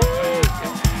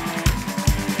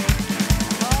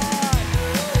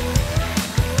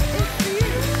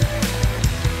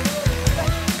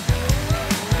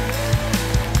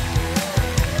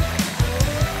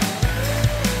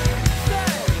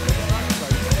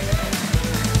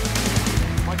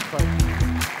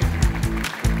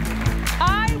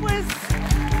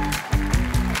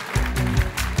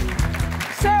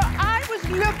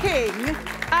 Looking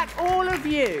at all of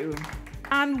you,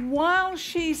 and while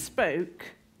she spoke,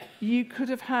 you could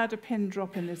have heard a pin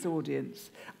drop in this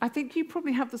audience. I think you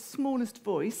probably have the smallest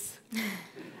voice,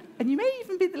 and you may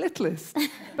even be the littlest,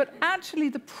 but actually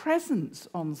the presence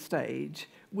on stage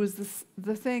was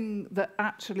the thing that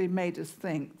actually made us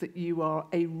think that you are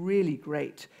a really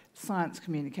great science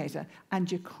communicator, and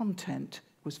your content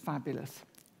was fabulous.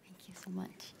 Thank you so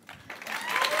much.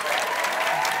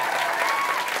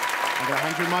 I'm going to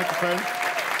hand you a microphone.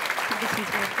 This is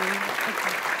working.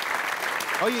 Okay.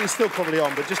 Oh, yeah, it's still probably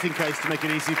on, but just in case, to make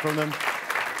it easy from them.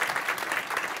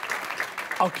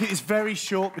 I'll keep this very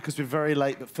short because we're very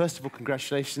late, but first of all,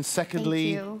 congratulations.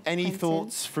 Secondly, any Vincent.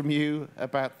 thoughts from you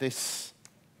about this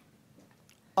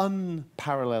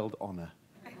unparalleled honour?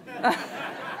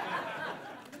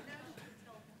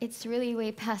 It's really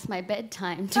way past my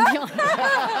bedtime, to be honest.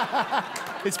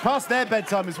 It's past their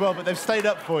bedtime as well, but they've stayed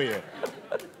up for you.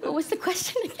 What was the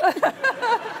question again?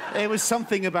 It was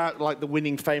something about, like, the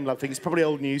winning Famelab thing. It's probably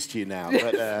old news to you now,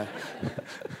 but...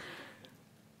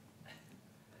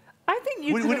 I think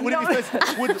you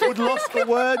would lost for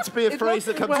words be a phrase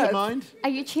that comes to mind? Are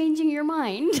you changing your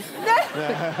mind?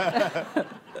 Yeah,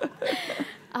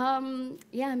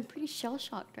 I'm pretty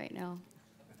shell-shocked right now.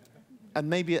 And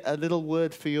maybe a little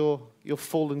word for your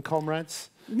fallen comrades?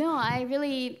 No,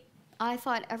 I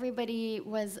thought everybody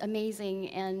was amazing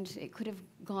and it could have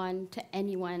gone to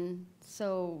anyone,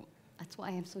 so that's why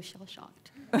I'm so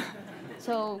shell-shocked.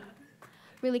 So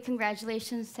really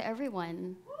congratulations to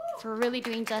everyone for really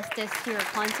doing justice to your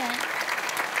content.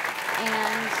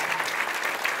 And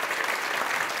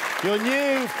your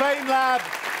new Famelab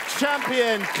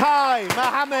champion, Kai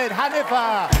Mohammed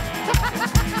Hanifa.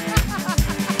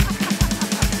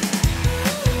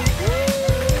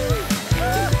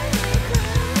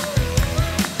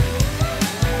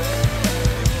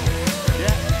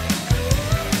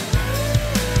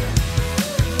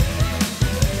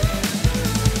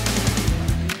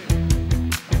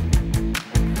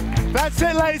 That's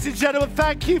it, ladies and gentlemen.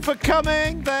 Thank you for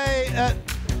coming.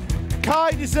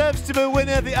 Kai deserves to be a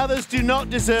winner. The others do not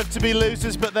deserve to be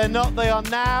losers, but they're not. They are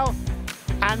now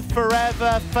and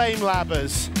forever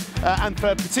Famelabbers, and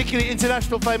for particularly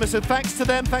international famous. So thanks to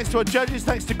them, thanks to our judges,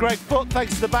 thanks to Greg Foote,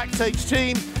 thanks to the backstage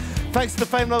team, thanks to the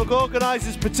Famelab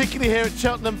organisers, particularly here at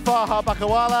Cheltenham, Farha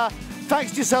Bakawala.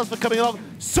 Thanks to yourselves for coming along.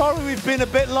 Sorry we've been a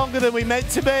bit longer than we meant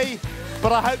to be,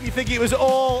 but I hope you think it was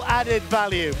all added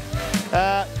value.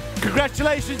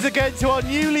 Congratulations again to our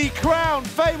newly crowned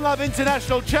Famelab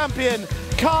International Champion,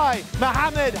 Kai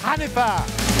Mohammed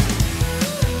Hanifa.